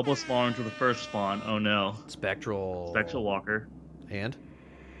spawn. Double spawn to the first spawn. Oh no. Spectral. Spectral Walker. And?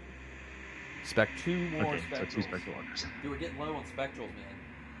 Two more Okay, so 2 Spectral Walkers. Dude, we're getting low on spectrals, man.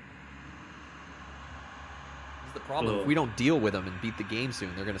 That's the problem. If we don't deal with them and beat the game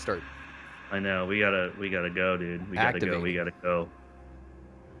soon, they're gonna start. I know. We gotta go, dude. We gotta go. We gotta go.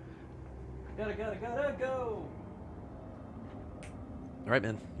 Gotta go. All right,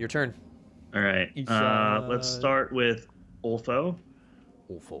 man. Your turn. All right. Let's start with Ulfo.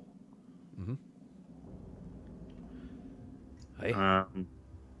 Ulfo. Mm-hmm. Hey.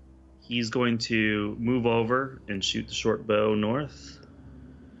 He's going to move over and shoot the short bow north.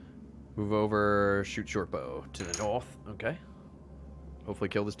 Move over, shoot short bow to the north. Okay. Hopefully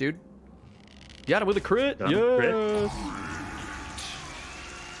kill this dude. Got him with a crit. Done. Yes.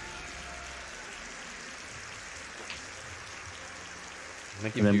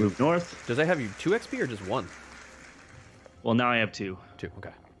 Crit. And then move north. Does I have you 2 XP or just 1? Well, now I have 2. 2.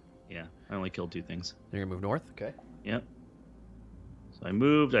 Okay. Yeah, I only killed 2 things. You're gonna move north. Okay. Yep. So I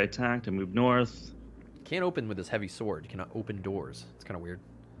moved, I attacked, I moved north. Can't open with this heavy sword. You cannot open doors. It's kind of weird.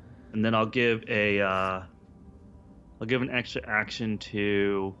 And then I'll give an extra action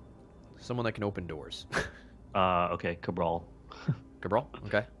to Someone that can open doors. okay, Cabral. Cabral.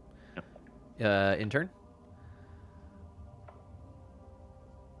 Okay. Yep. Intern.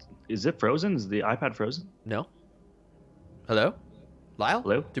 Is it frozen? Is the iPad frozen? No. Hello? Lyle?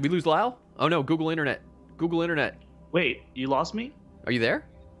 Hello? Did we lose Lyle? Oh no, Google Internet. Google Internet. Wait, you lost me? Are you there?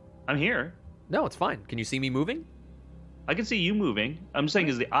 I'm here. No, it's fine. Can you see me moving? I can see you moving. I'm saying,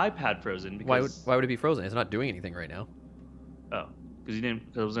 is the iPad frozen? Because... Why would it be frozen? It's not doing anything right now. Oh, because you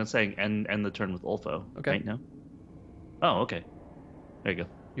didn't. Cause I was gonna say end the turn with Ulfo. Okay. Right now. Oh, okay. There you go.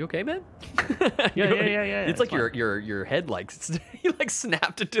 You okay, man? Yeah. It's like your head like you like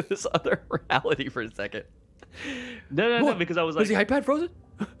snapped into this other reality for a second. No, because I was like, is the iPad frozen?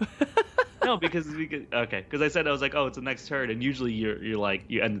 no, because okay, because I said I was like, oh, it's the next turn, and usually you're like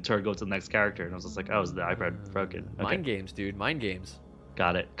you end the turn, go to the next character, and I was just like, oh, is the iPad broken? Okay. Mind games, dude. Mind games.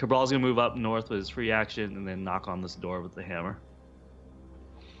 Got it. Cabral's gonna move up north with his free action, and then knock on this door with the hammer.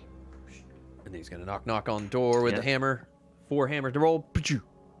 And then he's gonna knock on the door with the hammer. 4 hammers to roll.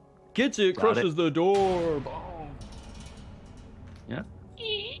 Gets it, crushes the door. Boom. Yeah.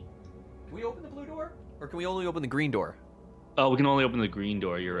 Can we open the blue door? Or can we only open the green door? Oh, we can only open the green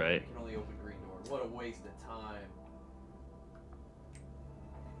door, you're right. We can only open green door. What a waste of time.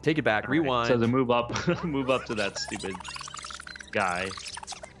 Take it back, rewind. So to move up to that stupid guy.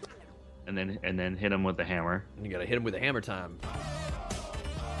 And then hit him with the hammer. And you gotta hit him with a hammer time.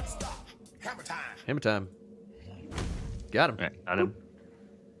 Stop. Hammer time. Hammer time. Got him. Right, got him.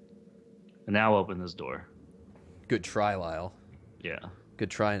 And now open this door. Good try, Lyle. Yeah.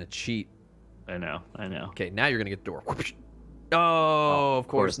 Good try and a cheat. I know. Okay, now you're gonna get the door. Oh, of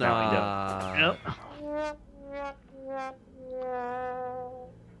course not. Yep.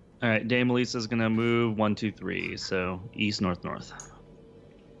 All right, Dame Melissa's gonna move 1, 2, 3. So east, north, north.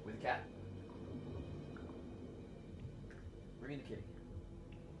 With a cat. Bring in the kitty.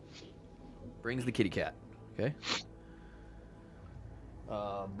 Brings the kitty cat. Okay.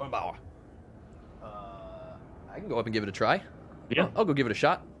 I can go up and give it a try. Yeah. I'll go give it a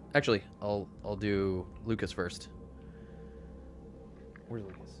shot. Actually, I'll do Lucas first. Where's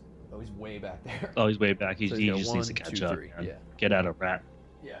Lucas? Oh, he's way back there. Oh, he's way back. He So just needs to catch up. three. Yeah. Get out of rat.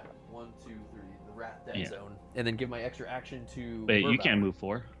 Yeah. 1, 2, 3. The rat dead zone. And then give my extra action to. Wait, you Burbauer. can't move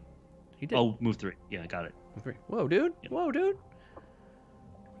 4. He did. Oh, move 3. Yeah, got it. Move 3. Whoa, dude. Yep. Whoa, dude.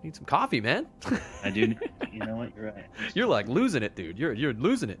 Need some coffee, man. I do. You know what? You're right. You're like losing it, dude. You're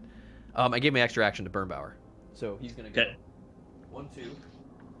losing it. I gave my extra action to Burbauer. So he's gonna go 1, 2.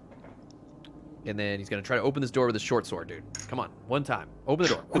 And then he's gonna try to open this door with his short sword, dude. Come on, one time. Open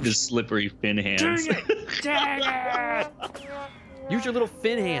the door. With his slippery fin hands. Dang it! Use your little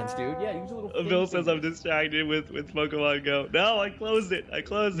fin hands, dude. Yeah, use your little fin Bill says fingers. I'm distracted with Pokemon Go. No, I closed it.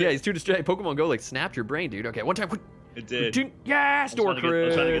 Yeah, he's too distracted. Pokemon Go like snapped your brain, dude. Okay, one time. It did. Yes, door I was trying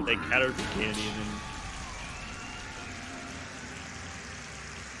to crit. get that Caterpie candy and then...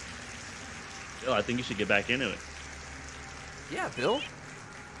 Bill, I think you should get back into it. Yeah, Bill.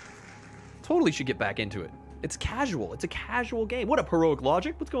 Totally should get back into it. It's casual. It's a casual game. What up, Heroic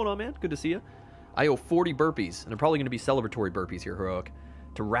Logic? What's going on, man? Good to see you. I owe 40 burpees, and they're probably going to be celebratory burpees here, Heroic,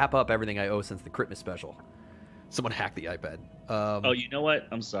 to wrap up everything I owe since the Christmas special. Someone hacked the iPad. Oh, you know what?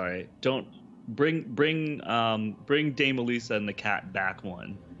 I'm sorry. Don't bring Dame Elisa and the cat back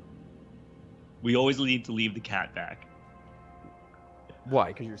one. We always need to leave the cat back. Why?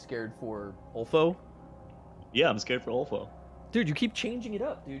 Because you're scared for Ulfo? Yeah, I'm scared for Ulfo. Dude, you keep changing it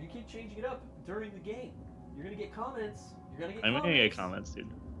up, dude. You keep changing it up during the game. You're gonna get comments. I'm gonna get comments, dude.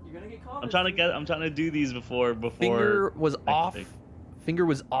 You're gonna get comments. I'm trying to do these before. Finger was off. Finger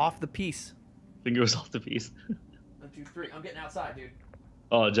was off the piece. Finger was off the piece. 1, 2, 3. I'm getting outside, dude.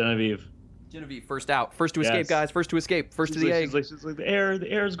 Oh, Genevieve. Genevieve, first out. First to escape, Yes. guys. First to escape. First to the egg. She's like, the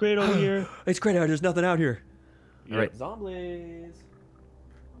air is great over here. It's great out. There's nothing out here. Yep. All right, zombies.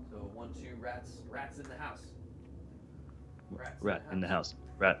 So 1, 2, rats in the house. Rat in the house.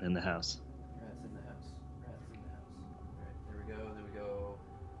 Rat in the house. Rats in the house. Rats in the house. All right, there we go. Then we go.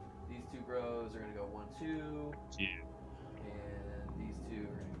 These 2 bros are gonna go 1, 2. Two. And these 2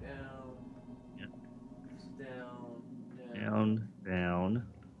 are gonna go down. Yep. Down. Down.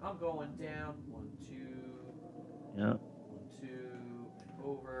 I'm going down. 1, 2. Yep. 1, 2. And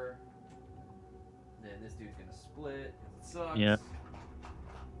over. And then this dude's gonna split. 'Cause it sucks. Yep. And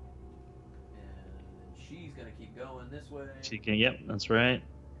then she's gonna keep going this way. She can. Yep. That's right.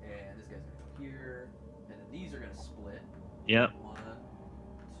 And this guy's gonna go here. And then these are gonna split. Yep. 1,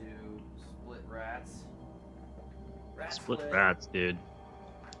 2. Split rats. Split rats, dude.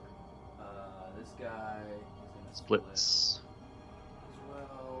 This guy is gonna Splits. as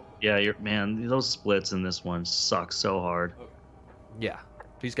well. Yeah, man. Those splits in this one suck so hard. Okay. Yeah,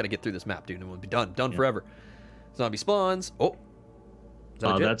 you just got to get through this map, dude, and we'll be done Yeah. forever. Zombie spawns. Oh, is that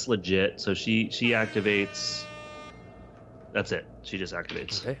legit? That's legit. So she activates. That's it. She just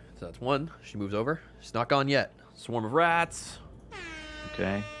activates. Okay, so that's 1. She moves over. She's not gone yet. Swarm of rats.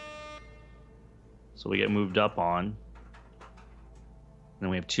 Okay. So we get moved up on. Then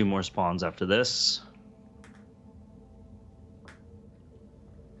we have 2 more spawns after this.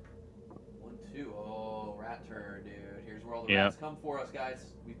 1, 2. Oh, rat turn, dude. Here's where all the Yep. rats come for us, guys.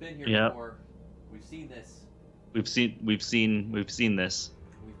 We've been here Yep. before. We've seen this. We've seen this.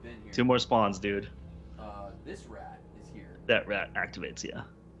 We've been here. 2 more spawns, dude. This rat is here. That rat activates, yeah.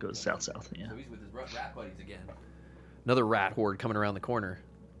 Goes south, yeah. So he's with his rat buddies again. Another rat horde coming around the corner.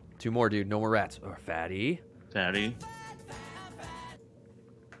 2 more, dude. No more rats. Oh, fatty. Fatty.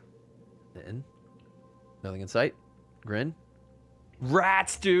 Then, nothing in sight. Grin.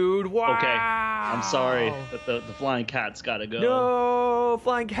 Rats, dude. Wow. Okay. I'm sorry, but the flying cat's gotta go. No,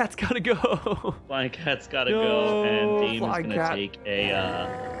 flying cat's gotta go. Flying cat's gotta No, go, and Dame is flying gonna cat. take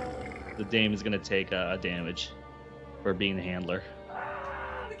a. The Dame is gonna take a damage for being the handler.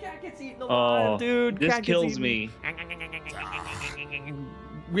 The cat gets eaten alive, Oh, dude. this Cat gets kills eaten. me.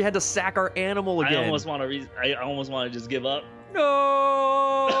 We had to sack our animal again. I almost want to just give up. No.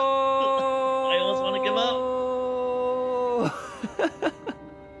 I almost want to give up.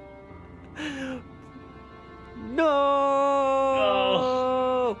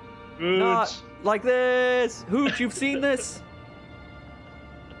 No. Not Hooch. like this. Hooch, you've seen this?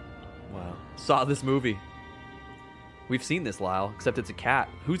 Wow. Saw this movie. We've seen this, Lyle, except it's a cat.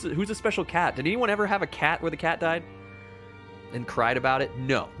 Who's a special cat? Did anyone ever have a cat where the cat died and cried about it?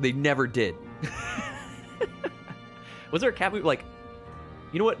 No, they never did. Was there a cat movie like?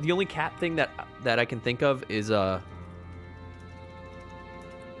 You know what? The only cat thing that I can think of is Yeah,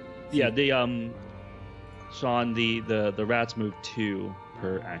 Sean, the rats move 2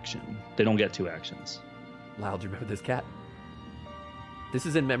 per action. They don't get 2 actions. Lyle, do you remember this cat? This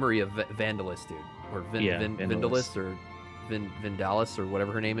is in memory of Vandalis, dude, or Vandalis. Vindalis or Vindalis or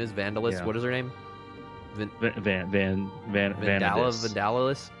whatever her name is. Vandalis. Yeah. What is her name? Vandalis.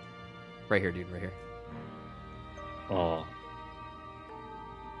 Vandalis. Right here, dude. Right here. Oh,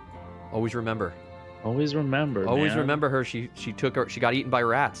 Always remember. always remember. Always man. remember her. She got eaten by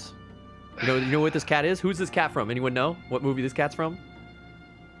rats. You know what this cat is? Who's this cat from? Anyone know what movie this cat's from?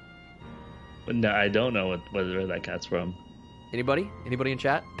 No, I don't know where that cat's from. Anybody? Anybody in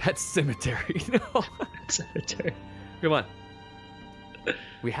chat? Pet Cemetery. No. Cemetery. Come on.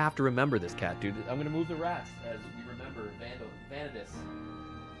 We have to remember this cat, dude. I'm gonna move the rats as we remember Vanadis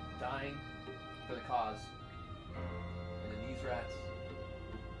dying for the cause. And then these rats.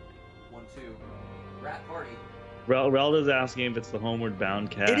 1, 2. Rat party. Relda's asking if it's the Homeward Bound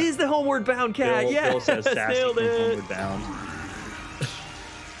cat. It is the Homeward Bound cat. Bill, Yes, Bill says Sassy nailed from it. Homeward Bound.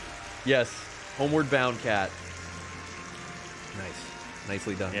 Yes, Homeward Bound cat. Nice,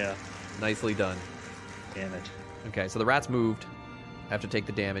 nicely done. Yeah. Nicely done. Damn it. Okay, so the rats moved. I have to take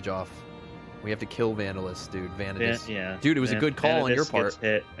the damage off. We have to kill Vandalis, dude. Vanadis. Yeah. Dude, it was a good call on your Vanadis part. Gets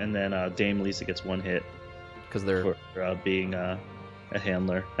hit, and then Dame Lisa gets 1 hit Because they're... for being a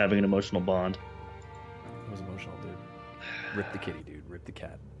handler, having an emotional bond. It was emotional, dude. Rip the kitty, dude. Rip the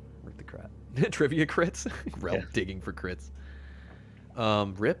cat. Rip the crap. Trivia crits? Rel Yeah. digging for crits.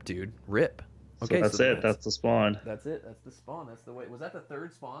 Rip, dude. Rip. So Okay, that's so it. That's the spawn. That's it. That's the spawn. That's the way. Was that the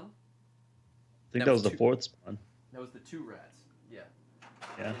 3rd spawn? I think That that was was the 4th spawn. That was the 2 rats. Yeah.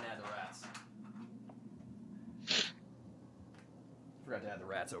 Yeah. Didn't add the rats. Forgot to add the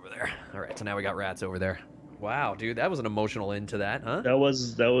rats over there. All right, so now we got rats over there. Wow, dude, that was an emotional end to that, huh? That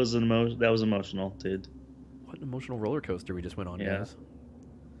was emotional, dude. What an emotional roller coaster we just went on, Yeah. guys.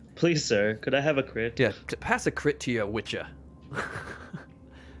 Please, sir, could I have a crit? Yeah, pass a crit to your witcher.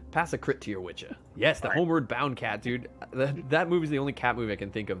 Pass a crit to your witcher. Yes, the Homeward Bound cat, dude. That movie's the only cat movie I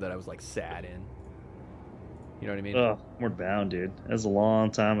can think of that I was like sad in. You know what I mean? Oh, we're bound, dude. That was a long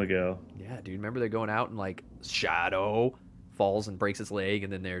time ago. Yeah, dude. Remember they're going out and like Shadow falls and breaks his leg,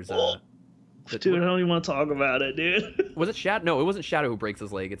 and then there's Dude, I don't even want to talk about it, dude. Was it Shadow? No, it wasn't Shadow who breaks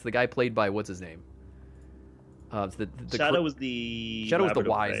his leg. It's the guy played by what's his name? It's the Shadow was the Labrador,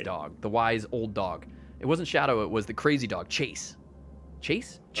 wise right? dog, the wise old dog. It wasn't Shadow. It was the crazy dog, Chase.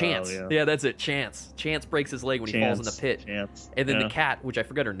 Chance. yeah. That's it. Chance breaks his leg when he falls in the pit. Chance. And then Yeah. the cat, which I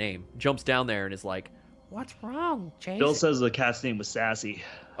forgot her name, jumps down there and is like, "What's wrong, Chase?" Bill says the cat's name was Sassy.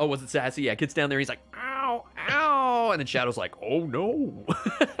 Oh, was it Sassy? Yeah, gets down there. He's like, "Ow, ow," and then Shadow's like, "Oh no."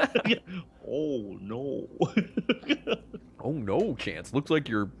 Oh no. Oh no, Chance. Looks like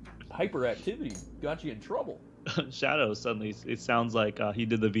your hyperactivity got you in trouble. Shadow suddenly it sounds like he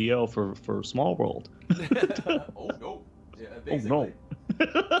did the VO for Small World. Oh no. Yeah, Oh no.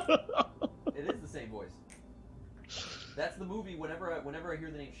 It is the same voice. That's the movie. Whenever I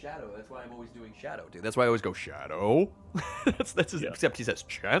hear the name Shadow, that's why I'm always doing Shadow, dude. That's why I always go Shadow. that's his, Yeah. Except he says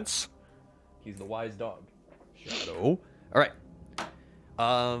Chance. He's the wise dog. Shadow. All right.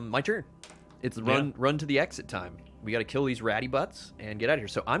 My turn. It's run to the exit time. We got to kill these ratty butts and get out of here.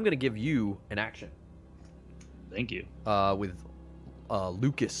 So I'm gonna give you an action. Thank you. With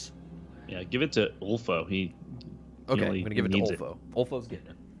Lucas. Yeah, give it to Ulfo. Okay, I'm he gonna give it to needs Ulfo. Ulfo's getting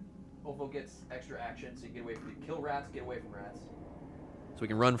it. Ulfo gets extra action, so you get away from kill rats, get away from rats. So we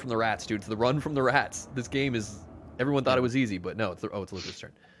can run from the rats, dude. It's the run from the rats. This game is. Everyone thought it was easy, but no. It's Lucas'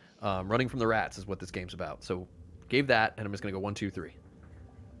 turn. Running from the rats is what this game's about. So gave that, and I'm just gonna go 1, 2, 3.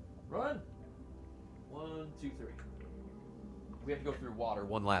 Run. 1, 2, 3. We have to go through water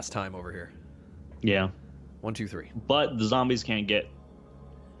one last time over here. Yeah. 1, 2, 3. But the zombies can't get.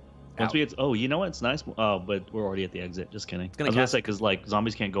 Once Out. we get, oh, you know what? It's nice. Oh, but we're already at the exit. Just kidding. gonna I was gonna cast- say because like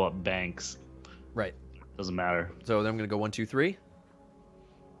zombies can't go up banks. Right. Doesn't matter. So then I'm gonna go 1, 2, 3.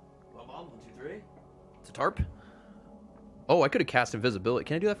 Well, Mom, 1, 2, 3. It's a tarp. Oh, I could have cast invisibility.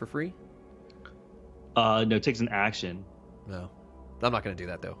 Can I do that for free? No, it takes an action. No, I'm not gonna do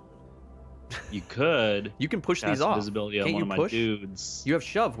that though. You could. You can push cast these off. invisibility on Can't one you of my push? dudes. You have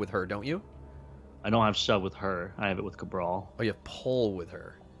shove with her, don't you? I don't have shove with her. I have it with Cabral. Oh, you have pull with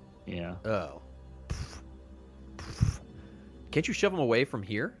her. Yeah. Oh. Can't you shove him away from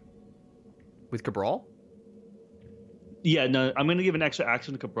here? With Cabral? Yeah, no, I'm gonna give an extra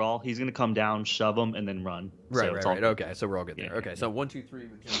action to Cabral. He's gonna come down, shove him, and then run. Right, So right, it's all right. Okay, so we're all good there. Yeah, Okay, yeah. so 1, 2, 3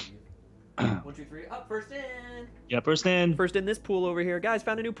 with Genevieve. 1, 2, 3. Up, first in. Yeah, first in. First in this pool over here. Guys,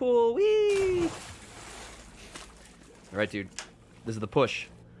 found a new pool. Whee! All right, dude. This is the push.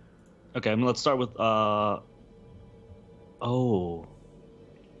 Okay, let's start with oh.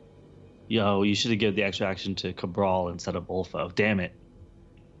 Yo, you should have given the extra action to Cabral instead of Ulfo. Damn it.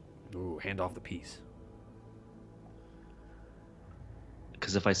 Ooh, hand off the piece.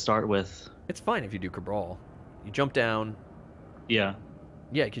 Because if I start with It's fine if you do Cabral. You jump down. yeah,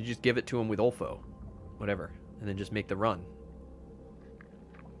 Yeah, you could just give it to him with Ulfo. Whatever. And then just make the run.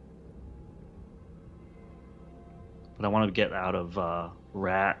 but I want to get out of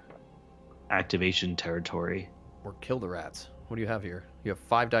rat activation territory. Or kill the rats. What do you have here? You have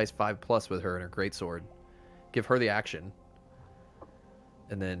 5 dice, 5+ with her and her greatsword. Give her the action.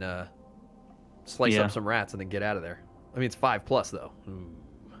 And then slice Yeah. up some rats and then get out of there. I mean, it's 5+ though. Ooh.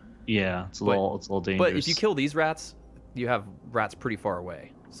 Yeah, it's a But- little dangerous. But if you kill these rats, you have rats pretty far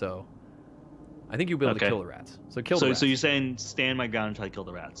away. So I think you'll be able to Okay. kill the rats. So kill the so rats. so you're saying stand my ground and try to kill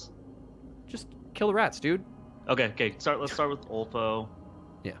the rats? Just kill the rats, dude. Okay. Let's start with Ulfo.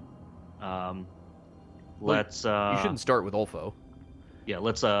 Yeah. Let's You shouldn't start with Ulfo. yeah,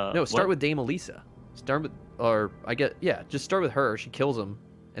 let's No, start what? with Dame Elisa. Just start with her. She kills him,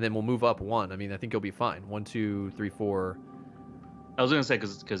 and then we'll move up 1. I mean, I think you'll be fine. 1, 2, 3, 4. I was gonna say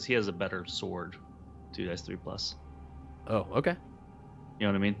because he has a better sword. 2 dice 3+. Oh, okay. You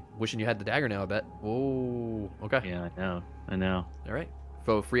know what I mean? Wishing you had the dagger now, I bet. Oh, okay. Yeah, I know. All right.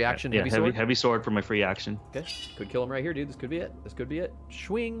 So free action, Yeah, heavy sword. heavy sword for my free action. Okay. Could kill him right here, dude. This could be it.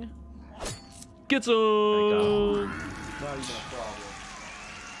 Swing. Get some. God. Not even a problem.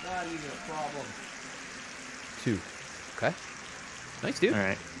 Not even a problem. 2. Okay. Nice, dude. All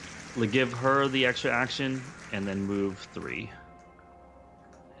right. Give her the extra action and then move 3.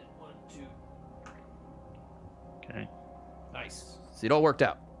 1, 2. Okay. Nice. See, it all worked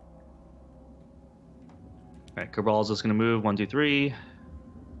out. All right. Cabral's just gonna move 1, 2, 3,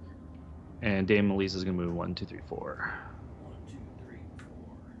 and Dame Elisa's gonna move 1, 2, 3, 4. 1, 2, 3,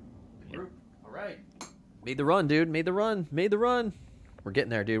 4. Group. All right. Made the run, dude. Made the run. We're getting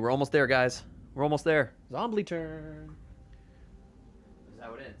there, dude. We're almost there, guys. We're almost there. Zombie turn. This is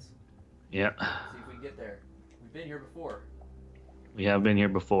how it ends. Yeah. See if we can get there. We've been here before. We have been here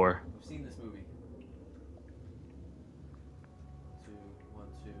before. We've seen this movie. 2, 1,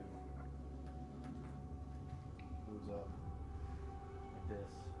 2. Moves up. Like this.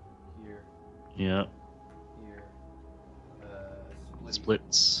 Here. Yeah. Here.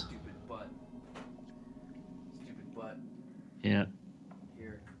 Splits. Stupid butt. Stupid butt. Yeah.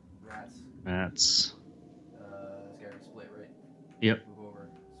 Here. Rats. That's. This guy already split, right? Yep. Move over.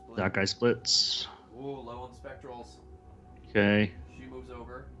 Split. That guy splits. Ooh, low on the spectrals. Okay. She moves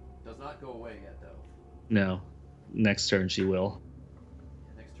over. Does not go away yet, though. No. Next turn she will.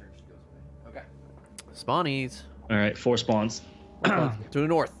 Yeah, next turn she goes away. Okay. Spawnies. All right, 4 spawns. To the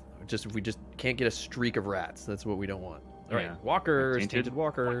north. Just if we just can't get a streak of rats, that's what we don't want. All right, Yeah. walkers, Tainted. tainted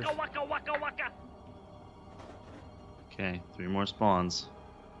walkers. Waka waka waka waka. Okay, 3 more spawns.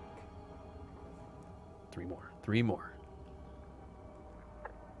 3 more. 3 more.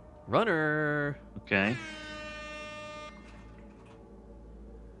 Runner. Okay.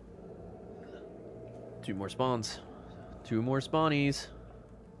 Two more spawns. 2 more spawnies.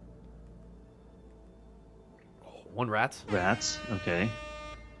 Oh, 1 rats. Rats. Okay.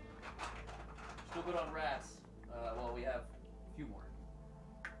 Still good on rats. Well, we have a few more.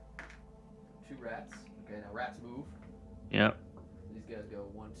 2 rats. Okay, now rats move. Yep. These guys go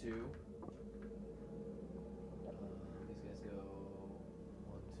 1, 2. These guys go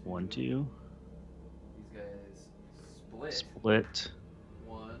 1, 2. 1, 2. These guys split. Split.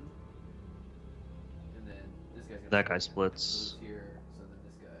 1. And then this guy's gonna That guy split. splits. Moves here, so then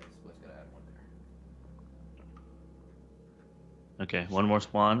this guy splits. Gotta add 1 there. Okay, 1 more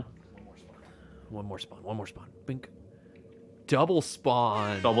spawn. 1 more spawn. 1 more spawn. 1 more spawn. Bink. Double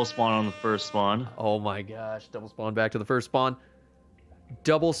spawn. Double spawn on the first spawn. Oh my gosh. Double spawn back to the first spawn.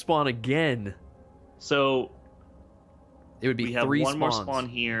 Double spawn again. So It would be we have 3 one more spawns. spawn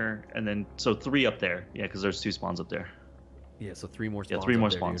here, and then so 3 up there. Yeah, because there's 2 spawns up there. Yeah, so 3 more Yeah, spawns. 3 more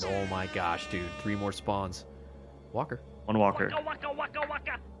up there, spawns. Dude. Oh my gosh, dude. 3 more spawns. Walker. 1 walker. Waka waka waka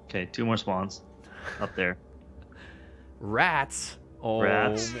waka. Okay, 2 more spawns up there. Rats. Oh,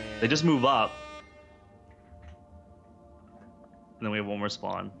 Rats. man. They just move up. And then we have 1 more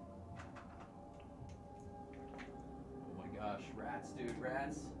spawn. Oh my gosh. Rats, dude.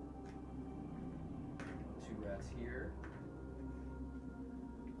 Rats. 2 rats here.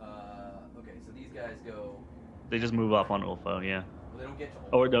 Okay, so these guys go. They just move up on Ulfo, yeah. Well, they don't get to.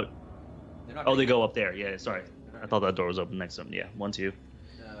 Or no. They're not Oh, gonna they get- go up there. Yeah, sorry. they're not I thought that door was open next to them. Yeah, 1, 2. 1,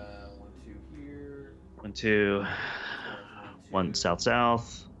 2 here. 1, 2. 1 2. south,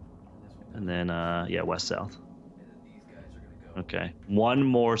 south. And this one. And then, yeah, west, south. And then these guys are gonna go. Okay. 1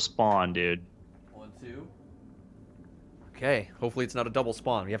 more spawn, dude. 1, 2. Okay. Hopefully it's not a double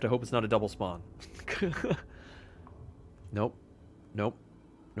spawn. We have to hope it's not a double spawn. Nope. Nope.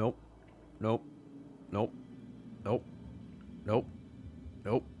 Nope. Nope. Nope. Nope. Nope.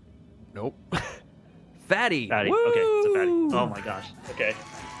 Nope. Nope. Fatty. Fatty. Okay, it's a fatty. Woo! Oh my gosh. Okay.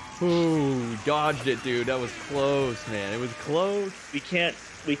 Ooh, dodged it, dude. That was close, man. It was close. We can't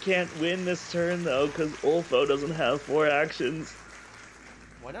win this turn though, because Ulfo doesn't have 4 actions.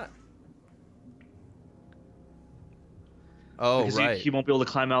 Why not? Oh, Because right. he won't be able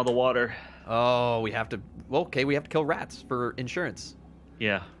to climb out of the water. Oh, we have to. Well, okay, we have to kill rats for insurance.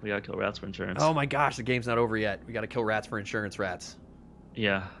 Yeah, we gotta kill rats for insurance. Oh my gosh, the game's not over yet. We got to kill rats for insurance rats.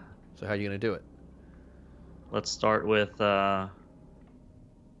 Yeah. So how are you gonna do it? Let's start with Ulfo,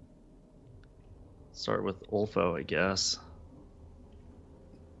 I guess.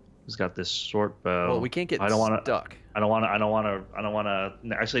 Who's got this short bow? Well, we can't get I don't want to. stuck. I don't want to.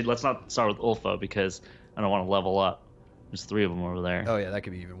 Actually, let's not start with Ulfo because I don't want to level up. There's 3 of them over there. Oh yeah, that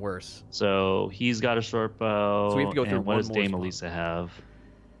could be even worse. So he's got a short bow. So we have to go through and what one does more Dame spawn. Elisa have?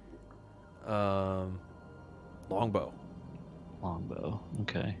 Longbow. Longbow.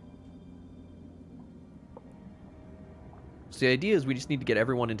 Okay. So the idea is we just need to get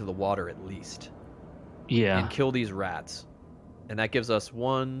everyone into the water at least Yeah. and kill these rats, and that gives us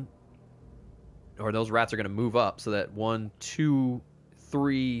 1. Or those rats are going to move up, so that 1, 2,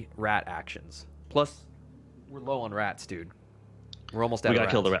 3 rat actions. Plus, we're low on rats, dude. We're almost out We of gotta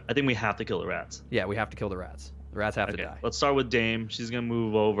rats. kill the rat. I think we have to kill the rats. Yeah, we have to kill the rats. The rats have to Okay. die. Let's start with Dame. She's gonna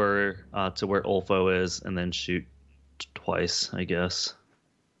move over to where Ulfo is and then shoot twice, I guess.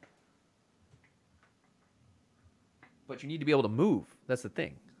 But you need to be able to move. That's the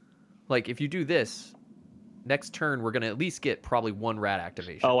thing. Like, if you do this, next turn we're going to at least get probably 1 rat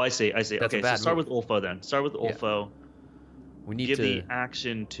activation. Oh, I see. That's a Okay, so bad start move. with Ulfo then. Start with Yeah. Ulfo. We need Give to... the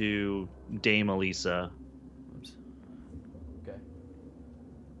action to Dame Elisa. Oops. Okay.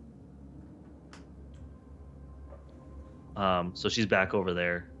 So she's back over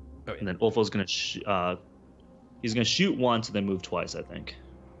there. Oh, yeah. And then Ulfo's gonna he's gonna shoot once and then move twice, I think.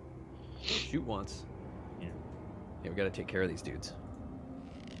 Shoot once. Yeah. Yeah, we got to take care of these dudes.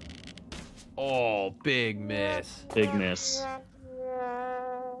 Oh, big miss. Big miss. I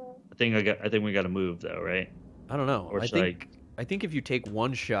think we got to move though, right? I don't know. Or I think if you take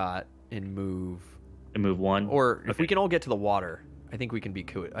one shot and move, one, or if okay. we can all get to the water, I think we can be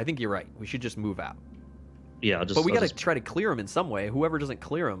cool. I think you're right. We should just move out. Yeah, but we got to try to clear them in some way. Whoever doesn't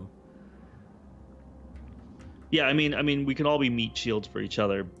clear them. Yeah, I mean, we can all be meat shields for each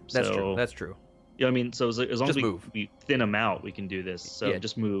other. That's so, true. That's true. Yeah, I mean, so as long as move. we thin them out, we can do this. So Yeah,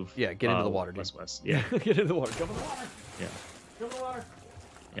 just move. Yeah, get into the water, dude. West. Yeah. Get into the water. Jump in the water. Yeah. Jump in the water.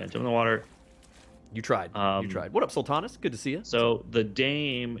 Yeah, jump in the water. You tried. You tried. What up, Sultanas? Good to see you. So the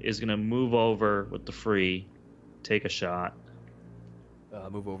dame is gonna move over with the free, take a shot.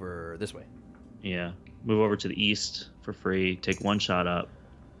 Move over this way. Yeah, move over to the east for free. Take one shot up.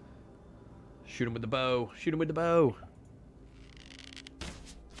 Shoot him with the bow. Shoot him with the bow.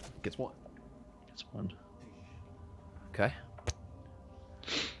 Gets one. Gets one. Okay.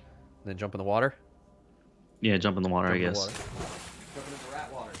 Then jump in the water. Yeah, jump in the water, Jump I in the guess. water. Jumping into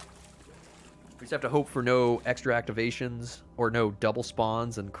rat water. We just have to hope for no extra activations or no double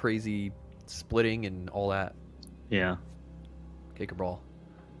spawns and crazy splitting and all that. Yeah. Cake or brawl.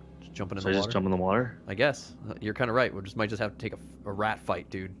 Just jumping in So the water. just jump in the water? I guess. You're kind of right. We might just have to take a rat fight,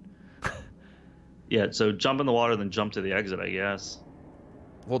 dude. Yeah, so jump in the water, then jump to the exit, I guess.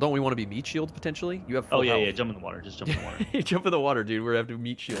 Well, don't we want to be meat shields potentially? You have full Oh, yeah, health. yeah, jump in the water. Just jump in the water. You jump in the water, dude. We're going to have to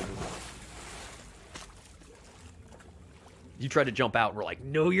meat shield. You try to jump out, we're like,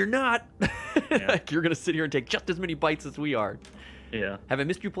 no, you're not. Yeah. Like, you're going to sit here and take just as many bites as we are. Yeah. Haven't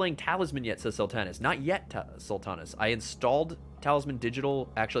missed you playing Talisman yet, says Sultanas. Not yet, Sultanas. I installed Talisman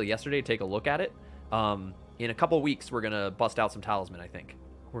Digital actually yesterday to take a look at it. In a couple weeks, we're going to bust out some Talisman, I think.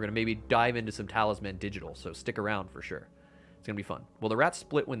 We're going to maybe dive into some Talisman Digital, so stick around for sure. It's going to be fun. Well, the rats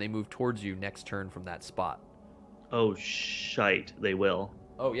split when they move towards you next turn from that spot. Oh, shite. They will.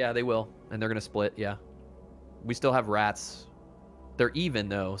 Oh, yeah, they will. And they're going to split, yeah. We still have rats. They're even,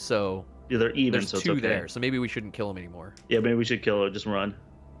 though, so... Yeah, they're even, There's so it's two okay. there, so maybe we shouldn't kill them anymore. Yeah, maybe we should kill it. Just run.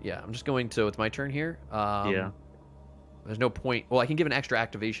 Yeah, I'm just going to... It's my turn here. Yeah. There's no point... Well, I can give an extra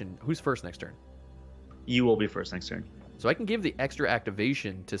activation. Who's first next turn? You will be first next turn. So I can give the extra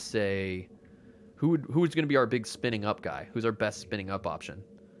activation to say... Who's going to be our big spinning up guy? Who's our best spinning up option?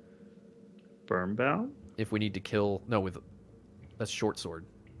 Burnbound? If we need to kill... No, with... That's short sword.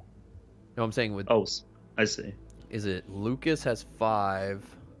 No, I'm saying with... Oh, I see. Is it Lucas has 5...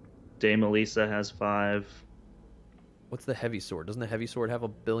 Dame Elisa has 5. What's the heavy sword? Doesn't the heavy sword have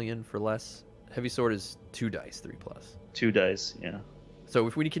 1 billion for less? Heavy sword is 2 dice, 3+. 2 dice, yeah. So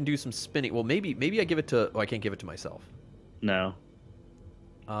if we can do some spinning... Well, maybe I give it to... Oh, I can't give it to myself. No.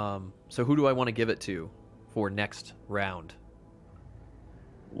 So who do I want to give it to for next round?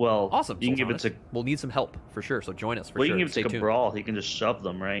 Well, Awesome. you can give it Sultanas. to... We'll need some help for sure, so join us for Well, sure. you can give Stay it to tuned. Cabral. He can just shove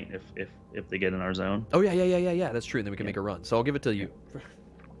them, right? If they get in our zone. Oh, yeah. That's true. And then we can Yeah. make a run. So I'll give it to you.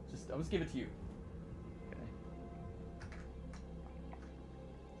 I'll just give it to you.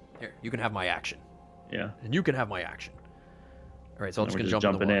 Here, you can have my action. Yeah. And you can have my action. All right, so I'm just We're going to jump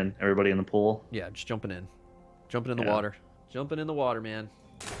in the jumping water. in. Everybody in the pool. Yeah, just jumping in. Jumping in the Yeah. water. Jumping in the water, man.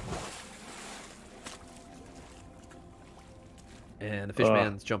 And the fish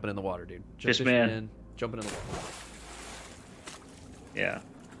man's jumping in the water, dude. Fishman. Jumping in the water. Yeah.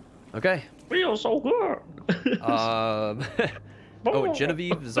 Okay. Feels so good. Oh,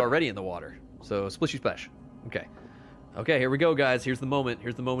 Genevieve is already in the water. So splishy splash. Okay. Okay, here we go, guys. Here's the moment.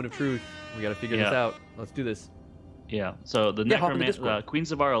 Here's the moment of truth. We got to figure this Yeah. out. Let's do this. Yeah. So the hop in the Discord. Queen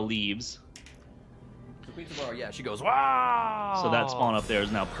Zavara leaves. So Queen Sabara, yeah, she goes, wow! So that spawn up there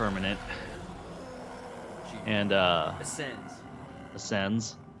is now permanent. She And ascends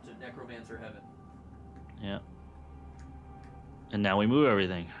ascends. to Necromancer Heaven. Yeah. And now we move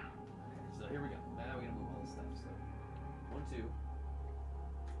everything. So here we go. Now we're going to move all this stuff. So 1, 2.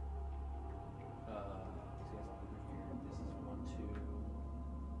 This is 1, 2.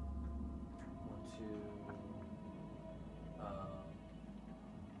 1, 2.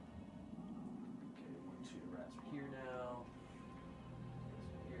 Okay, 1, 2. The rats are here now.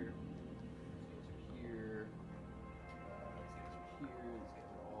 These guys are here. These guys are here. These guys are here. These guys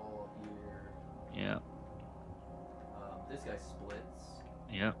are all here. Yeah. This guy splits.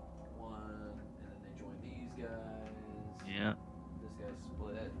 Yeah. 1, and then they join these guys. Yeah. This guy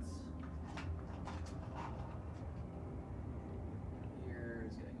splits. Here,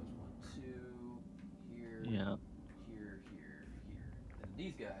 this guy goes 1, 2. Here. Yeah. Here. And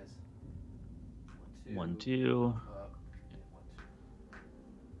these guys. 1, 2. 1, 2. Up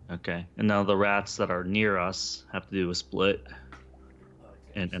Okay, and now the rats that are near us have to do a split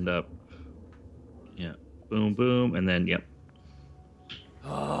and end up, yeah, boom, boom, and then yep.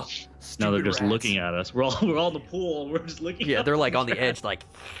 Oh, Now they're stupid just rats. looking at us. We're all in the pool. We're just looking. Yeah, at they're them. like on the edge, like.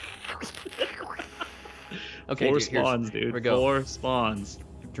 Okay, Four dude, spawns, here dude. we go. 4 spawns.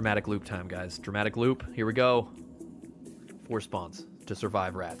 Dramatic loop time, guys. Dramatic loop. Here we go. 4 spawns to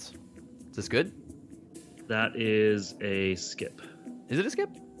survive rats. Is this good? That is a skip. Is it a skip?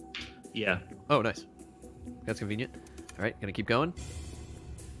 Yeah. Oh, nice. That's convenient. All right, gonna keep going.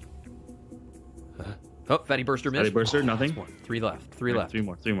 Oh, fatty burster missed. Fatty burster, nothing. That's 1. 3 left. 3 All right, left. 3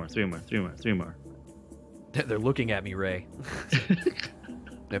 more. 3 more. 3 more. 3 more. 3 more. They're looking at me, Ray.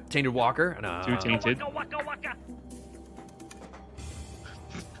 Tainted Walker. No. 2 tainted. Waka waka waka.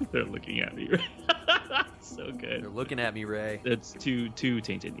 They're looking at me. So They're good. looking at me, Ray. It's two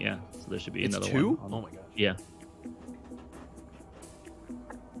tainted. Yeah. So there should be It's another 2? one. Oh my gosh. Yeah.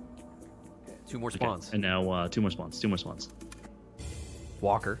 2 more Okay. spawns. And now 2 more spawns. 2 more spawns.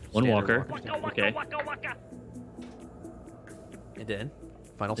 Walker. One Standard walker. Waka waka Okay. waka waka. And then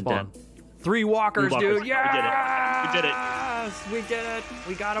final And spawn. 3 walkers, 3 walkers. dude. We did it. We did it. Yes, we did it.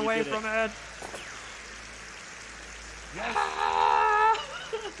 We got We away did from it. it.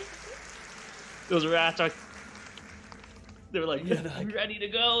 Those rats are. They were like, ready to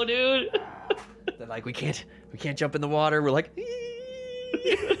go, dude. They're like, we can't jump in the water. We're like,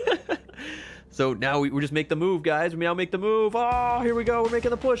 so now we just make the move, guys. We now make the move. Oh, here we go. We're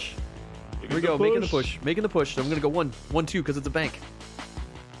making the push. Here we go, making the push. Making the push. So I'm gonna go 1, 2, because it's a bank.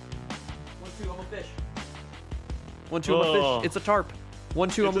 1, 2, I'm a fish. 1, 2, I'm a Oh. fish. It's a tarp. 1,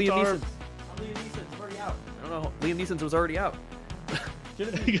 2, I'm It's a Liam tarp. Neeson. I'm Liam Neeson. It's already out. I don't know. Liam Neeson's was already out. 1,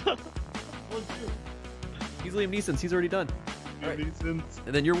 2. He's Liam Neeson's. He's already done. All right. And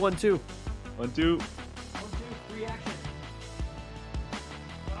then you're 1, 2. 1, 2. 1, 2, 3 action.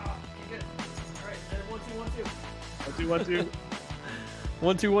 Ah, kick it. All right, and 1, 2, 1, 2. 1, 2, 1, 2.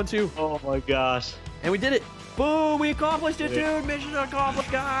 1, 2, 1, 2. Oh my gosh. And we did it. Boom, we accomplished it, Did it. dude. Mission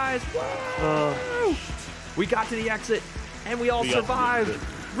accomplished, guys. Woo! Oh. We got to the exit, and we all We got to the survived. exit.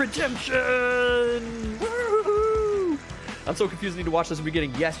 Redemption. Woo! I'm so confused. I need to watch this in the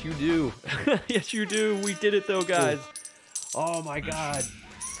beginning. Yes, you do. Yes, you do. We did it, though, guys. Oh, my God.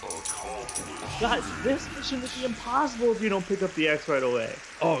 Guys, this mission would be impossible if you don't pick up the X right away.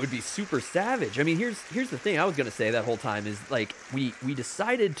 Oh, it would be super savage. I mean, here's the thing I was gonna say that whole time is like we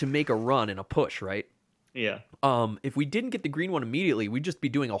decided to make a run and a push, right? Yeah. If we didn't get the green one immediately, we'd just be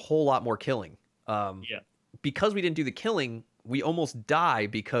doing a whole lot more killing. Yeah. Because we didn't do the killing, we almost die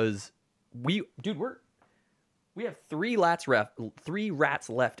because we have 3 rats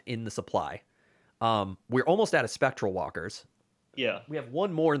left in the supply. We're almost out of spectral walkers. Yeah. We have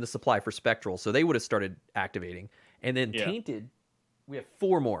 1 more in the supply for spectral, so they would have started activating. And then Yeah. tainted, we have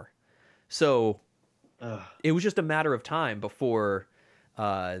 4 more. So it was just a matter of time before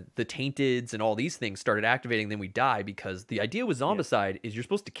the tainteds and all these things started activating. Then we die because the idea with Zombicide is you're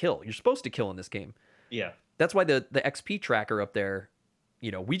supposed to kill. You're supposed to kill in this game. Yeah. That's why the XP tracker up there,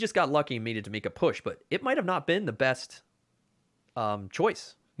 we just got lucky and made it to make a push, but it might have not been the best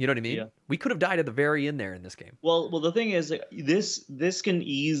choice. You know what I mean? Yeah. We could have died at the very end there in this game. Well, the thing is, this can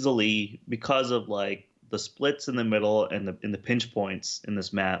easily, because of like the splits in the middle and the pinch points in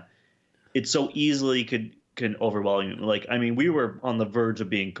this map, it so easily can overwhelm you. Like, I mean, we were on the verge of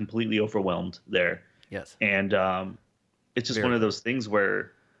being completely overwhelmed there. Yes. And it's just Very one of those things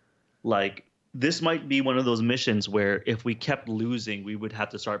where, like, this might be one of those missions where if we kept losing, we would have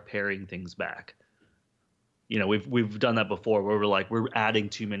to start paring things back. We've done that before where we're adding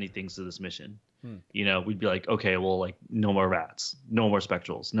too many things to this mission. We'd be like, okay, well, like, no more rats, no more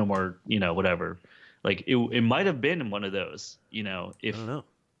spectrals, no more, whatever. Like it might have been one of those, if I don't know.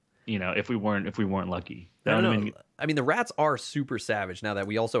 if we weren't lucky. I don't That know. would've been- I mean, the rats are super savage now that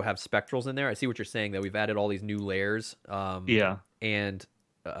we also have spectrals in there. I see what you're saying, that we've added all these new layers. yeah. And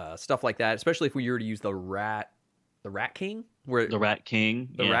stuff like that, especially if we were to use the rat king, where The Rat King.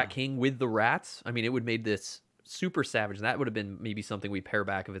 the rat king with the rats. I mean, it would made this super savage. And that would have been maybe something we pare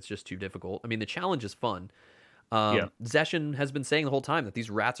back if it's just too difficult. I mean, the challenge is fun. Zeshin has been saying the whole time that these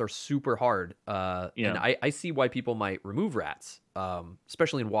rats are super hard. And I see why people might remove rats,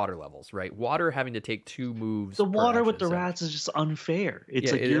 especially in water levels, right? Water having to take 2 moves. The per water with action the is rats is just unfair. It's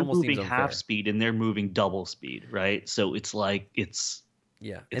Yeah, like it you're almost seems moving half unfair. speed and they're moving double speed, right? So it's like it's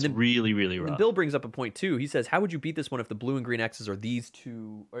Yeah. it's And then really, really And rough. Bill brings up a point too. He says, "How would you beat this one if the blue and green X's are these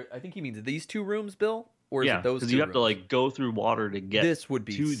 2?" Or I think he means these 2 rooms, Bill, or is yeah, it those? 'cause 2 you have to rooms? like go through water to get This would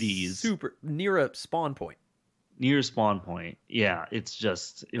be to these super near a spawn point. near spawn point. Yeah, it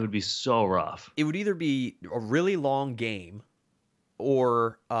would be so rough. It would either be a really long game,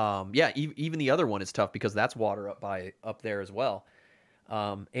 or even the other one is tough because that's water up there as well.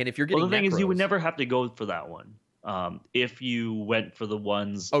 And if you're getting the thing is, you would necros- never have to go for that one. If you went for the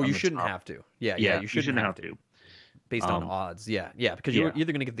ones. Oh, on you the shouldn't top. have to. Yeah, you shouldn't have to. Based on odds, yeah, because you're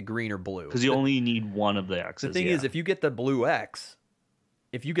either going to get the green or blue. Because you only need one of the X's. The thing is, if you get the blue X,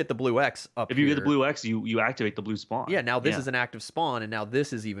 up if you get the blue X, you activate the blue spawn. Yeah, now this is an active spawn, and now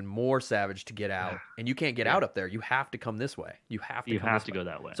this is even more savage to get out, and you can't get out up there. You have to come this way. You have to go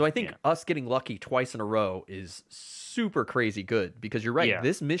that way. So I think us getting lucky twice in a row is super crazy good because you're right. Yeah.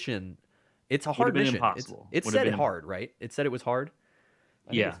 This mission, it's a hard mission. Impossible. It said it hard, right? It said it was hard.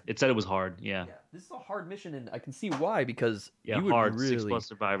 It said it was hard. Yeah. This is a hard mission, and I can see why because you would hard really, 6+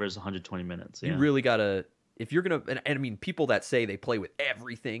 survivors, 120 minutes. Yeah. You really gotta. If you're gonna, and I mean, people that say they play with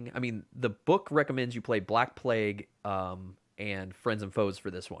everything. I mean, the book recommends you play Black Plague and Friends and Foes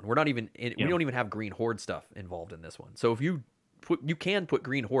for this one. We're not even. We don't even have Green Horde stuff involved in this one. So if you can put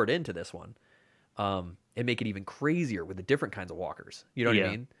Green Horde into this one, and make it even crazier with the different kinds of walkers. You know what I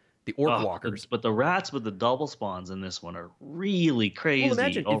mean? The orc walkers. But the rats with the double spawns in this one are really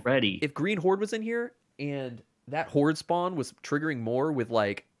crazy already. If Green Horde was in here and that horde spawn was triggering more with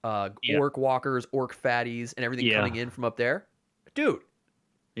like orc walkers, orc fatties, and everything coming in from up there, dude.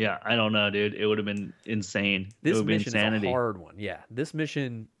 Yeah, I don't know, dude. It would have been insane. This mission is a hard one. Yeah, this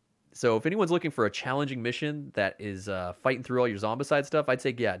mission. So if anyone's looking for a challenging mission that is fighting through all your Zombicide stuff, I'd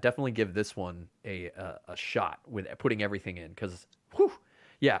say definitely give this one a shot with putting everything in because,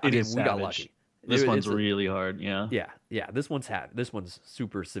 yeah, I mean, we got lucky. This one's really hard. Yeah. This one's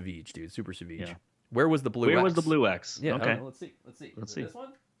super savage, dude. Super savage. Yeah. Where was the blue X? Where was the blue X? Yeah, okay. Let's see. Let's see. This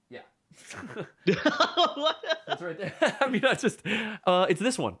one? Yeah. That's right there. I mean, that's just, it's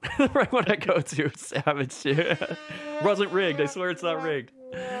this one. Right when I go to. Savage. Wasn't rigged. I swear it's not rigged.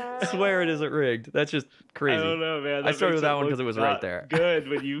 I swear it isn't rigged. That's just crazy. I don't know, man. I started with that one because it was right there. Good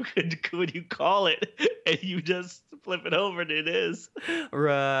when you call it and you just flip it over and it is.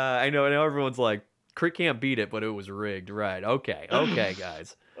 Right. I know. And now everyone's like, Crit can't beat it, but it was rigged. Right. Okay,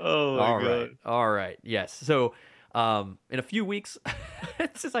 guys. Oh my God. All right. Yes. So, in a few weeks,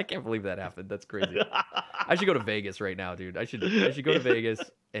 it's just I can't believe that happened. That's crazy. I should go to Vegas right now, dude. I should go to Vegas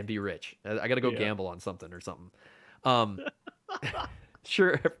and be rich. I got to go gamble on something or something.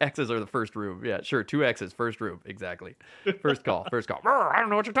 Sure, X's are the first room. Yeah, sure, 2 X's, first room, exactly. First call. I don't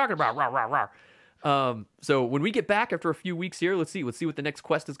know what you're talking about. So when we get back after a few weeks here, let's see what the next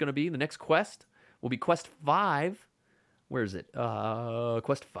quest is going to be. The next quest will be Quest 5. Where is it?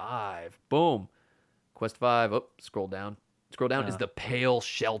 Quest 5. Boom. Quest 5. Oh, scroll down. Is the Pale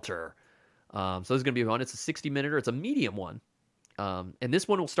Shelter. So this is going to be fun. It's a 60-minute. It's a medium one. And this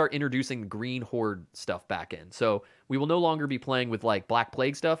one will start introducing Green Horde stuff back in. So we will no longer be playing with like Black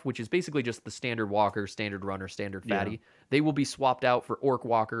Plague stuff, which is basically just the standard walker, standard runner, standard fatty. They will be swapped out for orc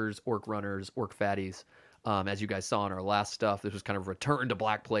walkers, orc runners, orc fatties. As you guys saw in our last stuff, this was kind of return to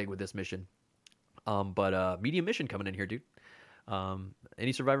Black Plague with this mission. But medium mission coming in here, dude.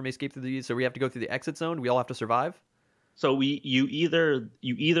 Any survivor may escape through these. So we have to go through the exit zone. We all have to survive. So you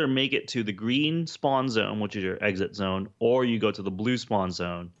either make it to the green spawn zone, which is your exit zone, or you go to the blue spawn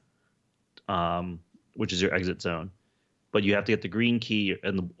zone, which is your exit zone. But you have to get the green key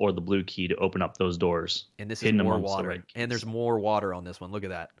or the blue key to open up those doors. And this is more water. And there's more water on this one. Look at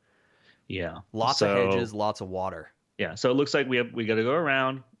that. Yeah. Lots of hedges, lots of water. Yeah. So it looks like we got to go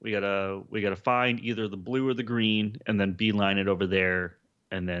around. We gotta find either the blue or the green, and then beeline it over there.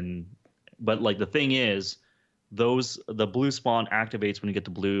 And then, but like the thing is, the blue spawn activates when you get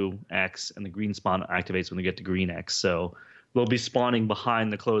the blue X, and the green spawn activates when you get the green X. So they'll be spawning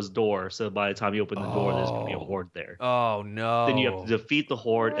behind the closed door. So by the time you open the door, there's gonna be a horde there. Oh no! Then you have to defeat the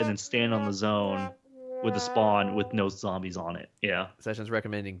horde and then stand on the zone with the spawn with no zombies on it. Yeah. Session's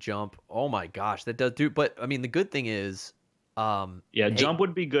recommending jump. Oh my gosh, that does do. But I mean, the good thing is, jump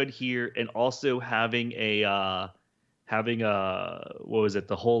would be good here, and also having a what was it?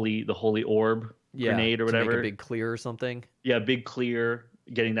 The holy orb. Grenade or whatever. Make a big clear or something. Yeah, big clear.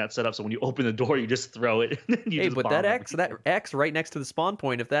 Getting that set up so when you open the door, you just throw it. But that X right next to the spawn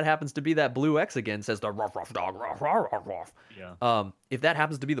point, if that happens to be that blue X again, says the ruff ruff dog ruff ruff ruff ruff. Yeah. If that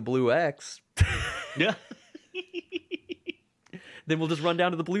happens to be the blue X, yeah. Then we'll just run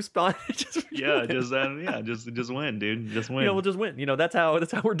down to the blue spawn. just win, dude. Just win. We'll just win. That's how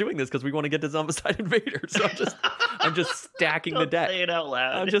we're doing this because we want to get to Zombicide Invader. So I'm just stacking the deck. Say it out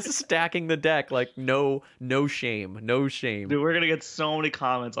loud. I'm just stacking the deck like no shame. Dude, we're gonna get so many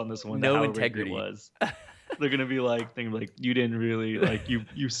comments on this one. No integrity. They're gonna be thinking you didn't really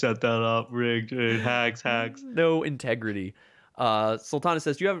you set that up, rigged, hacks. No integrity. Sultanas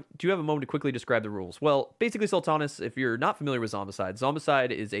says, do you have a moment to quickly describe the rules? Well, basically, Sultanas, if you're not familiar with Zombicide,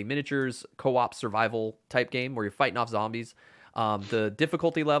 Zombicide is a miniatures co-op survival type game where you're fighting off zombies. The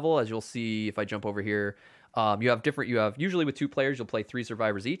difficulty level, as you'll see if I jump over here, you have usually with 2 players, you'll play 3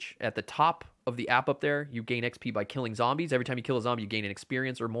 survivors each. At the top of the app up there, you gain XP by killing zombies. Every time you kill a zombie, you gain an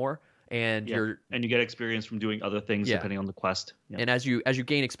experience or more. And you get experience from doing other things depending on the quest. Yeah. And as you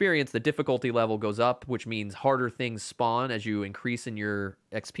gain experience, the difficulty level goes up, which means harder things spawn as you increase in your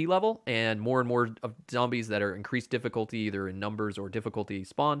XP level, and more of zombies that are increased difficulty, either in numbers or difficulty,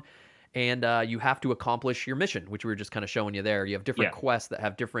 spawn. And you have to accomplish your mission, which we were just kind of showing you there. You have different quests that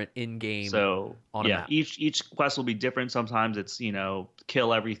have different in-game on a map. Each quest will be different. Sometimes it's,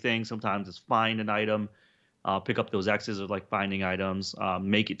 kill everything. Sometimes it's find an item. Pick up those X's of like finding items,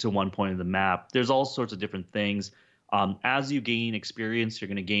 make it to one point of the map. There's all sorts of different things. As you gain experience, you're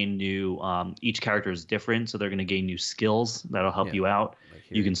going to gain new. Each character is different, so they're going to gain new skills that'll help you out. Like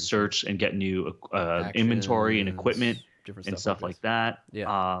you can search and get new inventory and equipment and stuff like that.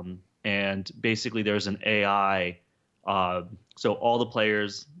 Yeah. And basically, there's an AI. So all the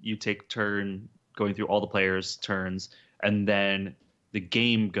players, you take turn going through all the players' turns, and then the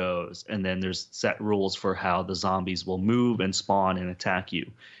game goes, and then there's set rules for how the zombies will move and spawn and attack you.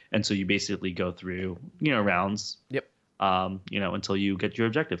 And so you basically go through, rounds. Yep. Until you get your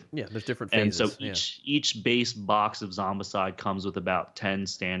objective. Yeah, there's different phases. And so each base box of Zombicide comes with about 10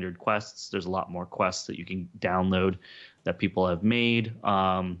 standard quests. There's a lot more quests that you can download that people have made,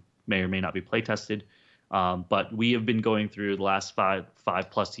 may or may not be play tested. But we have been going through the last five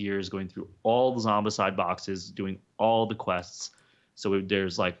plus years, going through all the Zombicide boxes, doing all the quests. So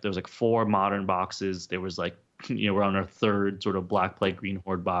there's like 4 modern boxes. There was we're on our 3rd sort of Black Plague Green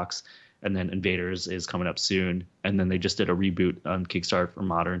Horde box, and then Invaders is coming up soon. And then they just did a reboot on Kickstarter for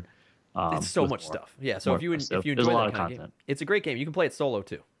modern. It's so much stuff. Yeah. So if you enjoy there's a lot that of kind content. Of game, it's a great game. You can play it solo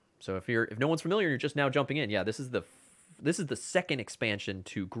too. So if no one's familiar, you're just now jumping in. Yeah, this is the 2nd expansion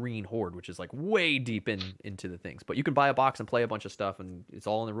to Green Horde, which is like way deep into the things. But you can buy a box and play a bunch of stuff, and it's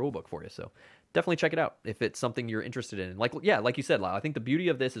all in the rule book for you. So definitely check it out if it's something you're interested in. Like you said, Lyle, I think the beauty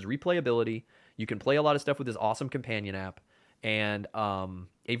of this is replayability. You can play a lot of stuff with this awesome companion app, and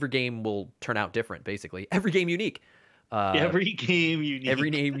every game will turn out different. Basically, every game unique. Every game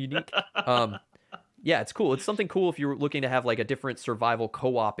unique. Yeah, it's cool. It's something cool if you're looking to have like a different survival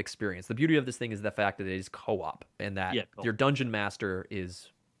co-op experience. The beauty of this thing is the fact that it is co-op, and that your dungeon master is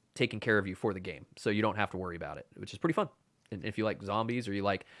taking care of you for the game, so you don't have to worry about it, which is pretty fun. And if you like zombies, or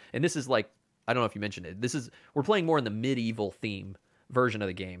and this is like, I don't know if you mentioned it, we're playing more in the medieval theme version of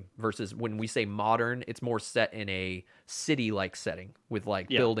the game, versus when we say modern, it's more set in a city-like setting with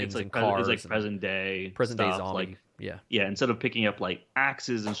buildings and cars. It's like present day zombie. Yeah, instead of picking up like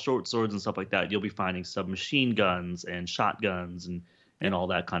axes and short swords and stuff like that, you'll be finding submachine guns and shotguns and all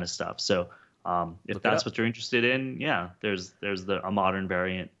that kind of stuff. So if that's what you're interested in, there's a modern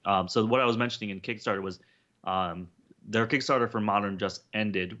variant. So what I was mentioning in Kickstarter was their Kickstarter for modern just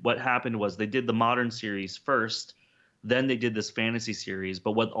ended. What happened was they did the modern series first, then they did this fantasy series.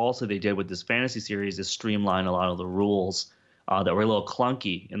 But what also they did with this fantasy series is streamline a lot of the rules that were a little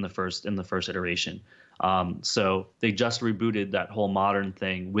clunky in the first iteration. So they just rebooted that whole modern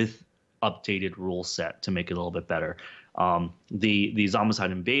thing with updated rule set to make it a little bit better. The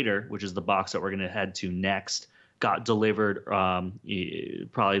Zombicide Invader, which is the box that we're going to head to next, got delivered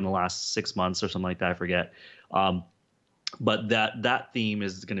probably in the last 6 months or something like that. I forget. But that theme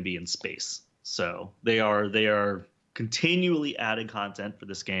is going to be in space. So they are continually adding content for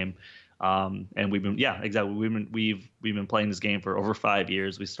this game. And we've been we've been playing this game for over 5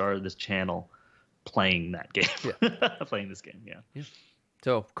 years. We started this channel playing that game, playing this game. Yeah.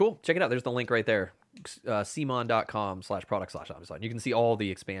 So cool. Check it out. There's the link right there. cmon.com/product/Zombicide. You can see all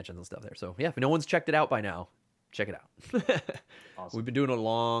the expansions and stuff there. So yeah, if no one's checked it out by now, check it out. Awesome. We've been doing it a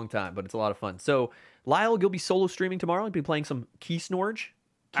long time, but it's a lot of fun. So Lyle, you'll be solo streaming tomorrow. You'll be playing some Key Snorge.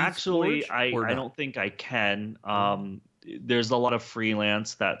 Actually, I don't think I can. There's a lot of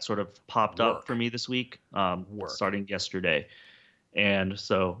freelance that sort of popped up for me this week, starting yesterday. And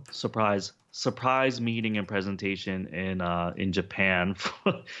so surprise meeting and presentation in Japan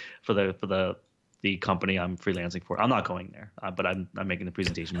for the company I'm freelancing for. I'm not going there, but I'm making the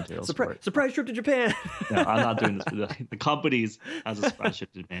presentation materials. Surprise trip to Japan. No, I'm not doing this. The company's has a surprise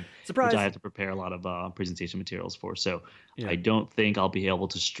trip to Japan, which I have to prepare a lot of presentation materials for. So I don't think I'll be able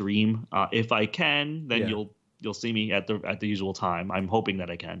to stream. If I can, then you'll see me at the usual time. I'm hoping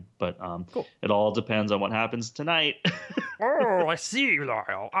that I can, but cool. It all depends on what happens tonight. Oh, I see,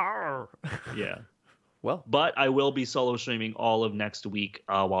 Lyle. Oh. Yeah. Well, But I will be solo streaming all of next week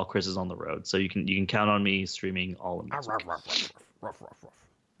while Chris is on the road. So you can count on me streaming all of next week. and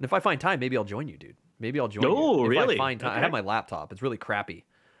if I find time, maybe I'll join you, dude. Maybe I'll join you. Oh, If really? I find time. I Okay. have my laptop. It's really crappy.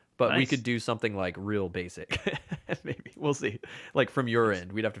 But we Nice. could do something like real basic. Maybe. We'll see. Like from your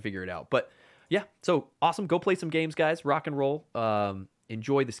end. We'd have to figure it out. But yeah, so awesome. Go play some games, guys. Rock and roll.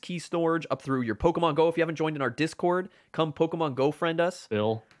 Enjoy this key storage up through your Pokemon Go. If you haven't joined in our Discord, come Pokemon Go friend us.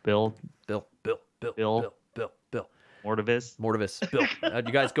 Bill, Mortivis. Bill. You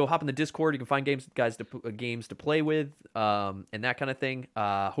guys go hop in the Discord. You can find games to play with, and that kind of thing.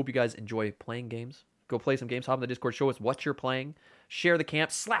 Hope you guys enjoy playing games. Go play some games. Hop in the Discord. Show us what you're playing. Share the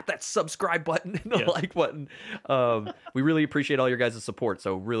camp. Slap that subscribe button and the like button. We really appreciate all your guys' support.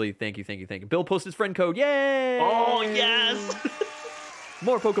 So really, thank you. Bill posted his friend code. Yay! Oh, yes!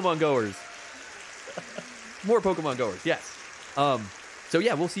 More Pokemon goers. Yes. So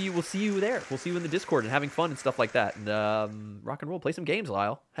yeah, we'll see you there. We'll see you in the Discord and having fun and stuff like that. And rock and roll. Play some games,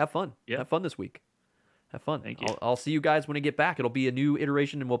 Lyle. Have fun. Yeah. Have fun this week. Have fun. Thank you. I'll see you guys when I get back. It'll be a new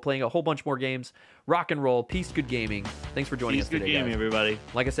iteration, and we'll playing a whole bunch more games. Rock and roll. Peace, good gaming. Thanks for joining us Good today, game, guys. everybody.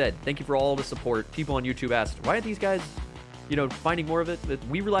 Like I said, thank you for all the support. People on YouTube asked, why aren't these guys, finding more of it? But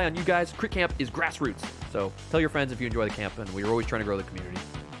we rely on you guys. Crit Camp is grassroots. So tell your friends if you enjoy the camp, and we're always trying to grow the community.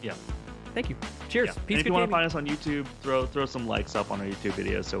 Yeah. Thank you. Cheers. Yeah. Peace, And if good you want to gaming. find us on YouTube, throw some likes up on our YouTube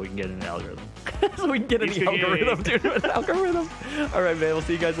videos so we can get in the algorithm. So we can get in Peace, the good gaming. algorithm, dude. Algorithm. All right, man. We'll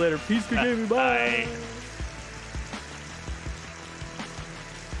see you guys later. Peace, good gaming. Bye. Bye.